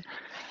question.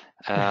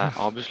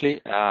 Obviously,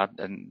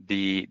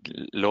 the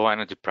low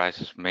energy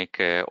prices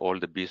make all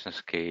the business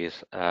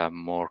case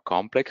more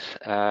complex,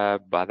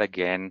 but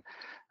again,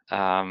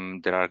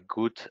 there are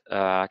good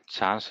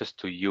chances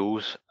to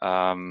use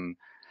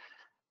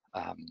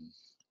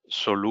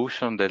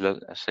solution that,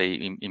 say,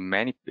 in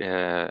many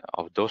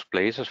of those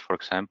places, for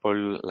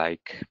example,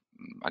 like,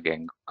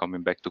 again,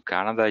 coming back to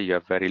Canada, you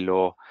have very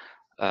low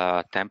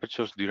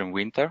temperatures during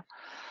winter.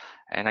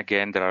 And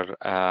again, there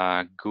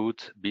are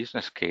good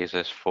business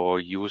cases for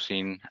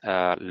using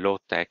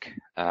low-tech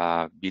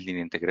building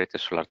integrated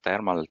solar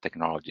thermal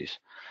technologies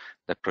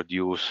that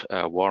produce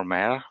warm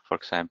air, for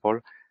example,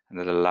 and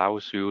that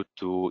allows you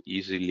to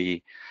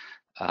easily,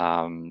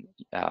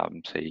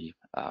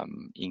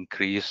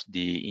 increase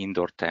the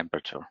indoor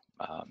temperature.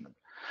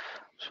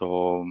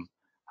 So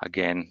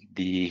again,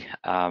 the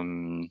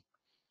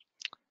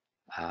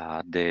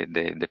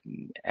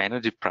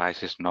energy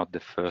price is not the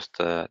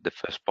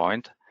first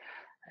point,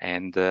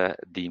 and the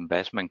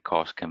investment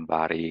cost can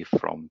vary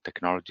from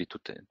technology to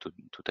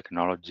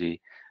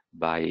technology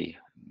by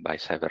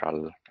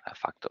several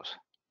factors.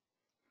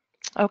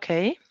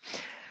 Okay.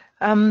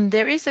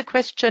 There is a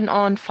question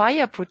on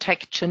fire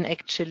protection,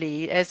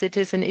 actually, as it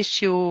is an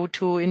issue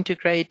to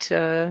integrate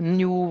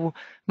new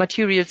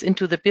materials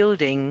into the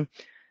building.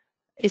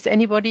 Is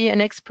anybody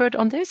an expert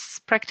on this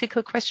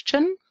practical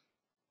question?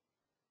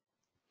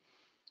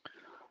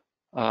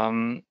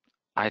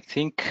 I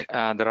think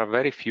there are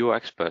very few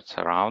experts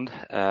around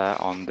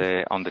on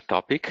the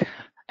topic,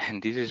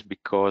 and this is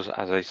because,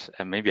 as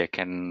maybe I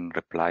can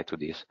reply to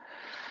this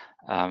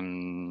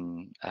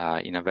in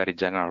a very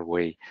general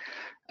way.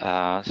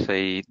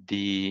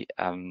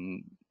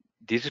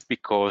 This is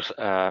because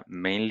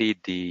mainly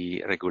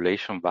the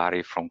regulation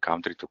vary from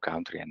country to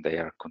country, and they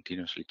are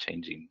continuously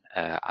changing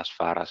as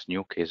far as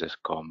new cases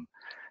come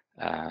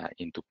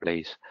into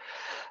place.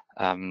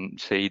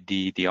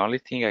 The only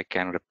thing I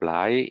can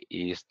reply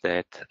is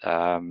that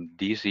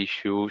this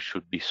issue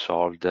should be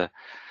solved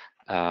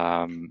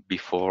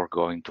before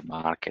going to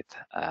market.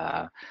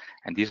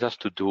 And this has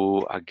to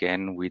do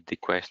again with the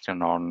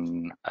question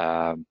on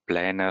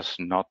planners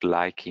not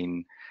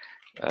liking,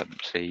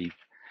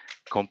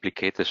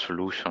 complicated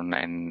solution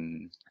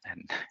and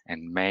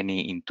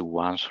many into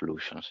one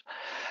solutions.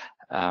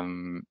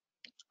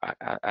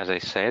 As I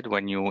said,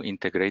 when you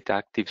integrate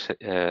active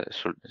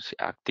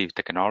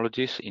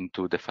technologies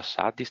into the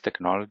facade, these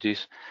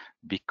technologies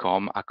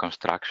become a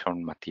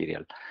construction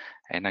material.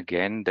 And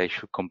again, they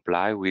should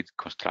comply with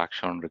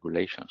construction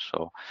regulations.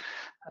 So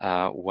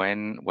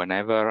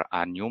whenever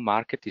a new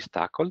market is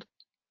tackled,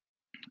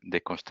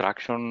 the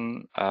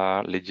construction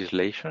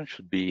legislation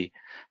should be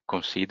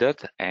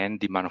considered, and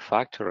the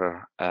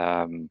manufacturer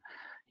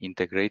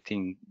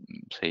integrating,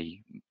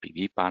 say,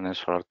 PV panels,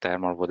 solar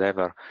thermal,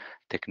 whatever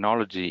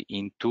technology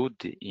into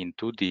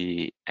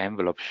the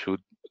envelope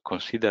should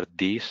consider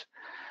this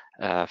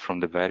from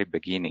the very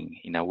beginning,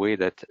 in a way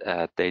that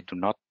they do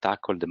not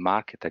tackle the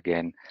market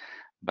again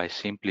by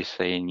simply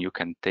saying, you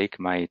can take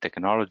my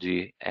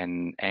technology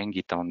and hang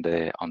it on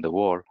the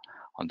wall,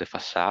 on the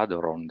facade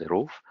or on the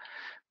roof,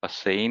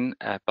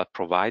 but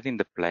providing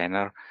the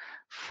planner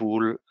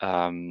full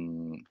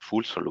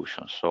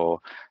solution.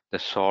 So they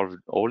solve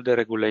all the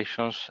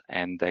regulations,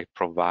 and they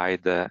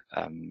provide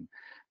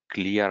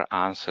clear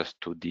answers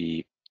to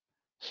the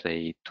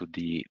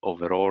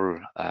overall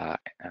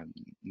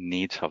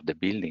needs of the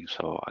building.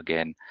 So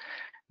again,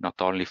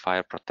 not only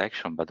fire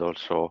protection, but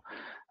also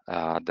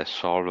they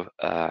solve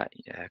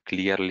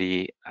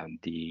clearly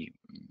the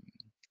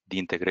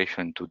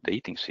integration into the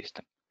heating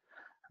system.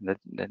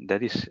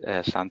 That is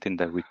something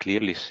that we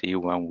clearly see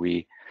when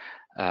we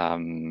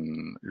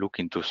look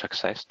into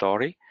success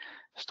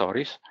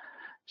stories.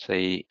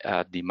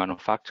 The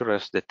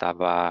manufacturers that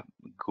have a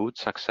good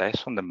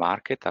success on the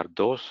market are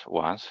those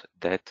ones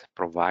that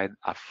provide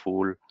a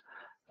full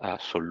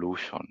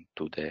solution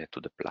to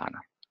the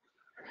planner.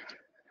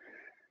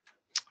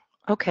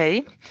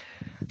 Okay,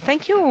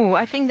 thank you.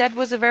 I think that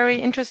was a very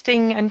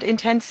interesting and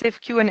intensive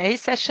Q&A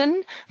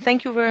session.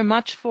 Thank you very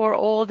much for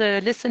all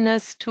the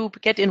listeners to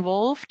get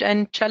involved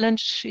and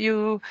challenge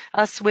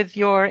us with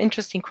your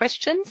interesting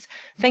questions.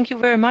 Thank you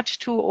very much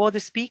to all the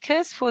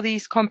speakers for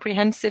these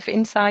comprehensive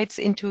insights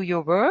into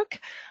your work.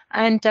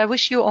 And I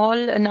wish you all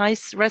a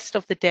nice rest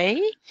of the day,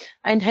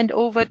 and hand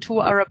over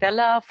to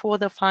Arabella for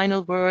the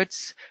final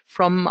words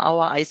from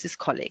our ISIS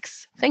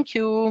colleagues. Thank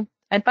you,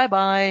 and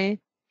bye-bye.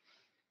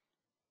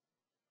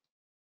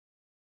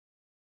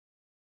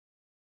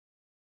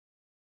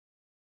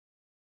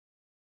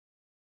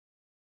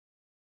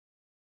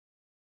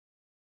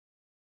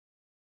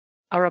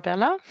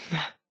 Arabella?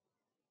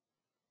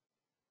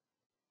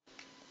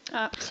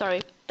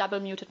 Sorry, double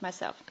muted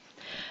myself.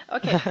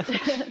 Okay,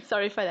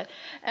 sorry for that.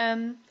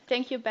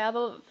 Thank you,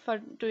 Bärbel, for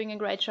doing a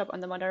great job on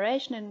the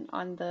moderation and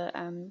on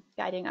the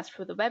guiding us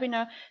through the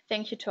webinar.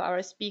 Thank you to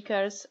our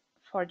speakers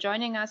for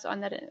joining us on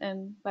that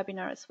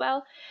webinar as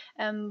well.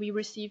 We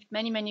received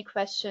many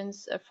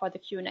questions for the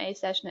Q&A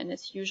session, and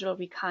as usual,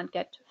 we can't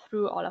get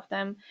through all of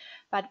them.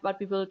 But what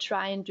we will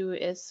try and do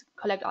is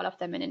collect all of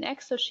them in an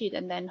Excel sheet,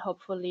 and then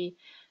hopefully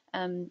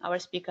our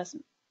speakers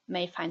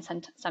may find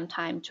some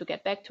time to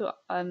get back to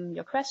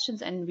your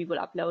questions, and we will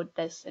upload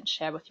this and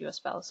share with you as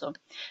well. So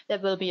there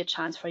will be a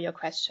chance for your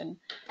question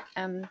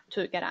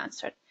to get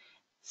answered.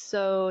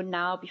 So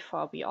now,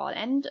 before we all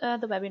end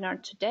the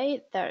webinar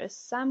today, there is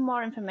some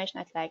more information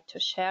I'd like to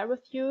share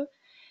with you.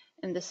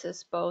 And this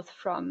is both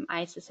from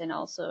ISIS and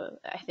also,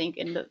 I think,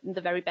 in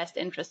the very best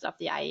interest of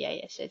the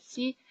IEA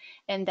SHC.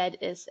 And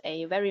that is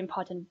a very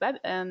important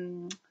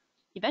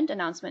event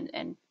announcement.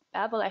 And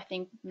Bärbel, I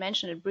think,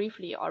 mentioned it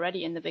briefly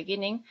already in the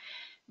beginning.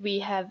 We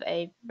have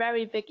a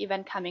very big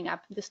event coming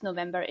up this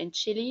November in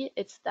Chile.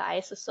 It's the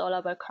IEA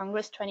Solar World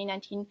Congress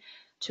 2019,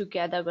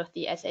 together with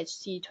the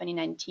SHC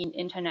 2019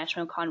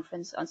 International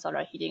Conference on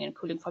Solar Heating and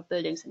Cooling for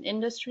Buildings and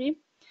Industry.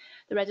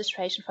 The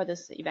registration for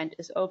this event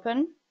is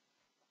open,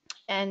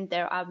 and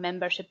there are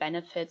membership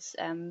benefits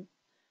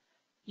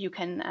you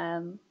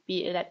can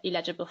be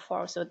eligible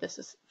for. So this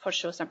is for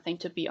sure something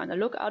to be on the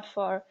lookout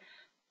for.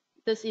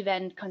 This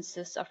event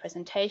consists of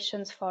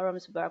presentations,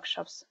 forums,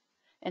 workshops,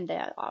 and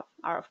there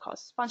are of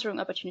course sponsoring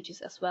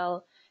opportunities as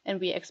well. And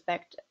we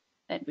expect,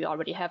 and we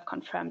already have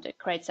confirmed, a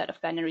great set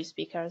of plenary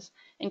speakers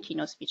and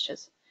keynote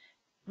speeches.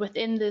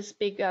 Within this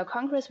big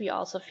congress, we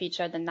also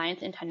feature the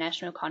 9th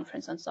International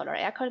Conference on Solar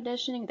Air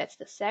Conditioning, that's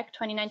the SAC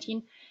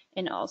 2019,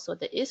 and also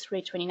the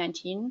ISRE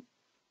 2019,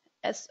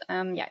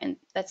 and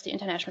that's the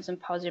International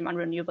Symposium on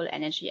Renewable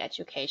Energy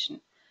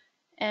Education.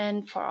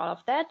 And for all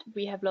of that,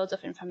 we have loads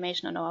of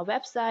information on our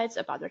websites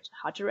about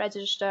how to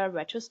register,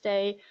 where to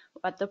stay,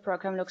 what the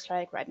program looks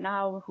like right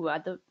now, who are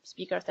the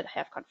speakers that I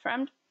have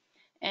confirmed.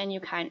 And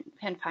you can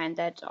find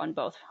that on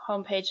both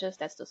homepages.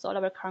 That's the Solar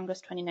World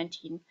Congress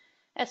 2019,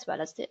 as well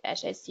as the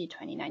SHC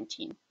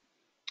 2019.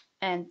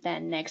 And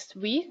then next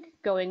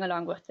week, going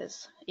along with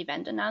this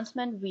event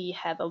announcement, we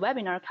have a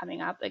webinar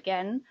coming up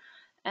again.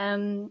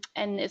 And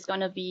it's going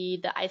to be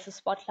the ISIS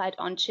Spotlight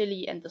on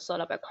Chile and the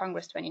Solar World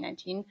Congress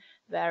 2019,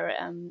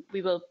 where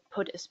we will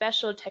put a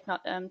special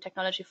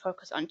technology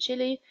focus on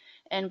Chile,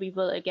 and we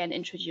will again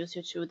introduce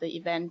you to the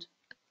event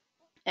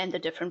and the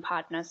different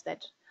partners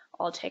that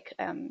all take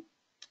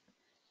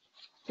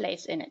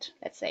place in it,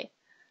 let's say.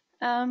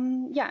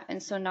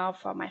 And so now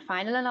for my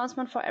final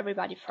announcement for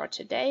everybody for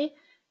today.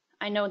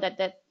 I know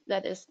that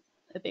is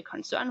a big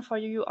concern for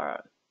you,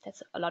 or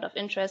that's a lot of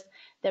interest.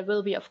 There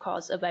will be, of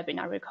course, a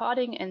webinar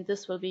recording, and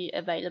this will be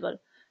available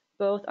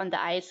both on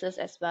the ISIS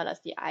as well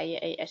as the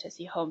IEA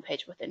SHC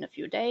homepage within a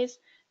few days.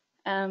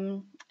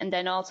 And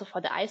then also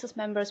for the ISIS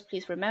members,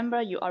 please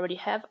remember you already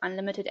have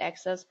unlimited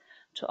access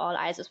to all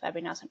ISIS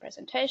webinars and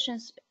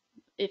presentations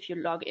if you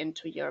log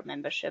into your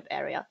membership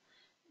area.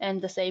 And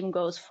the same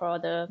goes for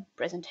the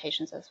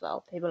presentations as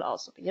well. They will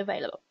also be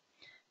available.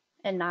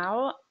 And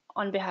now,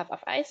 on behalf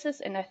of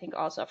ISIS, and I think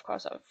also, of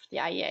course, of the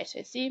IEA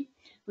SHC,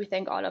 we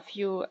thank all of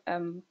you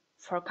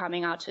for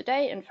coming out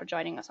today and for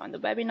joining us on the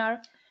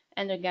webinar.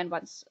 And again,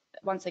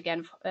 once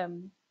again,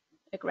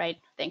 a great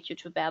thank you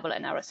to Bärbel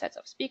and our sets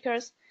of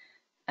speakers.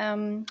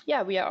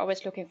 We are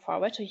always looking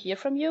forward to hear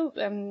from you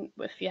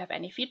if you have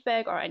any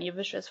feedback or any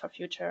wishes for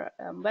future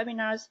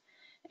webinars.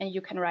 And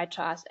you can write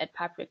to us at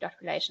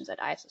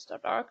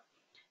public.relations@isis.org.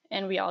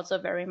 And we also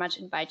very much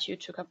invite you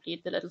to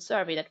complete the little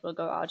survey that will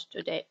go out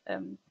today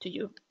to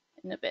you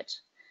in a bit.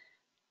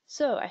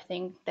 So I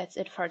think that's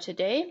it for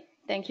today.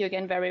 Thank you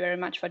again very, very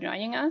much for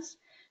joining us.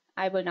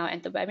 I will now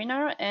end the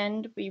webinar,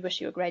 and we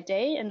wish you a great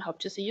day and hope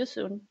to see you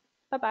soon.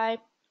 Bye-bye.